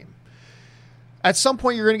Wars theme. At some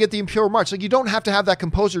point, you're going to get the Imperial March. Like, you don't have to have that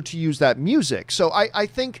composer to use that music. So I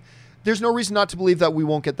think there's no reason not to believe that we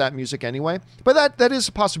won't get that music anyway. But that is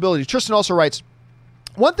a possibility. Tristan also writes,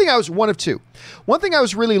 one thing I was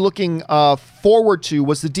really looking forward to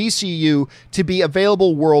was the DCU to be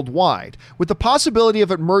available worldwide. With the possibility of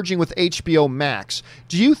it merging with HBO Max,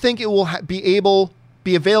 do you think it will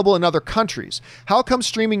be available in other countries? How come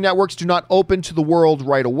streaming networks do not open to the world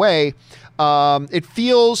right away? It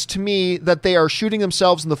feels to me that they are shooting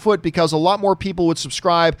themselves in the foot because a lot more people would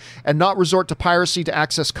subscribe and not resort to piracy to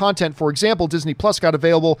access content. For example, Disney Plus got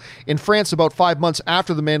available in France about 5 months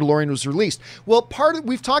after The Mandalorian was released. Well,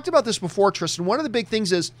 we've talked about this before, Tristan. One of the big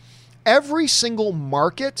things is every single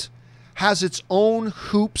market has its own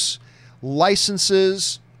hoops,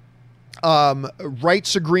 licenses,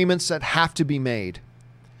 rights agreements that have to be made.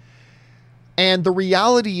 And the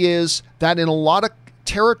reality is that in a lot of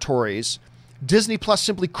territories, Disney Plus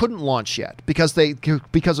simply couldn't launch yet because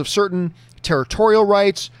of certain territorial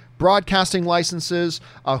rights, broadcasting licenses,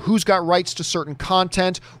 who's got rights to certain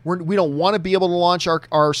content. We don't want to be able to launch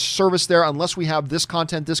our service there unless we have this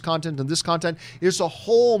content, and this content. There's a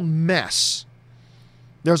whole mess.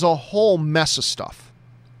 There's a whole mess of stuff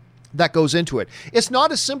that goes into it. It's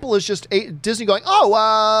not as simple as just Disney going,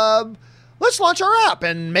 let's launch our app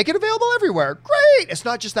and make it available everywhere. Great. It's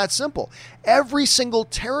not just that simple. Every single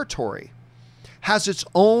territory has its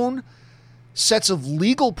own sets of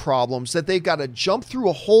legal problems that they've got to jump through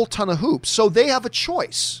a whole ton of hoops. So they have a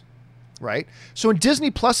choice, right? So in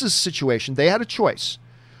Disney Plus's situation, they had a choice.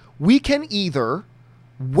 We can either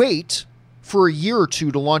wait for a year or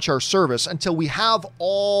two to launch our service until we have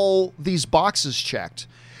all these boxes checked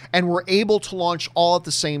and we're able to launch all at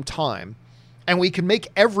the same time. And we can make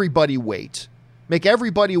everybody wait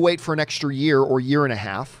for an extra year or year and a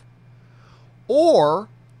half. Or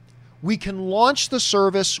we can launch the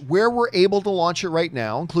service where we're able to launch it right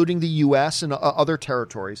now, including the US and other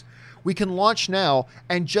territories. We can launch now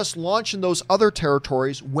and just launch in those other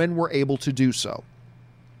territories when we're able to do so.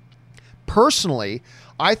 Personally,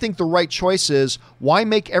 I think the right choice is, why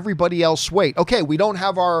make everybody else wait? Okay, we don't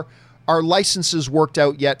have our licenses worked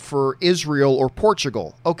out yet for Israel or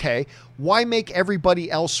Portugal. Okay, why make everybody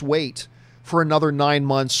else wait for another 9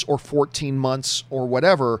 months or 14 months or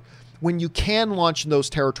whatever when you can launch in those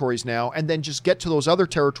territories now and then just get to those other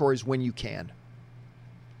territories when you can?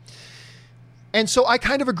 And so I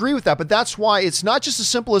kind of agree with that, but that's why it's not just as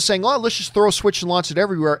simple as saying, let's just throw a switch and launch it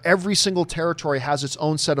everywhere. Every single territory has its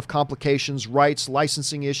own set of complications, rights,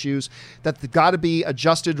 licensing issues that got to be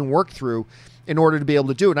adjusted and worked through in order to be able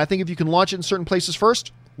to do it. And I think if you can launch it in certain places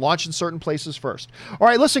first, launch in certain places first. All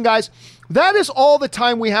right, listen, guys, that is all the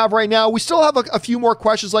time we have right now. We still have a few more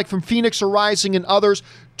questions, like from Phoenix Arising and others.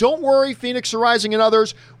 Don't worry, Phoenix Arising and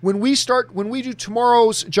others. When we do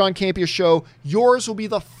tomorrow's John Campea show, yours will be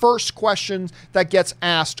the first question that gets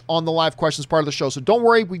asked on the live questions part of the show. So don't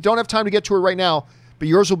worry, we don't have time to get to it right now, but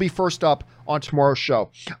yours will be first up on tomorrow's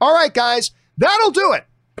show. All right, guys, that'll do it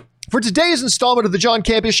for today's installment of the John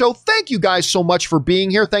Campea Show. Thank you guys so much for being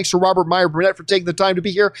here. Thanks to Robert Meyer Burnett for taking the time to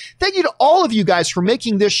be here. Thank you to all of you guys for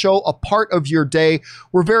making this show a part of your day.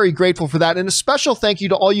 We're very grateful for that. And a special thank you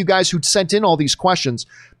to all you guys who'd sent in all these questions.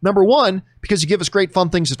 Number one, because you give us great fun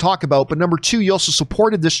things to talk about. But number two, you also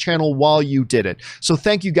supported this channel while you did it. So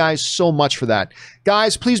thank you guys so much for that.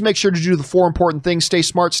 Guys, please make sure to do the 4 important things. Stay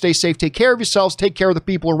smart, stay safe, take care of yourselves, take care of the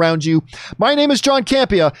people around you. My name is John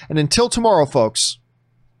Campea, and until tomorrow, folks,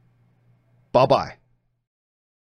 bye-bye.